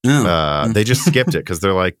 They just skipped it because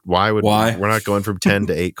they're like, why? We're not going from 10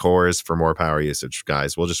 to 8 cores for more power usage,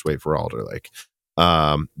 guys. We'll just wait for Alder Lake.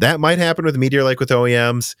 That might happen with Meteor Lake with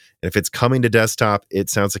OEMs. And if it's coming to desktop, it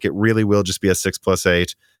sounds like it really will just be a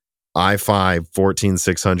 6+8 i5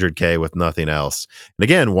 14600K with nothing else. And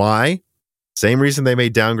again, why? Same reason they may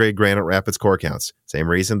downgrade Granite Rapids core counts. Same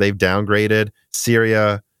reason they've downgraded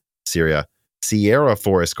Sierra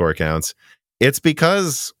Forest core counts. It's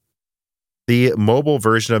because the mobile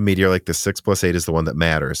version of Meteor Lake, the 6+8, is the one that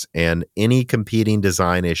matters. And any competing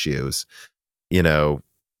design issues,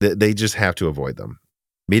 they just have to avoid them.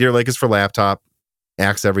 Meteor Lake is for laptop.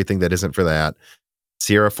 Axe everything that isn't for that.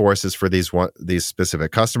 Sierra Forest is for these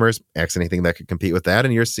specific customers. Axe anything that could compete with that.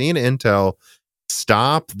 And you're seeing Intel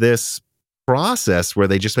stop this process where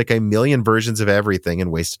they just make a million versions of everything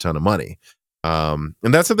and waste a ton of money. And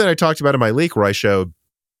that's something I talked about in my leak where I showed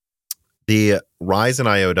the Ryzen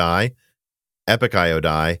IO die, Epic IO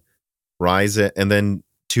die, Ryzen, and then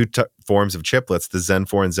two forms of chiplets, the Zen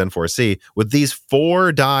 4 and Zen 4C. With these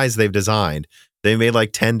 4 dies they've designed, they made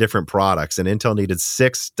like 10 different products, and Intel needed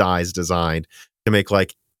 6 dies designed to make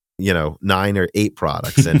 9 or 8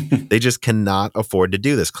 products. And they just cannot afford to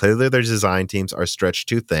do this. Clearly, their design teams are stretched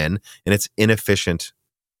too thin, and it's inefficient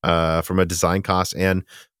from a design cost and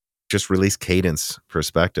just release cadence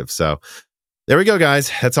perspective. So there we go,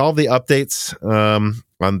 guys. That's all the updates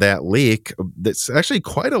on that leak. That's actually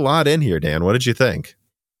quite a lot in here, Dan. What did you think?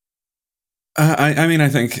 I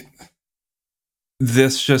think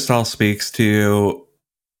this just all speaks to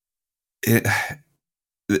it,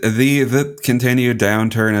 the continued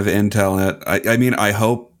downturn of Intel. I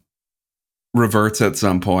hope reverts at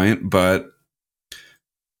some point, but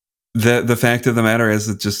the fact of the matter is,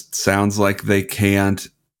 it just sounds like they can't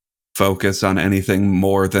focus on anything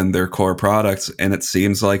more than their core products, and it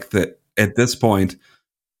seems like that at this point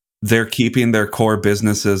they're keeping their core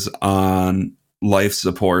businesses on life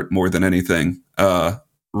support more than anything,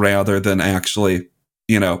 rather than actually,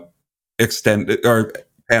 extend or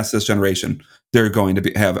past this generation. They're going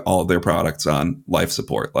to have all of their products on life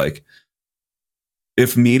support. Like,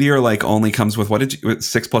 if Meteor Lake only comes with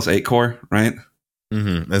 6+8 core, right?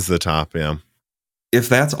 Mm-hmm. That's the top, yeah. If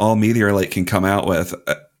that's all Meteor Lake can come out with,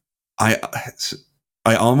 I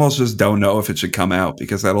almost just don't know if it should come out,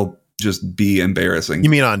 because that'll just be embarrassing. You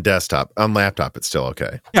mean on desktop? On laptop, it's still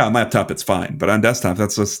okay. Yeah, on laptop, it's fine. But on desktop,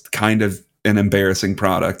 that's just kind of an embarrassing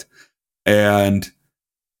product. And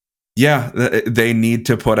yeah, they need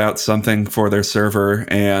to put out something for their server.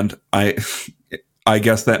 And I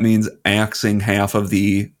guess that means axing half of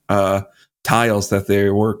the tiles that they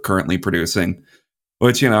were currently producing,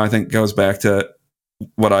 which, I think goes back to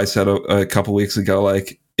what I said a couple weeks ago.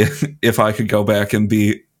 Like, if I could go back and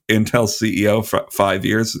be Intel CEO for 5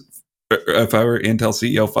 years, if I were Intel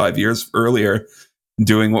CEO 5 years earlier,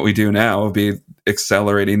 doing what we do now would be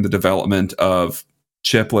accelerating the development of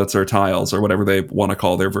chiplets or tiles or whatever they want to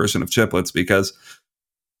call their version of chiplets, because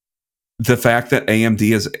the fact that AMD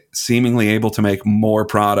is seemingly able to make more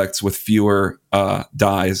products with fewer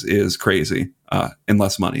dies is crazy, and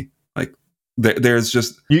less money. Like, there's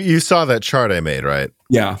just... You saw that chart I made, right?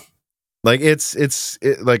 Yeah. Like, it's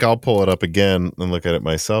like, I'll pull it up again and look at it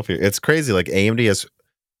myself here. It's crazy. Like, AMD is,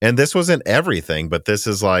 and this wasn't everything, but this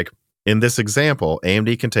is like, in this example,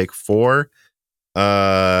 AMD can take 4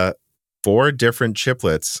 different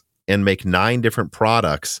chiplets and make 9 different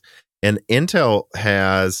products. And Intel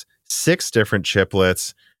has 6 different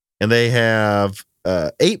chiplets and they have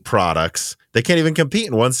 8 products. They can't even compete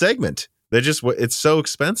in one segment. It's so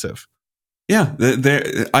expensive. Yeah,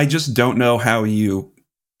 I just don't know how you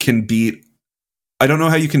can beat. I don't know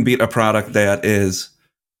how you can beat a product that is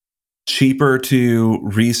cheaper to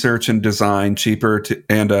research and design, cheaper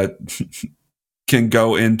to can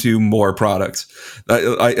go into more products.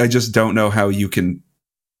 I just don't know how you can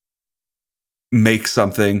make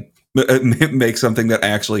something that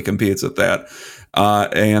actually competes with that.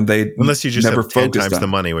 And they unless you just never have 10 focused times on the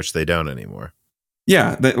money, which they don't anymore.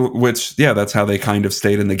 Yeah, that's how they kind of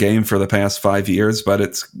stayed in the game for the past 5 years. But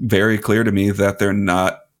it's very clear to me that they're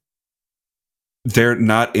not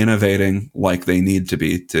innovating like they need to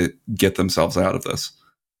be to get themselves out of this.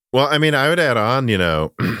 Well, I mean, I would add on,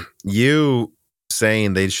 you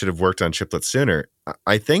saying they should have worked on chiplets sooner.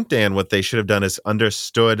 I think, Dan, what they should have done is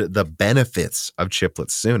understood the benefits of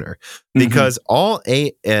chiplets sooner, because all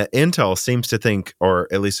Intel seems to think, or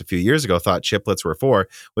at least a few years ago thought chiplets were for,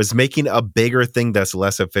 was making a bigger thing that's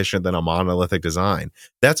less efficient than a monolithic design.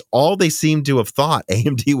 That's all they seem to have thought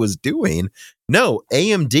AMD was doing. No,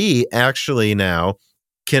 AMD actually now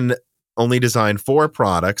can only design 4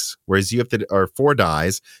 products, whereas or 4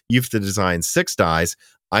 dies, you have to design 6 dies.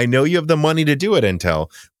 I know you have the money to do it, Intel,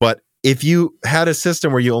 but if you had a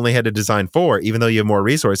system where you only had to design 4, even though you have more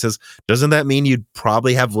resources, doesn't that mean you'd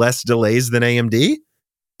probably have less delays than AMD?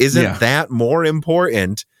 Isn't that more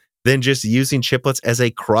important than just using chiplets as a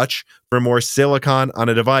crutch for more silicon on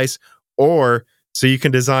a device, or so you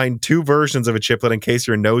can design 2 versions of a chiplet in case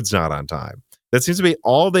your node's not on time? That seems to be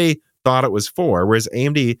all they thought it was for, whereas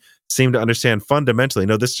AMD seemed to understand fundamentally,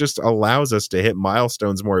 no, this just allows us to hit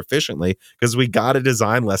milestones more efficiently because we got to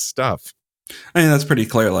design less stuff. I mean, that's pretty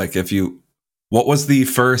clear. Like, what was the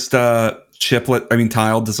first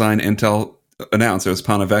tile design Intel announced? It was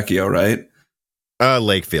Ponte Vecchio, right?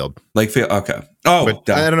 Lakefield. Okay. Oh, but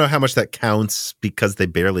I don't know how much that counts because they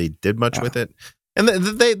barely did much with it. And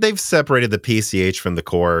they've separated the PCH from the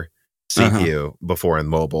core CPU before in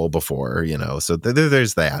mobile before, so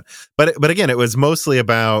there's that. But again, it was mostly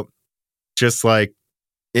about just like,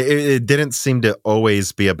 it didn't seem to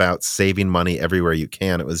always be about saving money everywhere you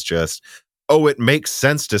can. It was just, it makes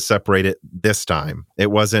sense to separate it this time.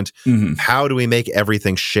 It wasn't, how do we make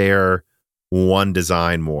everything share one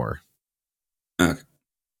design more?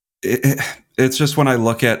 It's just when I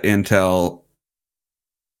look at Intel,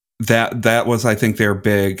 that was, I think, their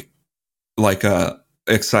big,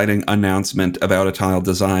 exciting announcement about a tile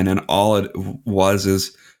design, and all it was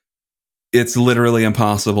is it's literally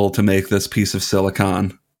impossible to make this piece of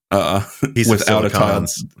silicon without a tile.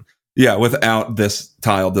 Yeah, without this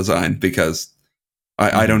tile design, because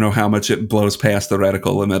I don't know how much it blows past the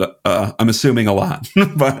reticle limit. I'm assuming a lot,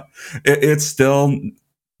 but it's still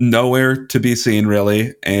nowhere to be seen,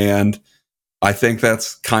 really. And I think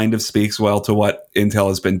that's kind of speaks well to what Intel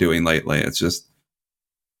has been doing lately. It's just,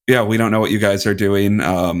 we don't know what you guys are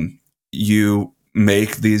doing. You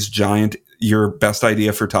make these giant, your best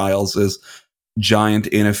idea for tiles is giant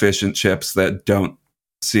inefficient chips that don't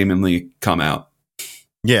seemingly come out.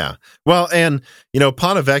 Yeah. Well, and,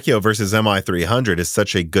 Ponte Vecchio versus MI300 is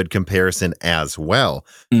such a good comparison as well.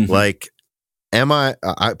 Like, Ponte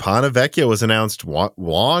Vecchio was announced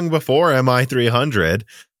long before MI300.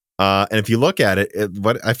 And if you look at it,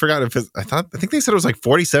 I forgot I think they said it was like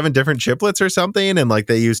 47 different chiplets or something. And like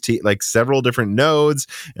they used like several different nodes,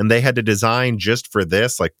 and they had to design just for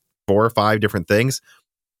this, like 4 or 5 different things.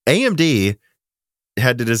 AMD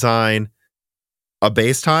had to design a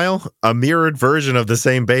base tile, a mirrored version of the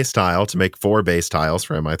same base tile to make 4 base tiles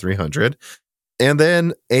for MI300, and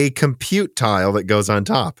then a compute tile that goes on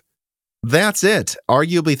top. That's it.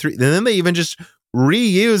 Arguably 3. And then they even just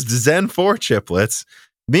reused Zen 4 chiplets.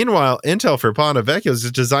 Meanwhile, Intel for Ponte Vecchio is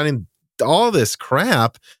just designing all this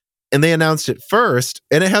crap, and they announced it first,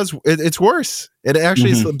 and it's worse. It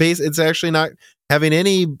actually is it's actually not having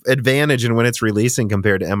any advantage in when it's releasing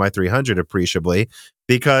compared to MI300 appreciably,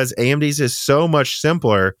 because AMD's is so much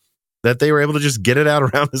simpler that they were able to just get it out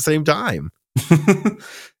around the same time.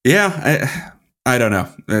 I don't know.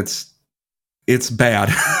 It's bad.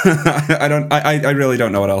 I really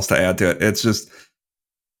don't know what else to add to it. It's just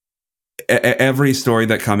every story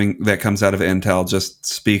that comes out of Intel just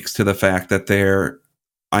speaks to the fact that they're,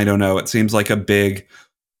 I don't know, it seems like a big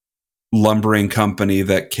lumbering company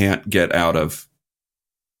that can't get out of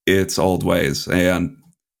its old ways. And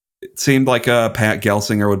it seemed like Pat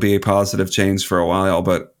Gelsinger would be a positive change for a while,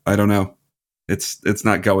 but I don't know. It's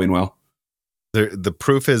not going well. The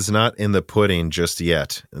proof is not in the pudding just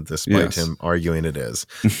yet, despite him arguing it is.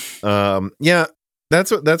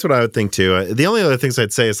 That's what I would think too. The only other things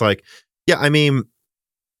I'd say is like, I mean,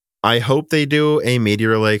 I hope they do a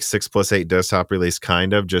Meteor Lake 6+8 desktop release,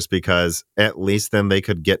 kind of, just because at least then they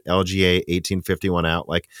could get LGA 1851 out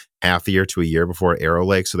like half a year to a year before Arrow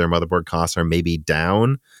Lake, so their motherboard costs are maybe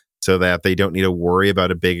down, so that they don't need to worry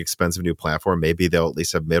about a big, expensive new platform. Maybe they'll at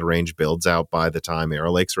least have mid-range builds out by the time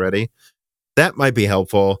Arrow Lake's ready. That might be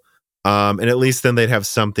helpful. And at least then they'd have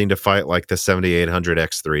something to fight like the 7800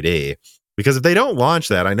 X3D. Because if they don't launch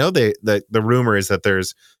that, I know the rumor is that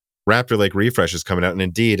there's Raptor Lake refreshes coming out, and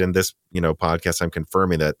indeed in this podcast I'm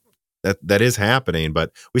confirming that is happening,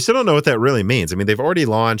 but we still don't know what that really means. I mean, they've already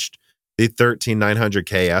launched the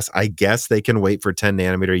 13900KS. I guess they can wait for 10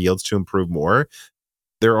 nanometer yields to improve more.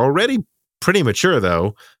 They're already pretty mature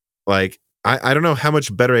though. Like I don't know how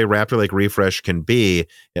much better a Raptor Lake refresh can be.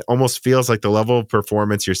 It almost feels like the level of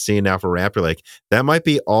performance you're seeing now for Raptor Lake, that might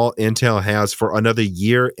be all Intel has for another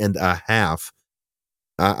year and a half.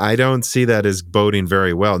 I don't see that as boding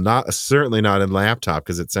very well. Certainly not in laptop,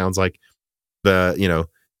 because it sounds like the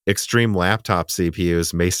extreme laptop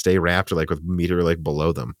CPUs may stay Raptor Lake with Meteor Lake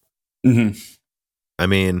below them. Mm-hmm. I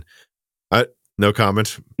mean, no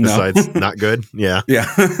comment besides not good. Yeah.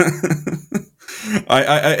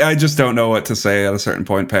 I just don't know what to say at a certain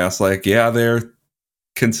point past like, yeah, they're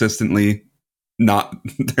consistently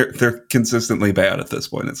they're consistently bad at this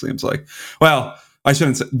point, it seems like. Well, I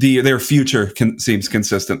shouldn't say their future seems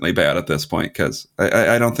consistently bad at this point, because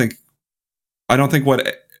I don't think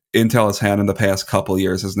what Intel has had in the past couple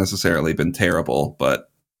years has necessarily been terrible,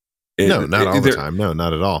 but not all the time. No,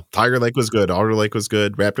 not at all. Tiger Lake was good. Alder Lake was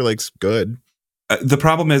good. Raptor Lake's good. The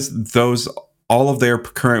problem is all of their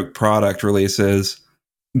current product releases,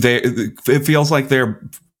 it feels like they're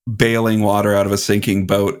bailing water out of a sinking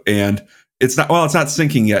boat, and it's not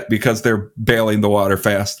sinking yet because they're bailing the water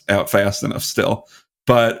fast enough still.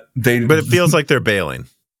 But it feels like they're bailing.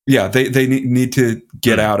 Yeah, they need to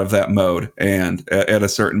get out of that mode, and at a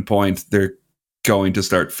certain point, they're going to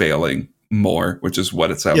start failing more, which is what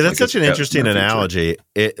it sounds like. Yeah, that's such an interesting analogy.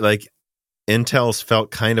 It like Intel's felt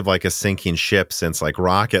kind of like a sinking ship since like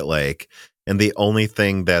Rocket Lake, and the only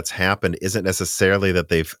thing that's happened isn't necessarily that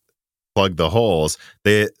they've plugged the holes.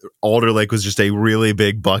 Alder Lake was just a really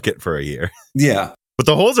big bucket for a year. Yeah. But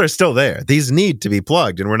the holes are still there. These need to be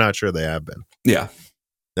plugged, and we're not sure they have been. Yeah.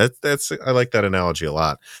 That's I like that analogy a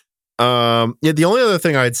lot. The only other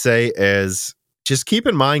thing I'd say is just keep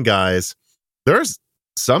in mind, guys, there's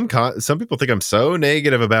some people think I'm so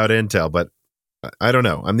negative about Intel, but I don't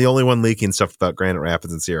know. I'm the only one leaking stuff about Granite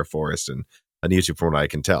Rapids and Sierra Forest and on YouTube from what I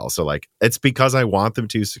can tell. So like, it's because I want them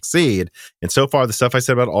to succeed. And so far, the stuff I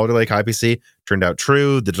said about Alder Lake IPC turned out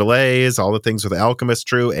true. The delays, all the things with Alchemist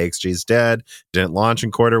true. AXG's dead. Didn't launch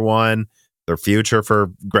in Q1. Their future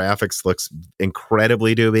for graphics looks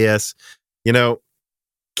incredibly dubious.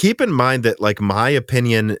 Keep in mind that like my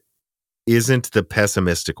opinion isn't the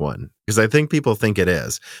pessimistic one, because I think people think it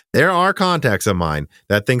is. There are contacts of mine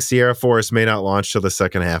that think Sierra Forest may not launch till the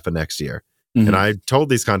second half of next year. Mm-hmm. And I told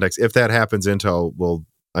these contacts, if that happens, Intel will,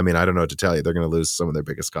 I don't know what to tell you. They're going to lose some of their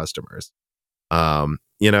biggest customers. And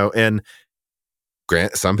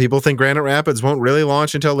some people think Granite Rapids won't really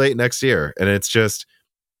launch until late next year. And it's just,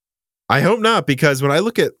 I hope not, because when I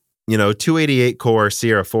look at, 288 core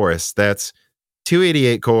Sierra Forest, that's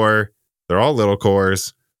 288 core. They're all little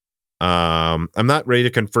cores. I'm not ready to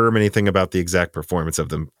confirm anything about the exact performance of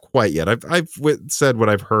them quite yet. I've said what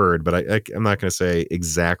I've heard, but I'm not going to say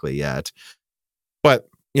exactly yet. But,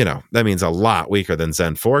 that means a lot weaker than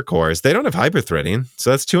Zen 4 cores. They don't have hyperthreading.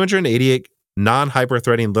 So that's 288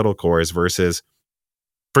 non-hyperthreading little cores versus,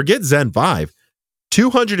 forget Zen 5,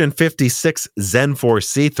 256 Zen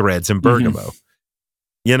 4C threads in Bergamo.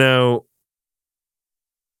 Mm-hmm.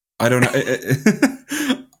 I don't know.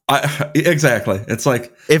 Exactly. It's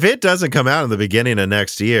like, if it doesn't come out in the beginning of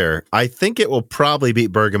next year, I think it will probably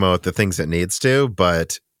beat Bergamo at the things it needs to.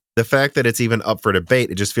 But the fact that it's even up for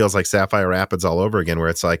debate, it just feels like Sapphire Rapids all over again, where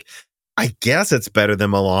it's like, I guess it's better than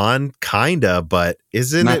Milan, kinda, but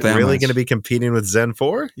isn't it really going to be competing with Zen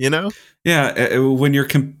 4? Yeah. When you're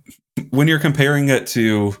comparing it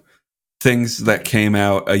to things that came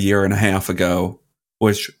out a year and a half ago,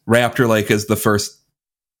 which Raptor Lake is the first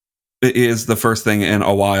thing in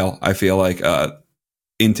a while, I feel like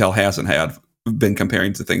Intel hasn't been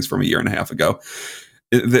comparing to things from a year and a half ago.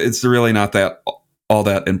 It's really not all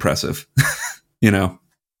that impressive, Yeah.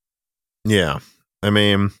 Let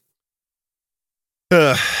me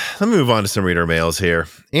move on to some reader mails here.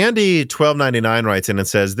 Andy1299 writes in and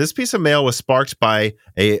says, this piece of mail was sparked by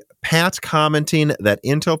a Pat commenting that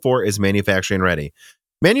Intel 4 is manufacturing ready.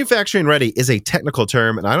 Manufacturing ready is a technical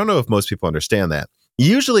term, and I don't know if most people understand that.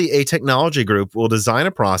 Usually a technology group will design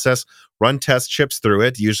a process, run test chips through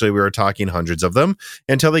it. Usually we were talking hundreds of them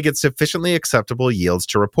until they get sufficiently acceptable yields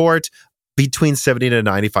to report between 70 to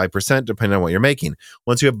 95%, depending on what you're making.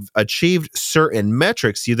 Once you have achieved certain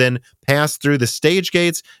metrics, you then pass through the stage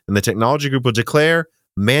gates and the technology group will declare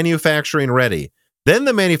manufacturing ready. Then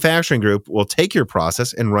the manufacturing group will take your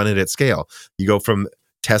process and run it at scale. You go from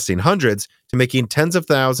testing hundreds to making tens of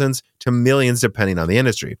thousands to millions, depending on the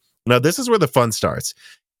industry. Now, this is where the fun starts.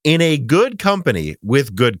 In a good company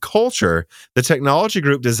with good culture, the technology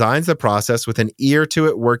group designs the process with an ear to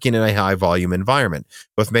it, working in a high volume environment.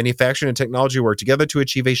 Both manufacturing and technology work together to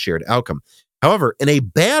achieve a shared outcome. However, in a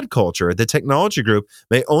bad culture, the technology group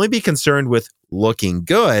may only be concerned with looking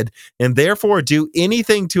good and therefore do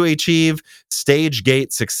anything to achieve stage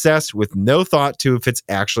gate success with no thought to if it's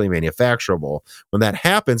actually manufacturable. When that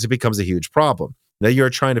happens, it becomes a huge problem. Now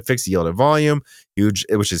you're trying to fix yield and volume,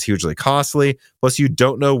 which is hugely costly. Plus, you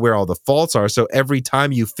don't know where all the faults are. So every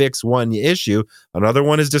time you fix one issue, another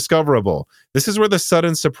one is discoverable. This is where the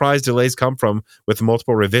sudden surprise delays come from with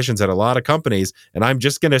multiple revisions at a lot of companies. And I'm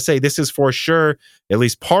just going to say this is for sure at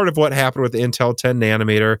least part of what happened with Intel 10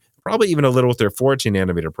 nanometer, probably even a little with their 14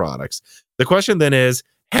 nanometer products. The question then is,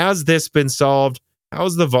 has this been solved?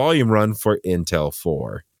 How's the volume run for Intel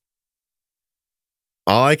 4?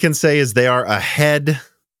 All I can say is they are ahead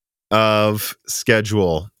of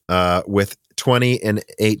schedule with 20 and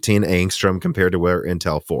 18 angstrom compared to where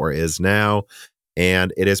Intel 4 is now.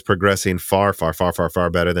 And it is progressing far, far, far, far, far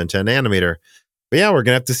better than 10 nanometer. But yeah, we're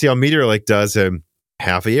going to have to see how Meteor Lake does in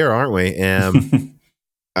half a year, aren't we? And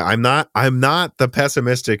I'm not the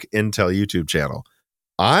pessimistic Intel YouTube channel.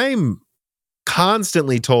 I'm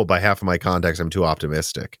constantly told by half of my contacts I'm too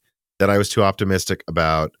optimistic, that I was too optimistic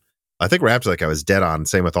about. I think Raptor Lake I was dead on,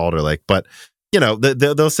 same with Alder Lake. But, you know,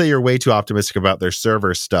 they'll say you're way too optimistic about their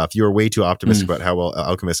server stuff. You're way too optimistic about how well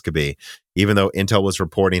Alchemist could be. Even though Intel was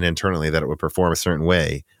reporting internally that it would perform a certain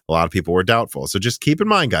way, a lot of people were doubtful. So just keep in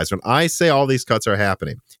mind, guys, when I say all these cuts are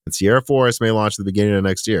happening, and Sierra Forest may launch at the beginning of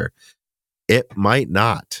next year, it might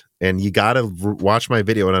not. And you got to watch my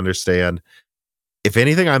video and understand, if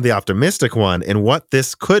anything, I'm the optimistic one and what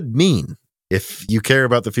this could mean if you care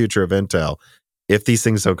about the future of Intel, if these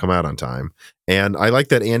things don't come out on time. And I like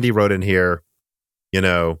that Andy wrote in here, you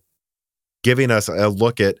know, giving us a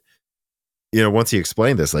look at, you know, once he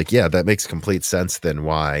explained this, like, yeah, that makes complete sense then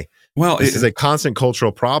why. Well, this is a constant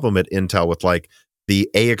cultural problem at Intel with like the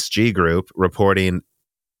AXG group reporting,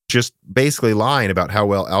 just basically lying about how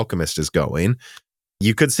well Alchemist is going.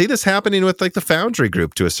 You could see this happening with like the Foundry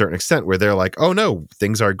group to a certain extent, where they're like, oh no,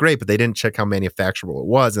 things are great, but they didn't check how manufacturable it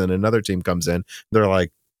was. And then another team comes in, they're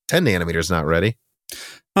like, 10 nanometers not ready.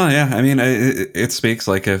 Oh yeah, I mean, it speaks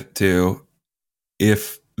like if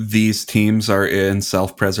these teams are in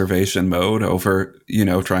self-preservation mode over, you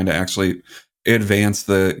know, trying to actually advance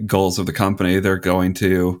the goals of the company, they're going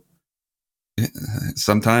to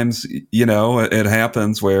sometimes, you know, it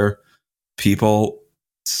happens where people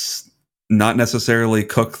not necessarily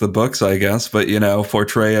cook the books, I guess, but, you know,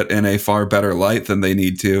 portray it in a far better light than they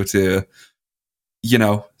need to, you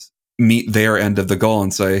know, meet their end of the goal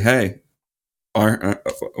and say, hey,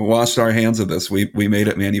 washed our hands of this. We made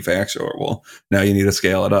it manufacturable. Now you need to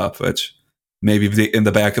scale it up, which maybe in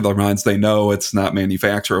the back of their minds, they know it's not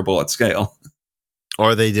manufacturable at scale.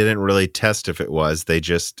 Or they didn't really test if it was. They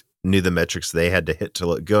just knew the metrics they had to hit to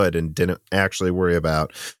look good and didn't actually worry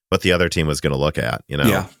about what the other team was going to look at, you know?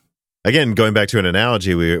 Yeah. Again, going back to an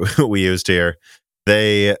analogy we used here,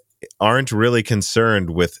 they aren't really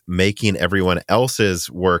concerned with making everyone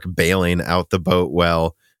else's work bailing out the boat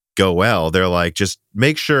go well. They're like, just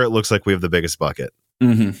make sure it looks like we have the biggest bucket.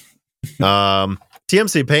 Mm-hmm.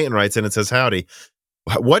 TMC Payton writes in and says, howdy,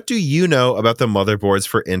 what do you know about the motherboards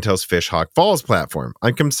for Intel's Fishhawk Falls platform?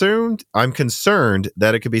 I'm concerned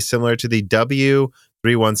that it could be similar to the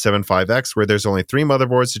W3175X, where there's only 3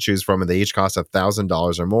 motherboards to choose from and they each cost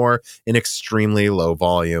 $1,000 or more in extremely low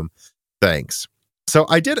volume. Thanks. So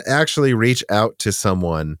I did actually reach out to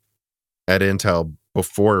someone at Intel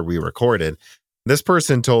before we recorded. This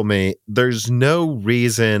person told me there's no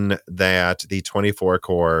reason that the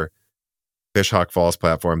 24-core Fishhawk Falls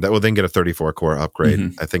platform that will then get a 34-core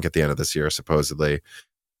upgrade, I think at the end of this year, supposedly.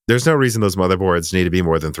 There's no reason those motherboards need to be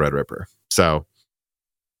more than Threadripper. So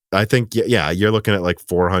I think, yeah, you're looking at like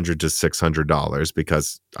 $400 to $600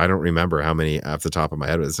 because I don't remember how many off the top of my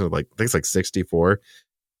head. It's like, I think it's like 64.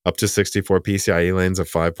 Up to 64 PCIe lanes of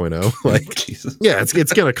 5.0. Like, Jesus. Yeah, it's going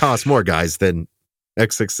to cost more, guys, than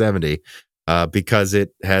X670 because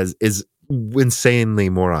it is insanely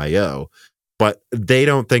more I/O. But they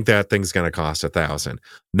don't think that thing's going to cost $1,000.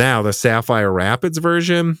 Now, the Sapphire Rapids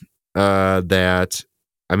version that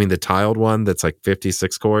I mean, the tiled one that's like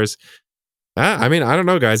 56 cores. I mean, I don't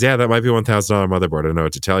know, guys. Yeah, that might be $1,000 motherboard. I don't know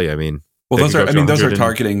what to tell you. I mean, well, they those could are, go I to mean, those are 100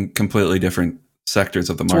 targeting completely different sectors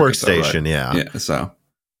of the It's market. Though, workstation, right? Yeah. So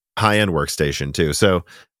high-end workstation too. So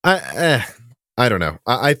I don't know.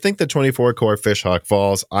 I think the 24 core Fishhawk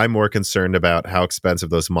falls. I'm more concerned about how expensive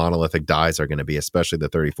those monolithic dies are going to be, especially the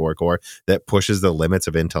 34 core that pushes the limits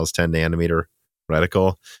of Intel's 10 nanometer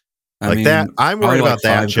reticle. I mean, that, I'm worried like about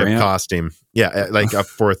that chip $5,000. costing. Yeah, like up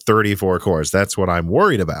for 34 cores. That's what I'm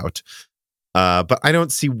worried about. But I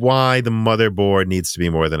don't see why the motherboard needs to be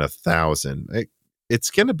more than 1,000. It's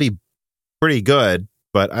going to be pretty good,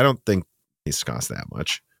 but I don't think it needs to cost that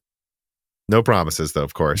much. No promises, though,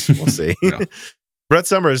 of course. We'll see. Yeah. Brett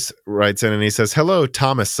Summers writes in and he says, "Hello,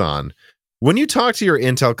 Thomas-san. When you talk to your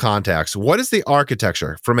Intel contacts, what is the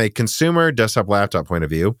architecture from a consumer desktop laptop point of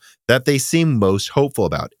view that they seem most hopeful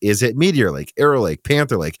about? Is it Meteor Lake, Arrow Lake,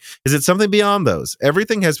 Panther Lake? Is it something beyond those?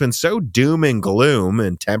 Everything has been so doom and gloom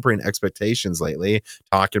and tempering expectations lately,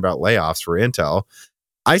 talking about layoffs for Intel.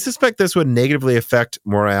 I suspect this would negatively affect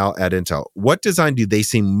morale at Intel. What design do they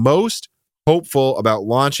seem most hopeful about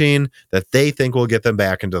launching that they think will get them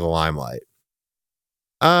back into the limelight?"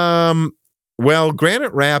 Well,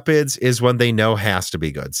 Granite Rapids is one they know has to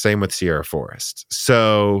be good. Same with Sierra Forest.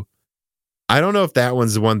 So I don't know if that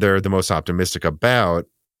one's the one they're the most optimistic about,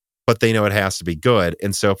 but they know it has to be good.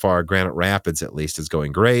 And so far, Granite Rapids at least is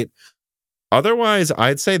going great. Otherwise,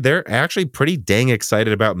 I'd say they're actually pretty dang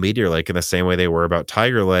excited about Meteor Lake in the same way they were about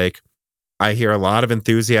Tiger Lake. I hear a lot of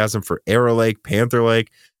enthusiasm for Arrow Lake, Panther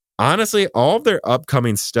Lake. Honestly, all of their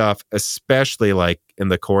upcoming stuff, especially like in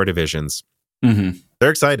the core divisions,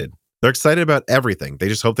 they're excited. They're excited about everything. They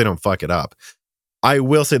just hope they don't fuck it up. I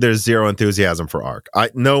will say there's zero enthusiasm for Arc.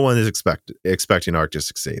 No one is expecting Arc to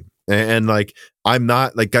succeed. And like, I'm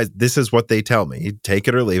not like, guys, this is what they tell me. Take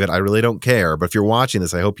it or leave it. I really don't care. But if you're watching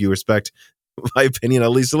this, I hope you respect my opinion at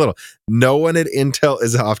least a little. No one at Intel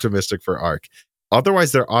is optimistic for Arc.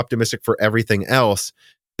 Otherwise, they're optimistic for everything else.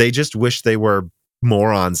 They just wish they were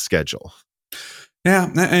more on schedule. Yeah.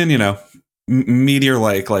 And, you know, Meteor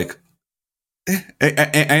Lake, like,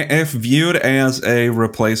 if viewed as a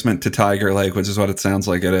replacement to Tiger Lake, which is what it sounds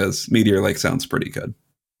like it is, Meteor Lake sounds pretty good.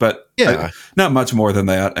 But yeah, not much more than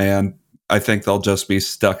that. And I think they'll just be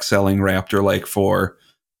stuck selling Raptor Lake for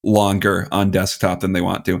longer on desktop than they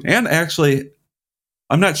want to. And actually,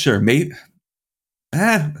 I'm not sure. Maybe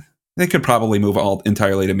they could probably move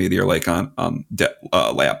entirely to Meteor Lake on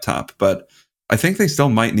laptop, but I think they still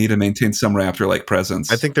might need to maintain some Raptor Lake presence.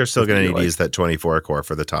 I think they're still going to need to use that 24 core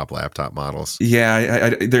for the top laptop models.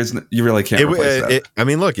 Yeah, you really can't replace that. I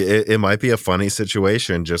mean, look, it might be a funny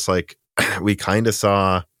situation, just like we kind of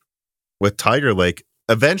saw with Tiger Lake.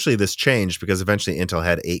 Eventually, this changed because eventually Intel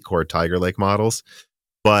had 8-core Tiger Lake models,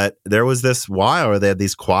 but there was this while where they had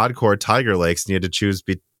these quad-core Tiger Lakes, and you had to choose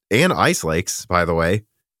and Ice Lakes, by the way,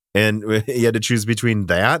 and you had to choose between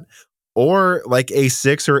that or like a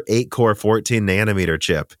 6 or 8 core 14 nanometer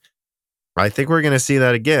chip. I think we're going to see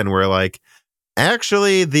that again, where like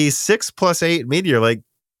actually the 6+8 Meteor Lake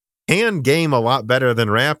can game a lot better than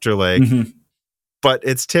Raptor Lake, but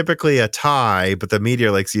it's typically a tie, but the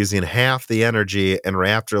Meteor Lake's using half the energy and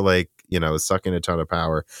Raptor Lake, is sucking a ton of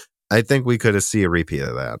power. I think we could see a repeat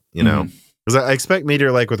of that, because I expect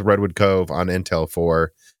Meteor Lake with Redwood Cove on Intel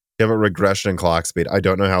 4 to have a regression in clock speed. I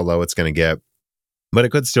don't know how low it's going to get, but it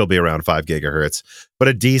could still be around 5 gigahertz, but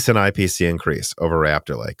a decent IPC increase over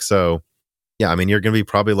Raptor Lake. So, yeah, I mean, you're going to be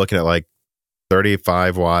probably looking at like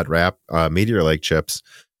 35 watt Meteor Lake chips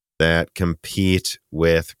that compete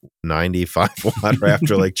with 95 watt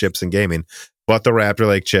Raptor Lake chips in gaming, but the Raptor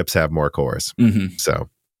Lake chips have more cores. So,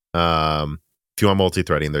 if you want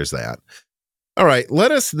multi-threading, there's that. All right,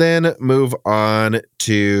 let us then move on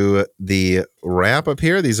to the wrap up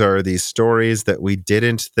here. These are the stories that we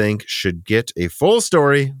didn't think should get a full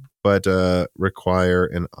story, but require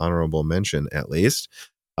an honorable mention at least.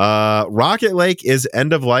 Rocket Lake is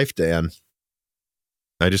end of life, Dan.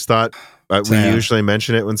 I just thought we usually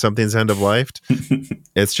mention it when something's end of life.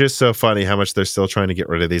 It's just so funny how much they're still trying to get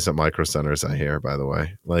rid of these at Micro Centers, I hear, by the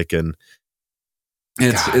way. Like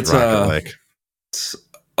it's Rocket Lake. It's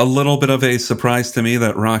a little bit of a surprise to me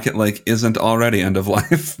that Rocket Lake isn't already end of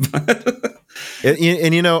life.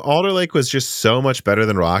 and Alder Lake was just so much better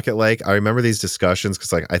than Rocket Lake. I remember these discussions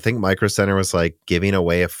because like I think Micro Center was like giving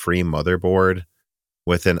away a free motherboard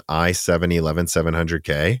with an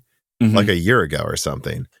i7-11700K like a year ago or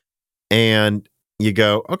something. And you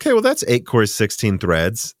go, okay, well that's 8 cores, 16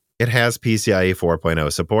 threads. It has PCIe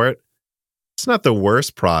 4.0 support. It's not the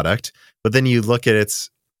worst product, but then you look at its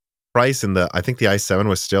price, and I think the i7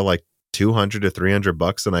 was still like $200 to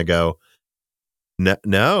 $300, and I go,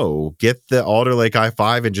 No, get the Alder Lake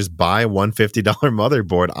i5 and just buy a $150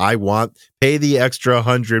 motherboard. Pay the extra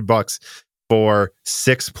 $100 for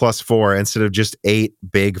 6+4 instead of just 8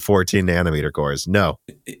 big 14 nanometer cores. No.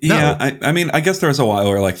 Yeah, I mean, I guess there was a while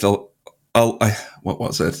where like what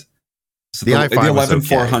was it? So the i5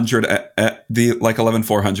 11400, the like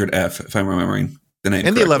 11400F, if I'm remembering the name.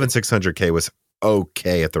 And correctly. the 11600K was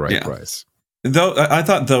okay at the right price. Though I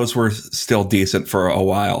thought those were still decent for a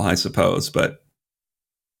while, I suppose, but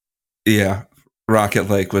yeah, Rocket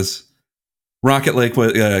Lake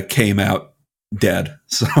came out dead.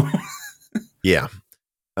 So yeah.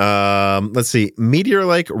 Let's see. Meteor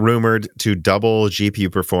Lake rumored to double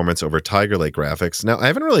GPU performance over Tiger Lake graphics. Now, I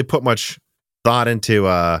haven't really put much thought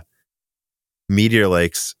into Meteor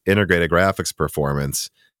Lake's integrated graphics performance.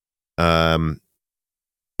 But,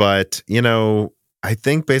 you know, I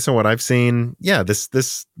think based on what I've seen, yeah,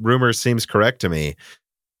 this rumor seems correct to me.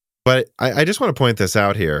 But I just want to point this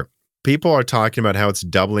out here. People are talking about how it's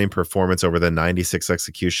doubling performance over the 96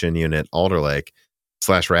 execution unit Alder Lake /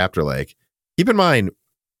 Raptor Lake. Keep in mind,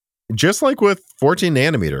 just like with 14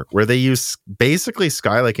 nanometer, where they use basically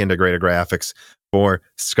Skylake integrated graphics for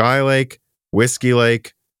Skylake, Whiskey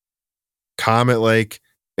Lake, Comet Lake,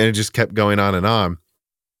 and it just kept going on and on.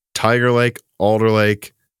 Tiger Lake, Alder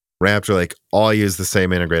Lake, Raptor Lake all use the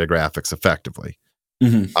same integrated graphics effectively.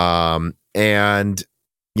 Mm-hmm. And,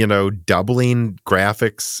 you know, doubling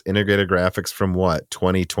graphics, integrated graphics from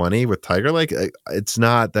 2020 with Tiger Lake, it's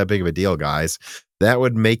not that big of a deal, guys. That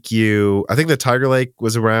would make you, I think the Tiger Lake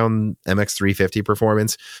was around MX350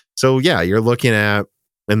 performance. So yeah, you're looking at,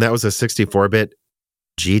 and that was a 64-bit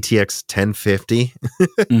GTX 1050.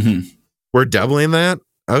 Mm-hmm. We're doubling that?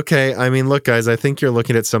 Okay, I mean, look, guys, I think you're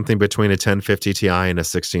looking at something between a 1050 Ti and a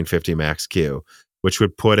 1650 Max Q, which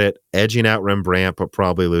would put it edging out Rembrandt, but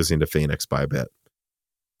probably losing to Phoenix by a bit.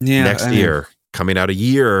 Yeah, next year, coming out a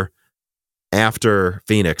year after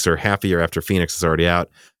Phoenix, or half a year after Phoenix is already out.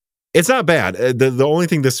 It's not bad. The only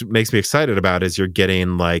thing this makes me excited about is you're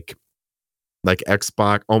getting like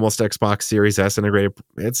Xbox, almost Xbox Series S integrated.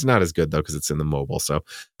 It's not as good though because it's in the mobile. So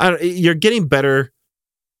you're getting better.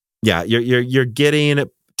 Yeah, you're getting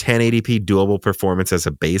 1080p doable performance as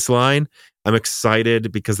a baseline. I'm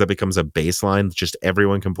excited because that becomes a baseline. Just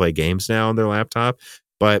everyone can play games now on their laptop.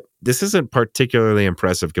 But this isn't particularly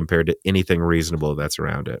impressive compared to anything reasonable that's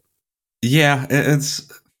around it. Yeah, it's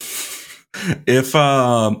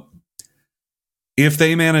if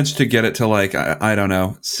they manage to get it to like I don't know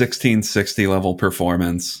 1660 level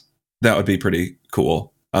performance, that would be pretty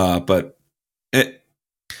cool. But it,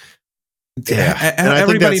 yeah, and I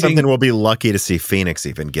think that's something we'll be lucky to see Phoenix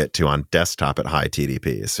even get to on desktop at high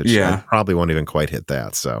TDPs. Which I probably won't even quite hit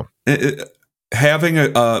that. So having a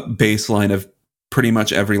baseline of pretty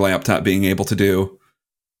much every laptop being able to do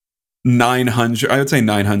 900, I would say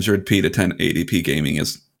 900p to 1080p gaming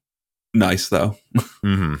is nice though.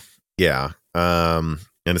 Mm-hmm. Yeah. And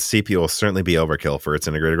a CPU will certainly be overkill for its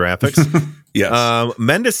integrated graphics. Yes.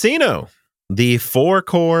 Mendocino, the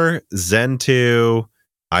 4-core Zen 2,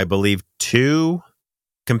 I believe 2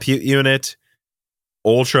 compute unit,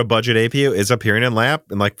 ultra budget APU is appearing in like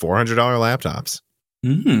 $400 laptops.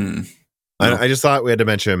 Mm. I just thought we had to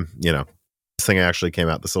mention, you know, this thing actually came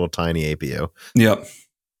out, this little tiny APU. Yep.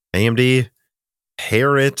 AMD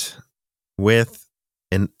pair it with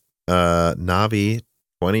an Navi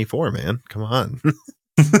 24, man. Come on.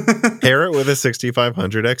 Pair it with a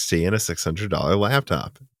 6500 XT and a $600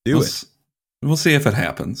 laptop. We'll see if it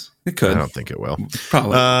happens. It could. I don't think it will.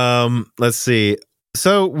 Probably. Let's see.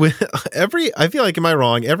 So I feel like, am I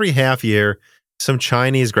wrong? Every half year, some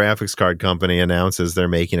Chinese graphics card company announces they're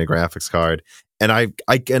making a graphics card, and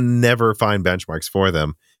I can never find benchmarks for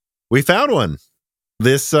them. We found one.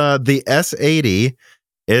 This the S80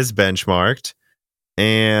 is benchmarked,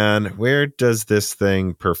 and where does this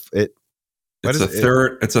thing It's a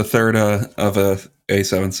third of a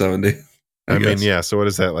A770. I mean, yeah. So what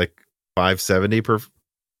is that, like 570 per? I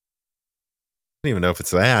don't even know if it's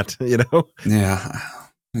that. You know? Yeah.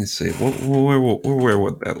 Let me see. Where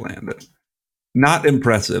would that land at? Not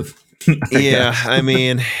impressive. Yeah, I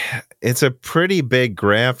mean, it's a pretty big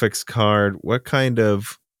graphics card. What kind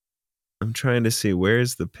of? I'm trying to see,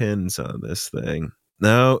 where's the pins on this thing.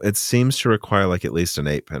 No, it seems to require like at least an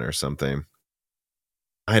 8-pin or something.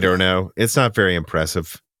 I don't know. It's not very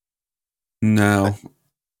impressive. No.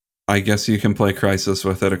 I guess you can play Crysis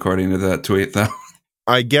with it according to that tweet, though.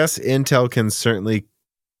 I guess Intel can certainly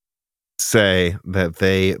say that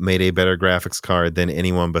they made a better graphics card than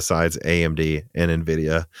anyone besides AMD and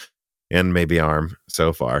NVIDIA and maybe ARM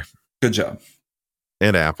so far. Good job.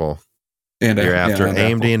 And Apple. And you're after and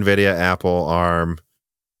AMD, Apple. NVIDIA, Apple, ARM.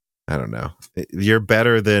 I don't know. You're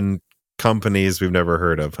better than companies we've never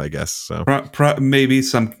heard of, I guess. So maybe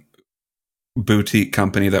some boutique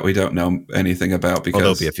company that we don't know anything about,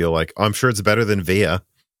 because I feel like I'm sure it's better than VIA.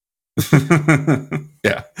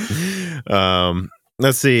 Yeah.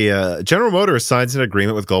 Let's see. General Motors signs an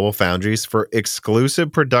agreement with Global Foundries for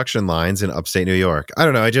exclusive production lines in upstate New York. I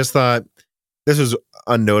don't know. I just thought this was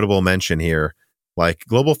a notable mention here. Like,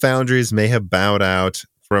 Global Foundries may have bowed out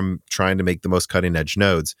from trying to make the most cutting edge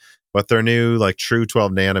nodes, but their new like true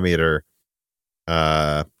 12 nanometer,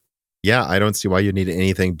 I don't see why you need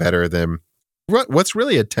anything better than what's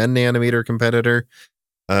really a 10 nanometer competitor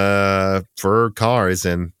for cars.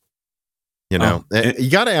 And you know, you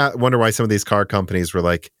got to wonder why some of these car companies were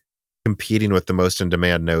like competing with the most in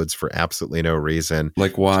demand nodes for absolutely no reason.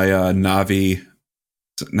 Like why Navi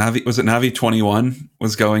was it Navi 21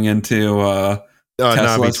 was going into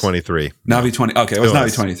Navi 23. Navi 20. Okay, it was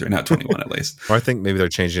Navi 23, not 21 at least. Or I think maybe they're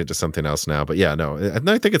changing it to something else now. But yeah, no,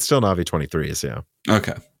 I think it's still Navi 23s. Yeah.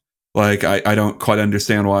 Okay. Like I don't quite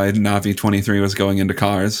understand why Navi 23 was going into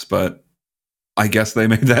cars, but I guess they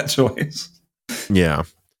made that choice. Yeah.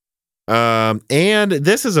 And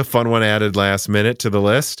this is a fun one added last minute to the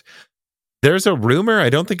list. There's a rumor, I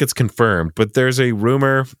don't think it's confirmed, but there's a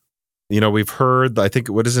rumor, you know, we've heard, I think,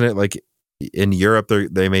 what isn't it, like in Europe,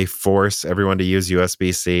 they may force everyone to use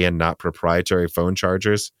USB-C and not proprietary phone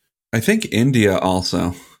chargers. I think India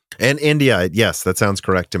also. And India, yes, that sounds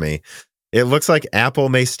correct to me. It looks like Apple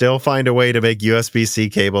may still find a way to make USB-C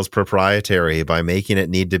cables proprietary by making it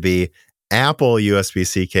need to be Apple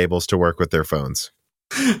USB-C cables to work with their phones.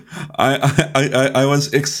 I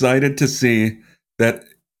was excited to see that.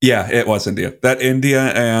 Yeah, it was India. That India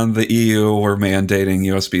and the EU were mandating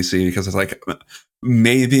USB-C, because it's like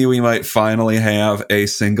maybe we might finally have a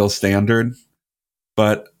single standard.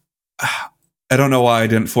 But I don't know why I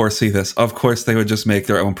didn't foresee this. Of course, they would just make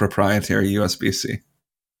their own proprietary USB-C.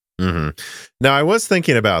 Mm-hmm. Now, I was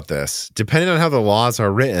thinking about this. Depending on how the laws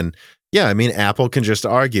are written, yeah, I mean, Apple can just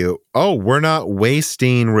argue, oh, we're not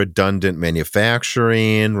wasting redundant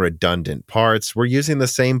manufacturing, redundant parts. We're using the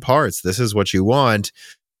same parts. This is what you want.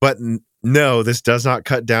 But no, this does not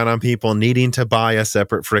cut down on people needing to buy a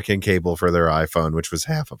separate frickin' cable for their iPhone, which was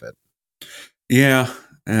half of it. Yeah.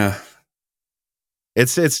 It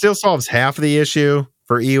still solves half of the issue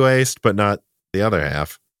for e-waste, but not the other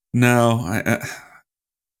half. No,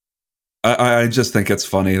 I just think it's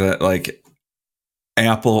funny that like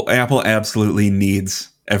Apple absolutely needs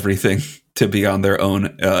everything to be on their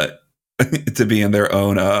own to be in their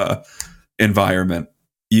own environment.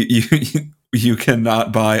 You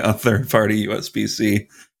cannot buy a third-party USB-C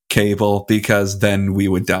cable, because then we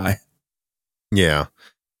would die. Yeah.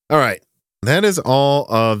 All right. That is all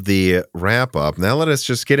of the wrap up. Now let us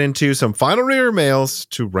just get into some final reader mails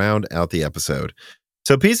to round out the episode.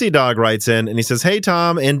 So PC Dog writes in and he says, "Hey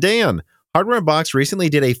Tom and Dan, Hardware Unboxed recently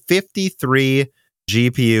did a 53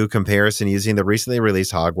 GPU comparison using the recently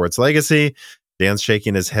released Hogwarts Legacy." Dan's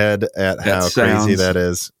shaking his head at how crazy that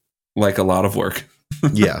is. Like a lot of work.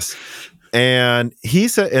 Yes. And he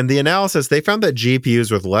said, in the analysis, they found that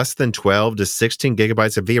GPUs with less than 12 to 16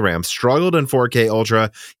 gigabytes of VRAM struggled in 4K Ultra,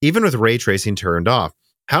 even with ray tracing turned off.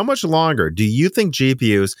 How much longer do you think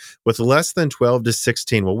GPUs with less than 12 to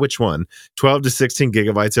 16, well, which one? 12 to 16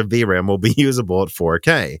 gigabytes of VRAM will be usable at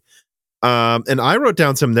 4K? And I wrote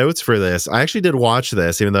down some notes for this. I actually did watch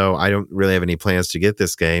this, even though I don't really have any plans to get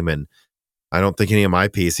this game, and I don't think any of my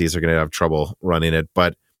PCs are going to have trouble running it.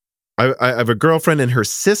 But I have a girlfriend and her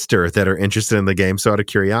sister that are interested in the game. So out of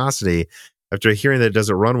curiosity, after hearing that it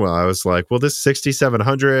doesn't run well, I was like, well, this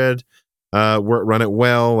 6700 run it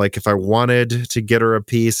well. Like, if I wanted to get her a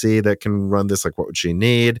PC that can run this, like, what would she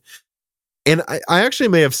need? And I actually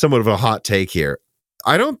may have somewhat of a hot take here.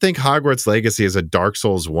 I don't think Hogwarts Legacy is a Dark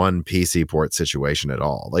Souls 1 PC port situation at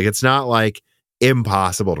all. Like, it's not like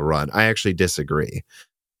impossible to run. I actually disagree.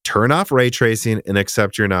 Turn off ray tracing and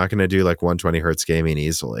accept you're not going to do like 120 hertz gaming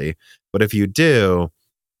easily. But if you do,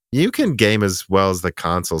 you can game as well as the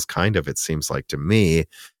consoles, kind of, it seems like to me.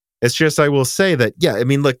 It's just, I will say that, yeah, I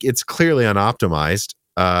mean, look, it's clearly unoptimized.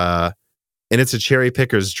 And it's a cherry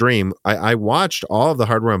picker's dream. I watched all of the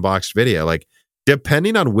Hardware Unboxed video. Like,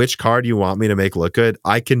 depending on which card you want me to make look good,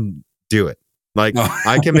 I can do it. Like,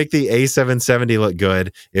 I can make the A770 look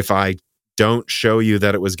good if I don't show you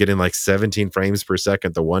that it was getting like 17 frames per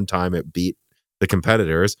second the one time it beat the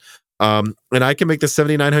competitors. And I can make the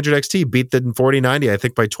 7900 XT beat the 4090, I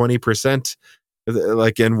think, by 20%,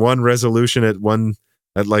 like in one resolution at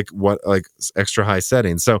like extra high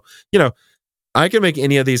settings. So, you know, I can make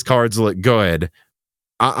any of these cards look good.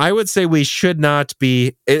 I would say we should not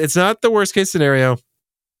be, it's not the worst case scenario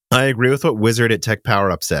I agree with what Wizard at Tech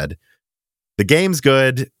Power Up said. The game's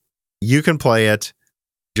good. You can play it.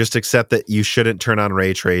 Just accept that you shouldn't turn on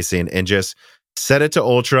ray tracing and just set it to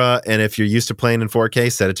ultra. And if you're used to playing in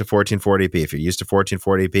 4K, set it to 1440p. If you're used to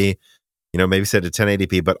 1440p, maybe set it to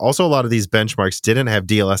 1080p. But also a lot of these benchmarks didn't have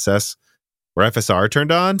DLSS or FSR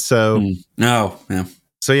turned on. So no, yeah.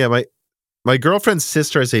 So yeah, my girlfriend's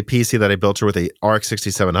sister has a PC that I built her with a RX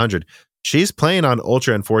 6700. She's playing on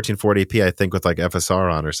ultra and 1440p, I think, with like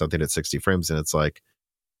FSR on or something at 60 frames, and it's like,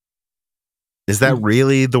 is that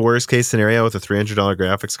really the worst case scenario with a $300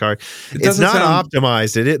 graphics card? It's not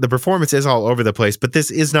optimized. The performance is all over the place, but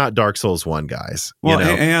this is not Dark Souls 1, guys. Well,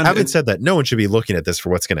 and having said that, no one should be looking at this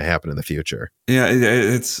for what's going to happen in the future. Yeah,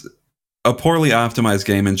 it's a poorly optimized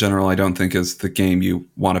game in general. I don't think is the game you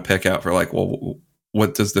want to pick out for like, well,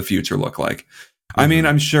 what does the future look like? I mean,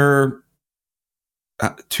 I'm sure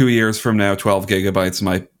 2 years from now, 12 gigabytes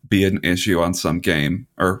might be an issue on some game,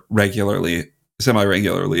 or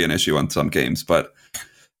semi-regularly an issue on some games, but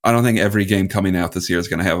I don't think every game coming out this year is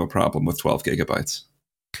going to have a problem with 12 gigabytes.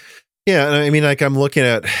 Yeah, I mean, like I'm looking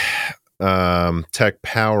at Tech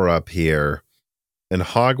Power Up here, and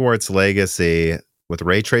Hogwarts Legacy with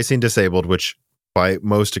ray tracing disabled, which by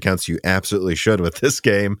most accounts you absolutely should with this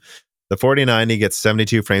game. The 4090 gets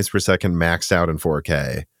 72 frames per second maxed out in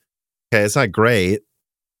 4K. Okay, it's not great.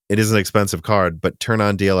 It is an expensive card, but turn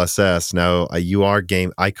on DLSS. Now,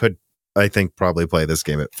 I could, I think, probably play this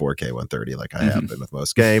game at 4K 130 like I have been with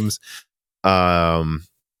most games. And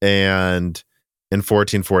in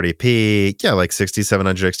 1440p, yeah, like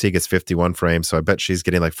 6700 XT gets 51 frames, so I bet she's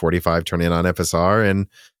getting like 45 turning on FSR and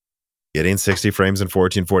getting 60 frames in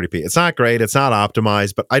 1440p. It's not great. It's not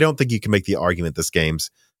optimized, but I don't think you can make the argument this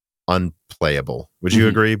game's unplayable. Would you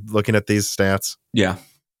agree looking at these stats? Yeah.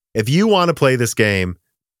 If you want to play this game,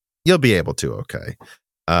 you'll be able to, okay.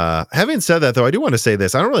 Having said that, though, I do want to say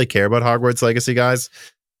this. I don't really care about Hogwarts Legacy, guys.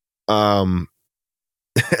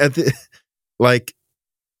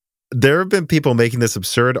 There have been people making this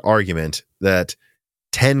absurd argument that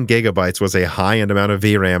 10 gigabytes was a high-end amount of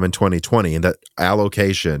VRAM in 2020, and that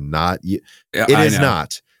allocation, it is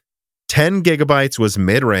not. 10 gigabytes was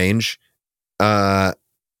mid-range. I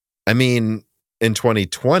mean, in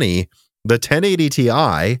 2020, the 1080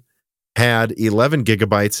 Ti had 11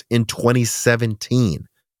 gigabytes in 2017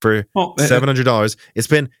 for $700. It's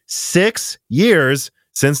been 6 years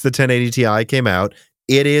since the 1080 Ti came out.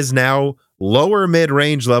 It is now lower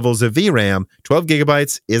mid-range levels of VRAM. 12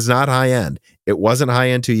 gigabytes is not high-end. It wasn't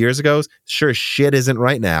high-end 2 years ago. Sure, shit isn't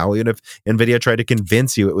right now. Even if NVIDIA tried to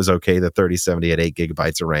convince you it was okay, the 3070 at 8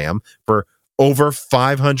 gigabytes of RAM for over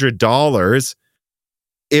 $500,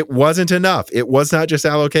 it wasn't enough. It was not just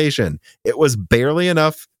allocation. It was barely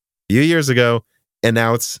enough a few years ago, and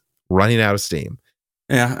now it's running out of steam.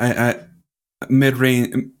 Yeah,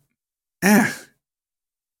 mid-range...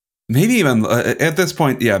 Maybe even at this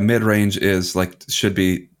point, yeah, mid-range is like should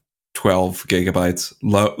be 12 gigabytes.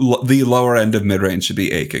 The lower end of mid-range should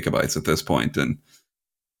be 8 gigabytes at this point, and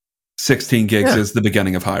 16 gigs is the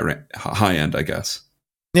beginning of high end, I guess.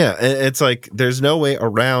 Yeah, it's like there's no way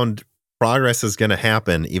around. Progress is going to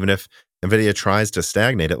happen, even if NVIDIA tries to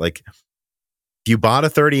stagnate it. Like, if you bought a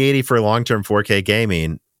 3080 for long-term 4K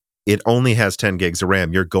gaming, it only has 10 gigs of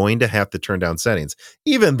RAM. You're going to have to turn down settings.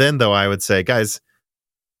 Even then, though, I would say, guys,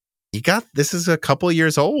 this is a couple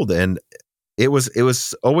years old, and it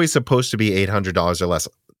was always supposed to be $800 or less,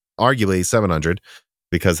 arguably $700,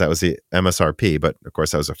 because that was the MSRP. But of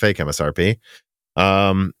course, that was a fake MSRP.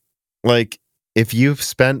 If you've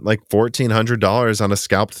spent like $1,400 on a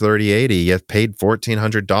scalped 3080, you've paid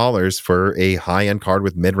 $1,400 for a high-end card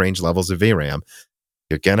with mid-range levels of VRAM.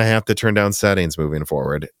 You're gonna have to turn down settings moving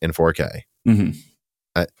forward in 4K.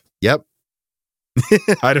 Yep.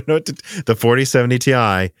 I don't know the 4070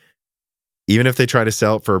 Ti. Even if they try to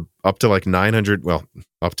sell it for up to like $900, well,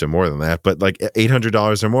 up to more than that, but like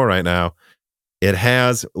 $800 or more right now, it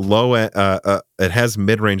has it has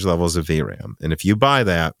mid-range levels of VRAM, and if you buy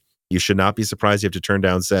that, you should not be surprised you have to turn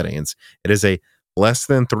down settings. It is a less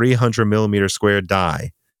than 300 millimeter square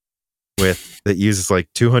die that uses like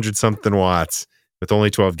 200 something watts with only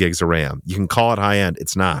 12 gigs of RAM. You can call it high end.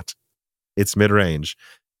 It's not. It's mid-range,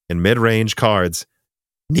 and mid-range cards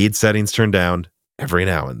need settings turned down every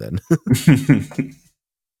now and then.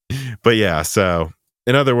 But yeah, so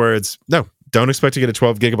in other words, no, don't expect to get a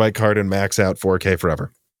 12 gigabyte card and max out 4K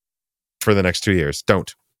forever for the next 2 years.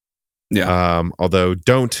 Don't. Yeah. Although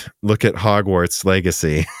don't look at Hogwarts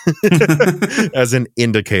Legacy as an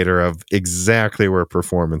indicator of exactly where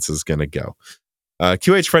performance is going to go.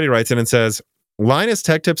 QH Freddy writes in and says, Linus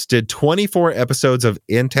Tech Tips did 24 episodes of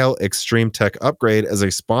Intel Extreme Tech Upgrade as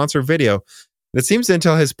a sponsor video It seems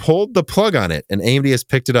Intel has pulled the plug on it and AMD has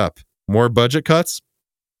picked it up. More budget cuts?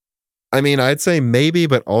 I mean, I'd say maybe,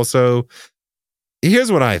 but also,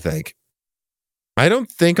 here's what I think. I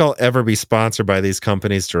don't think I'll ever be sponsored by these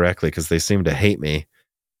companies directly because they seem to hate me,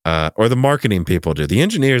 or the marketing people do. The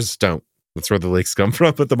engineers don't. That's where the leaks come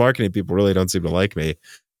from, but the marketing people really don't seem to like me.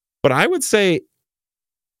 But I would say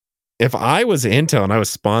if I was Intel and I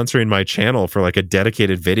was sponsoring my channel for like a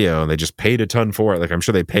dedicated video and they just paid a ton for it, like I'm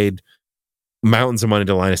sure they paid mountains of money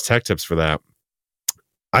to Linus Tech Tips for that,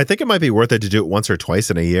 I think it might be worth it to do it once or twice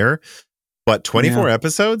in a year. But 24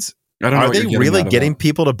 episodes, I don't know. Are they really getting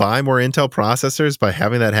people to buy more Intel processors by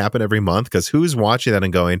having that happen every month? Because who's watching that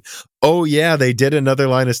and going, oh yeah, they did another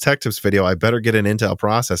Linus Tech Tips video, I better get an Intel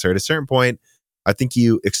processor. At a certain point, I think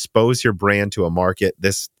you expose your brand to a market,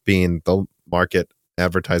 this being the market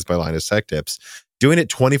advertised by Linus Tech Tips. Doing it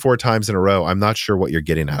 24 times in a row, I'm not sure what you're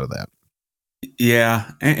getting out of that. Yeah,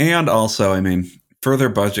 and also, I mean, further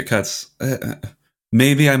budget cuts,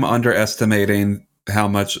 maybe I'm underestimating how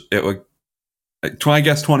much it would. I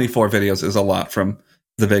guess 24 videos is a lot from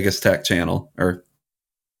the biggest tech channel, or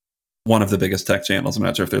one of the biggest tech channels. I'm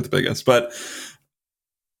not sure if they're the biggest, but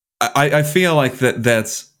I feel like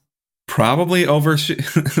that's probably over.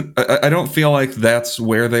 I don't feel like that's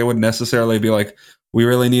where they would necessarily be like, we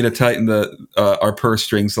really need to tighten our purse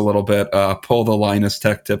strings a little bit. Pull the Linus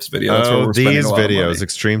Tech Tips video. That's where we're these videos,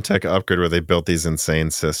 Extreme Tech Upgrade, where they built these insane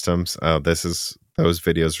systems. Those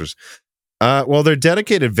videos were. Well, they're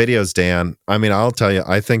dedicated videos, Dan. I mean, I'll tell you,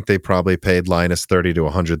 I think they probably paid Linus $30,000 to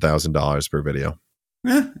 $100,000 per video.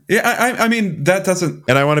 Yeah, I mean, that doesn't.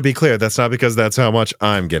 And I want to be clear, that's not because that's how much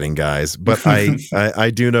I'm getting, guys. But I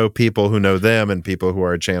do know people who know them and people who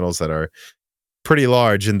are channels that are pretty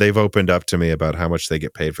large, and they've opened up to me about how much they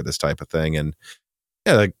get paid for this type of thing. And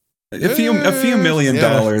yeah, like a few $1 million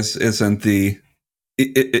isn't the.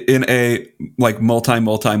 In a like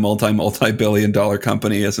multi-billion dollar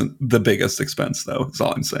company isn't the biggest expense, though. That's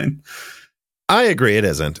all I'm saying. I agree, it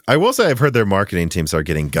isn't. I will say I've heard their marketing teams are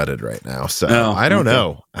getting gutted right now. So I don't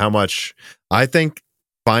know how much. I think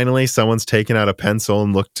finally someone's taken out a pencil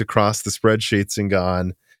and looked across the spreadsheets and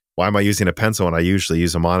gone, why am I using a pencil when I usually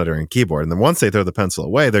use a monitor and keyboard? And then once they throw the pencil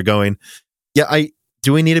away, they're going, yeah,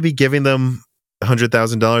 do we need to be giving them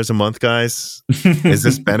 $100,000 a month, guys? Is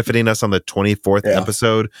this benefiting us on the 24th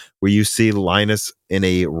episode where you see Linus in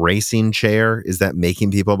a racing chair? Is that making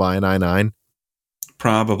people buy an i9?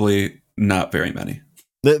 Probably not very many.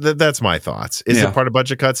 That's my thoughts. Is it part of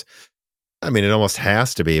budget cuts? I mean, it almost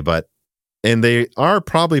has to be, and they are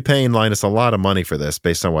probably paying Linus a lot of money for this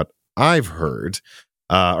based on what I've heard,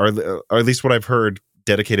 or at least what I've heard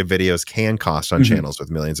dedicated videos can cost on channels with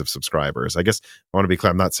millions of subscribers. I guess I want to be clear.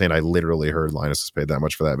 I'm not saying I literally heard Linus was paid that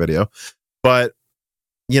much for that video, but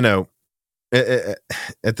you know, at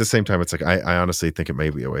the same time, it's like, I honestly think it may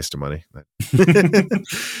be a waste of money.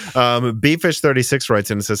 Bfish36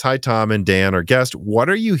 writes in and says, hi, Tom and Dan, our guest. What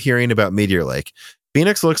are you hearing about Meteor Lake?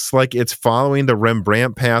 Phoenix looks like it's following the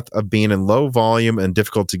Rembrandt path of being in low volume and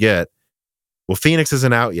difficult to get. Well, Phoenix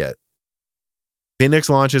isn't out yet. Phoenix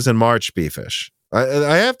launches in March, Bfish.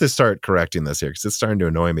 I have to start correcting this here because it's starting to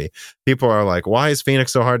annoy me. People are like, why is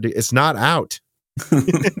Phoenix so hard to... It's not out.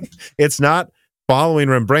 It's not following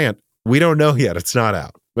Rembrandt. We don't know yet. It's not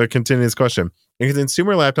out. But continue this question.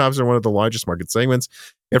 Consumer laptops are one of the largest market segments.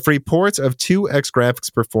 If reports of 2x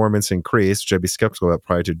graphics performance increase, which I'd be skeptical about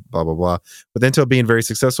prior to blah, blah, blah, but Intel being very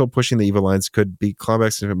successful pushing the EVO lines could be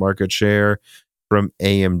clawback significant market share from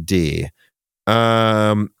AMD.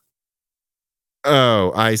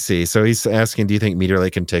 Oh, I see. So he's asking, do you think Meteor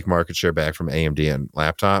Lake can take market share back from AMD and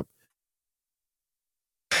laptop?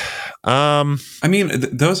 I mean,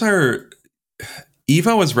 those are...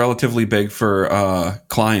 Evo is relatively big for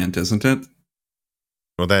client, isn't it?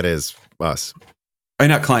 Well, that is us.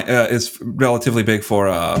 Not client. Is relatively big for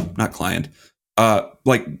not client,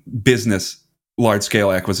 like business, large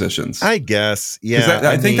scale acquisitions. I guess, yeah.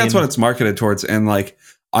 I think that's what it's marketed towards. And like,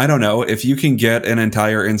 I don't know if you can get an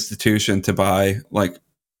entire institution to buy like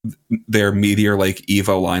their Meteor Lake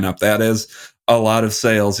Evo lineup. That is a lot of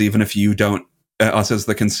sales, even if you don't, us as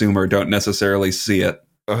the consumer, don't necessarily see it.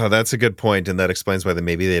 That's a good point, and that explains why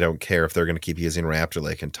maybe they don't care if they're going to keep using Raptor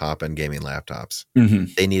Lake and top-end gaming laptops.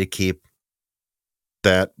 They need to keep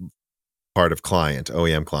that part of client,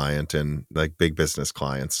 OEM client, and like big business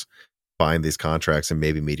clients buying these contracts, and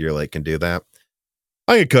maybe Meteor Lake can do that.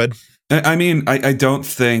 I think it could. I mean, I don't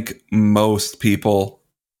think most people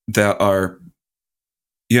that are,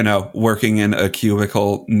 working in a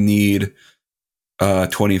cubicle need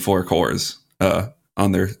 24 cores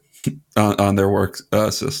on their work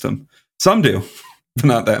system. Some do, but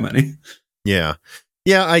not that many. Yeah.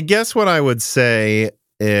 Yeah, I guess what I would say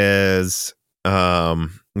is, what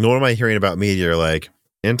am I hearing about Meteor Lake?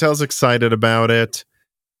 Intel's excited about it,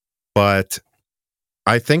 but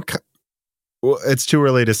I think it's too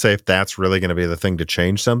early to say if that's really going to be the thing to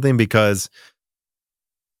change something, because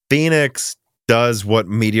Phoenix does what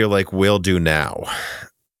Meteor Lake will do now,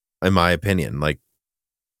 in my opinion. Like,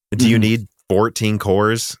 do you need 14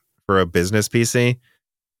 cores for a business PC?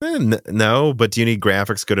 No, but do you need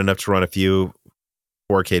graphics good enough to run a few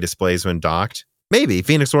 4K displays when docked? Maybe.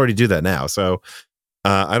 Phoenix will already do that now. So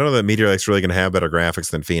I don't know that Meteor Lake's really going to have better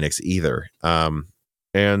graphics than Phoenix either.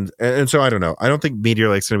 And so I don't know. I don't think Meteor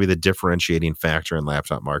Lake's going to be the differentiating factor in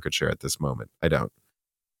laptop market share at this moment. I don't.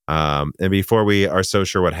 And before we are so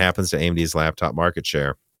sure what happens to AMD's laptop market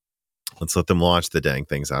share, let's let them launch the dang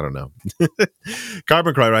things. I don't know.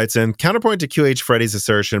 Carbon Cry writes in, counterpoint to QH Freddy's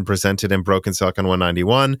assertion presented in Broken Silicon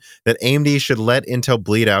 191 that AMD should let Intel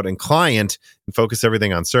bleed out in client and focus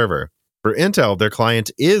everything on server. For Intel, their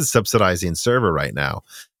client is subsidizing server right now.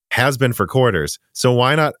 Has been for quarters. So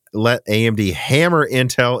why not let AMD hammer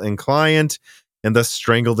Intel in client and thus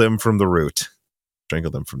strangle them from the root?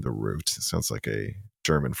 Strangle them from the root. It sounds like a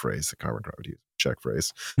German phrase that Carbon Cry would use. Czech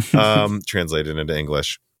phrase. Translated into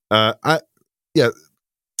English. So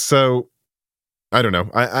I don't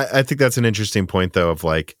know. I think that's an interesting point, though, of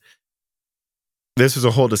like, this was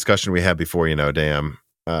a whole discussion we had before,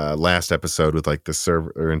 last episode with like the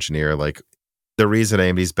server engineer. Like, the reason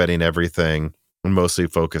AMD's betting everything and mostly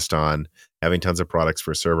focused on having tons of products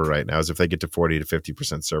for server right now is if they get to 40 to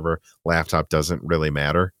 50% server, laptop doesn't really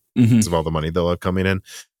matter because of all the money they'll have coming in.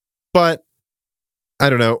 But I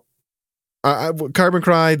don't know. Carbon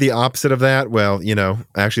Cry, the opposite of that. Well,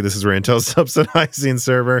 actually, this is where Intel's subsidizing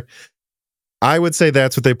server. I would say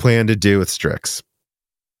that's what they plan to do with Strix.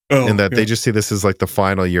 And that they just see this as like the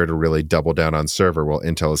final year to really double down on server while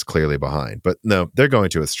Intel is clearly behind. But no, they're going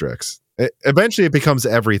to with Strix. Eventually, it becomes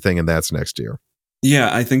everything, and that's next year.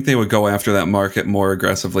 Yeah, I think they would go after that market more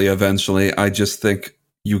aggressively eventually. I just think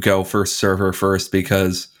you go for server first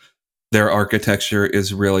because their architecture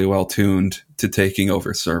is really well tuned to taking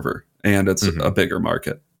over server, and it's a bigger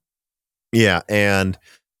market. Yeah, and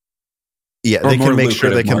they can make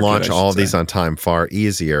sure they can launch all of these on time far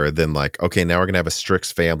easier than like, okay, now we're going to have a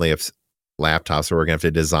Strix family of laptops, so we're going to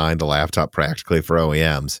have to design the laptop practically for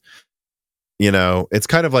OEMs. It's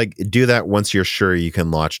kind of like, do that once you're sure you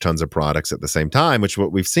can launch tons of products at the same time, which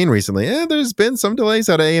what we've seen recently. There's been some delays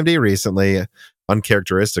out of AMD recently,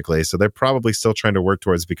 uncharacteristically. So they're probably still trying to work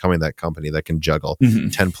towards becoming that company that can juggle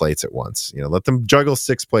 10 plates at once. Let them juggle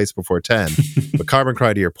 6 plates before 10. But Carbon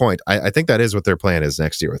Cry, to your point, I think that is what their plan is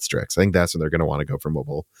next year with Strix. I think that's when they're going to want to go for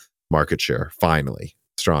mobile market share, finally,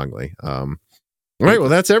 strongly. All right, well,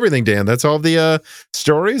 that's everything, Dan. That's all the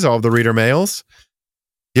stories, all the reader mails.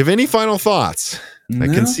 Give any final thoughts? No. I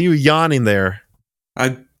can see you yawning there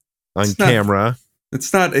on camera.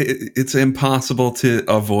 It's impossible to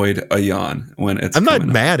avoid a yawn when it's. I'm not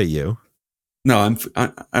mad at you. No,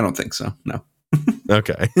 I don't think so. No.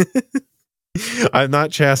 Okay. I'm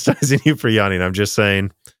not chastising you for yawning. I'm just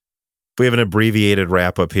saying, if we have an abbreviated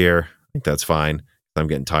wrap up here, I think that's fine. I'm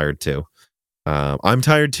getting tired too. I'm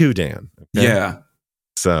tired too, Dan. Okay? Yeah.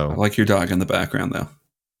 So I like your dog in the background, though.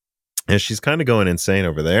 And she's kind of going insane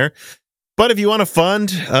over there. But if you want to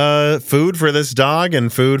fund food for this dog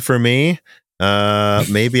and food for me,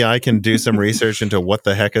 maybe I can do some research into what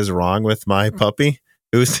the heck is wrong with my puppy,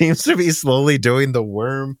 who seems to be slowly doing the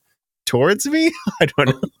worm towards me. I don't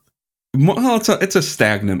know. Well, it's a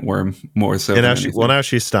stagnant worm more so. And now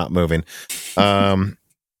she's stopped moving.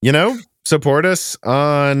 Support us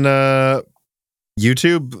on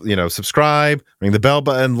YouTube. Subscribe, ring the bell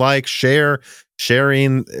button, like, share.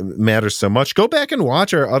 Sharing matters so much. Go back and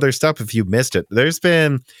watch our other stuff if you missed it. There's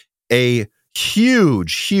been a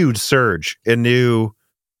huge surge in new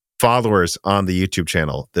followers on the YouTube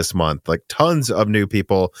channel this month. Like, tons of new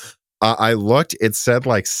people. I looked, it said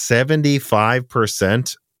like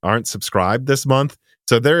 75% aren't subscribed this month.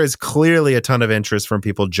 So there is clearly a ton of interest from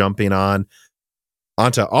people jumping onto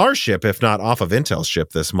our ship, if not off of Intel's ship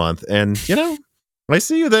this month. And, I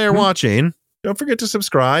see you there watching. Don't forget to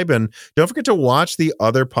subscribe, and don't forget to watch the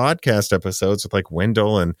other podcast episodes with like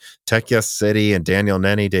Wendell and Tech Yes City and Daniel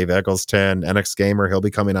Nenny, Dave Eggleston, NX Gamer. He'll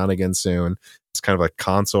be coming on again soon. It's kind of like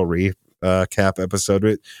console recap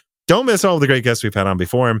episode. Don't miss all of the great guests we've had on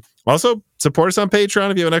before him. Also, support us on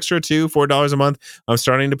Patreon if you have an extra $4 a month. I'm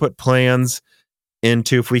starting to put plans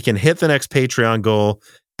into, if we can hit the next Patreon goal,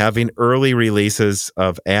 having early releases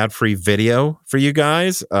of ad-free video for you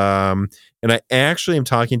guys. And I actually am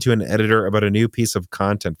talking to an editor about a new piece of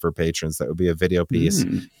content for patrons that would be a video piece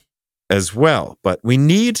as well. But we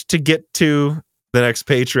need to get to the next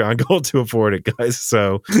Patreon goal to afford it, guys.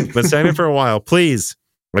 So, been saying it for a while. Please,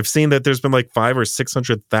 I've seen that there's been like 500,000 or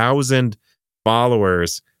 600,000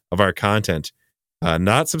 followers of our content.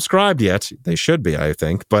 Not subscribed yet. They should be, I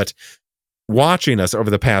think, but watching us over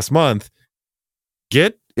the past month.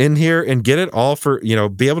 Get in here and get it all for,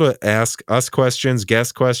 be able to ask us questions,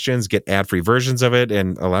 guest questions, get ad-free versions of it,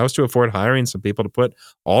 and allow us to afford hiring some people to put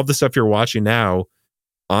all of the stuff you're watching now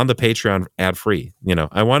on the Patreon ad-free.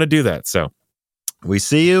 I want to do that. So we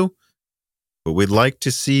see you, but we'd like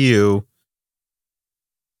to see you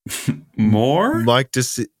more. Like to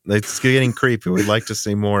see, it's getting creepy. We'd like to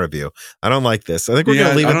see more of you. I don't like this. I think we're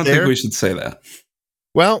going to leave it there. I don't think we should say that.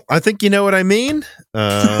 Well, I think you know what I mean.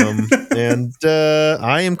 And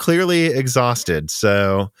I am clearly exhausted.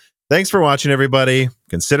 So thanks for watching, everybody.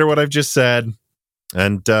 Consider what I've just said,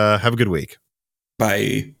 and have a good week.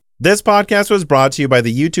 Bye. This podcast was brought to you by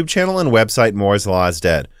the YouTube channel and website Moore's Law is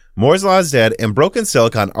Dead. Moore's Law is Dead and Broken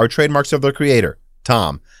Silicon are trademarks of their creator,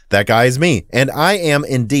 Tom. That guy is me, and I am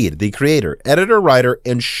indeed the creator, editor, writer,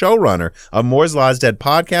 and showrunner of Moore's Law is Dead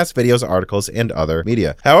podcasts, videos, articles, and other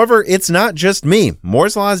media. However, it's not just me.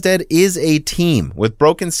 Moore's Law is Dead is a team, with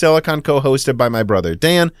Broken Silicon co-hosted by my brother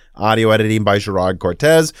Dan, audio editing by Gerard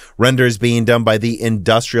Cortez, renders being done by the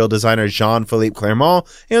industrial designer Jean-Philippe Clermont,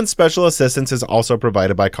 and special assistance is also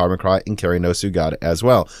provided by Carbon Cry and Kerry No Sugata as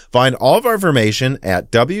well. Find all of our information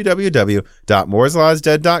at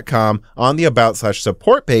www.mooreslawsdead.com on the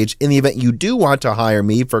About/Support page. In the event you do want to hire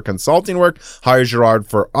me for consulting work, hire Gerard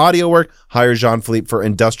for audio work, hire Jean-Philippe for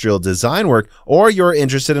industrial design work, or you're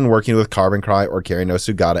interested in working with Carbon Cry or Kerry No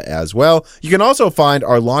Sugata as well. You can also find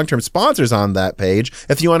our long-term sponsors on that page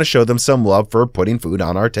if you want to show them some love for putting food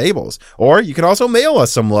on our tables. Or you can also mail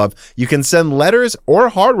us some love. You can send letters or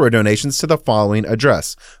hardware donations to the following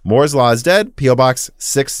address: Moore's Law is Dead, P.O. Box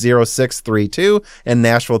 60632 in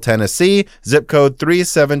Nashville, Tennessee, zip code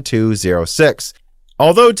 37206.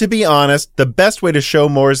 Although, to be honest, the best way to show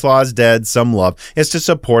Moore's Law is Dead some love is to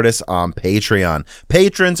support us on Patreon.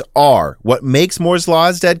 Patrons are what makes Moore's Law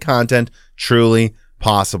is Dead content truly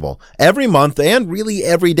possible. Every month, and really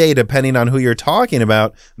every day, depending on who you're talking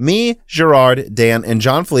about, me, Gerard, Dan, and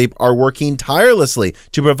Jean-Philippe are working tirelessly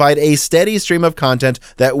to provide a steady stream of content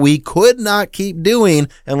that we could not keep doing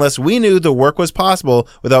unless we knew the work was possible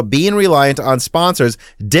without being reliant on sponsors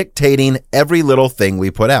dictating every little thing we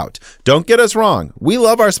put out. Don't get us wrong. We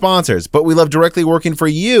love our sponsors, but we love directly working for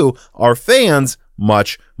you, our fans,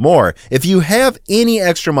 much more. If you have any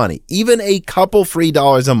extra money, even a couple free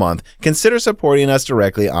dollars a month, consider supporting us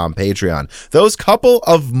directly on Patreon. Those couple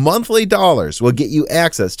of monthly dollars will get you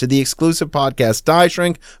access to the exclusive podcast Die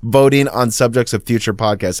Shrink, voting on subjects of future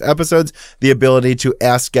podcast episodes, the ability to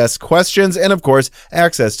ask guests questions, and of course,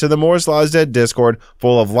 access to the Moore's Law is Dead Discord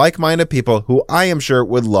full of like-minded people who I am sure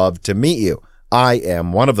would love to meet you. I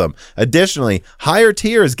am one of them. Additionally, higher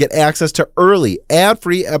tiers get access to early,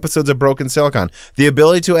 ad-free episodes of Broken Silicon, the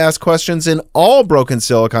ability to ask questions in all Broken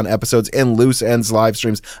Silicon episodes and Loose Ends live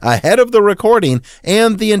streams ahead of the recording,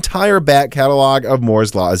 and the entire back catalog of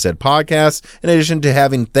Moore's Law is Dead podcasts, in addition to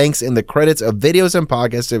having thanks in the credits of videos and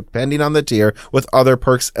podcasts depending on the tier, with other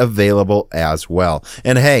perks available as well.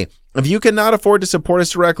 And hey, if you cannot afford to support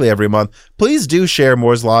us directly every month, please do share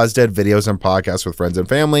Moore's Law is Dead videos and podcasts with friends and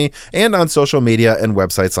family, and on social media and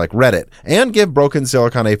websites like Reddit, and give Broken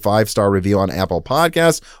Silicon a 5-star review on Apple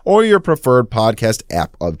Podcasts or your preferred podcast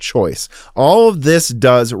app of choice. All of this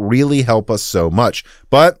does really help us so much.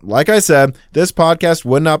 But like I said, this podcast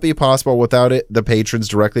would not be possible without the patrons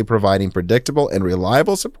directly providing predictable and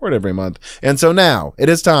reliable support every month. And so now it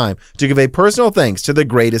is time to give a personal thanks to the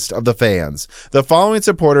greatest of the fans. The following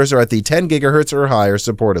supporters are at the 10 gigahertz or higher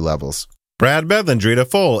supported levels: Brad Bedlin, Drita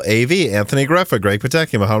Full, AV, Anthony Greffa, Greg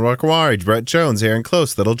Pateki, Mohammed Kawari, Brett Jones, Aaron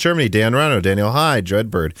Close, Little Germany, Dan Rano, Daniel Hyde,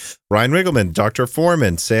 Dreadbird, Ryan Riggleman, Dr.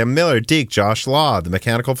 Foreman, Sam Miller, Deke, Josh Law, The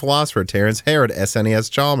Mechanical Philosopher, Terrence Harrod,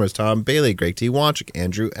 SNES Chalmers, Tom Bailey, Greg T. Wanchik,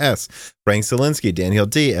 Andrew S., Frank Zielinski, Daniel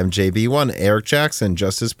D., MJB1, Eric Jackson,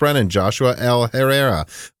 Justice Brennan, Joshua L. Herrera,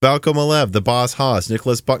 Valco Malev, The Boss Haas,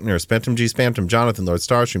 Nicholas Buckner, Spantum G. Spamtum, Jonathan, Lord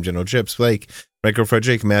Starstream, General Chips, Blake, Michael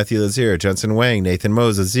Frederick, Matthew Lazier, Jensen Wang, Nathan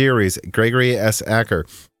Moses, Aziris, Gregory S. Acker,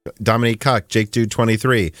 Dominique Cock, Jake Dude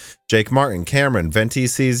 23, Jake Martin, Cameron, Venti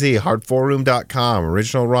CZ, Hard4Room.com,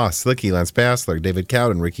 Original Ross, Slicky, Lance Bassler, David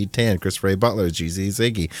Cowden, Ricky Tan, Chris Ray Butler, GZ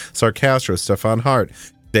Ziggy, Sarcastro, Stefan Hart,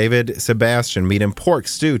 David Sebastian, Meat and Pork,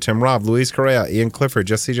 Stu, Tim Robb, Luis Correa, Ian Clifford,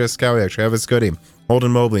 Jesse Jescowiak, Travis Goody,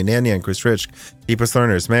 Holden Mobley, Nanya, Chris Rich, Deepest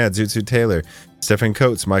Learners, Mad, Zootsuit Taylor, Stephen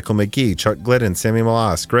Coates, Michael McGee, Chuck Glidden, Sammy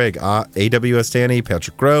Malas, Greg, AWS Danny,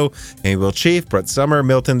 Patrick Groh, Amy Will Chief, Brett Summer,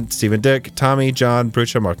 Milton, Stephen Dick, Tommy, John,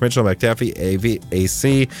 Brucha, Mark Mitchell, McDaffie,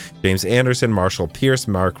 AC, James Anderson, Marshall Pierce,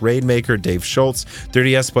 Mark Raidmaker, Dave Schultz,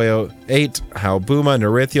 30S 8, Hal Buma,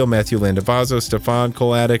 Norithio, Matthew Landavazo, Stefan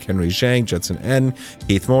Koladik, Henry Zhang, Judson N,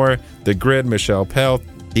 Keith Moore, The Grid, Michelle Pell,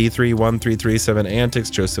 D31337 Antics,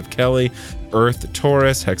 Joseph Kelly, Earth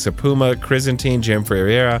Taurus, Hexapuma, Chrysantine, Jam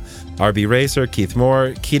Ferreira, RB Racer, Keith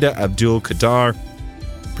Moore, Kita Abdul Kadar,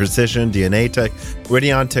 Precision, DNA Tech,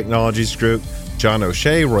 Ridion Technologies Group, John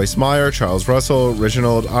O'Shea, Royce Meyer, Charles Russell,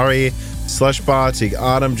 Reginald Ari, Slushbot, Teague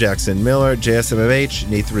Autumn, Jackson Miller, JSMMH,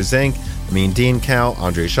 Neith Rizink, Mean Dean Cal,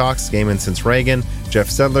 Andre Shocks, Gaiman Since Reagan, Jeff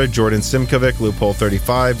Sedler, Jordan Simkovic, Loophole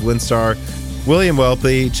 35, Winstar, William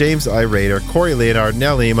Welpley, James I. Rader, Corey Leonard,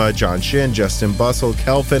 Nell Lima, John Shin, Justin Bussell,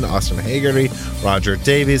 Kelvin, Austin Hagerty, Roger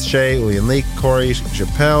Davies, Shay, William Leake, Corey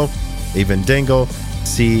Chappelle, Evan Dingle,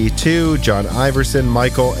 C2, John Iverson,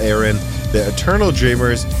 Michael, Aaron, The Eternal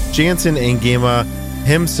Dreamers, Jansen Ngima,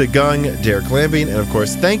 Him Segung, Derek Lambing, and of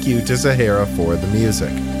course, thank you to Sahara for the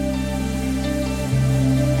music.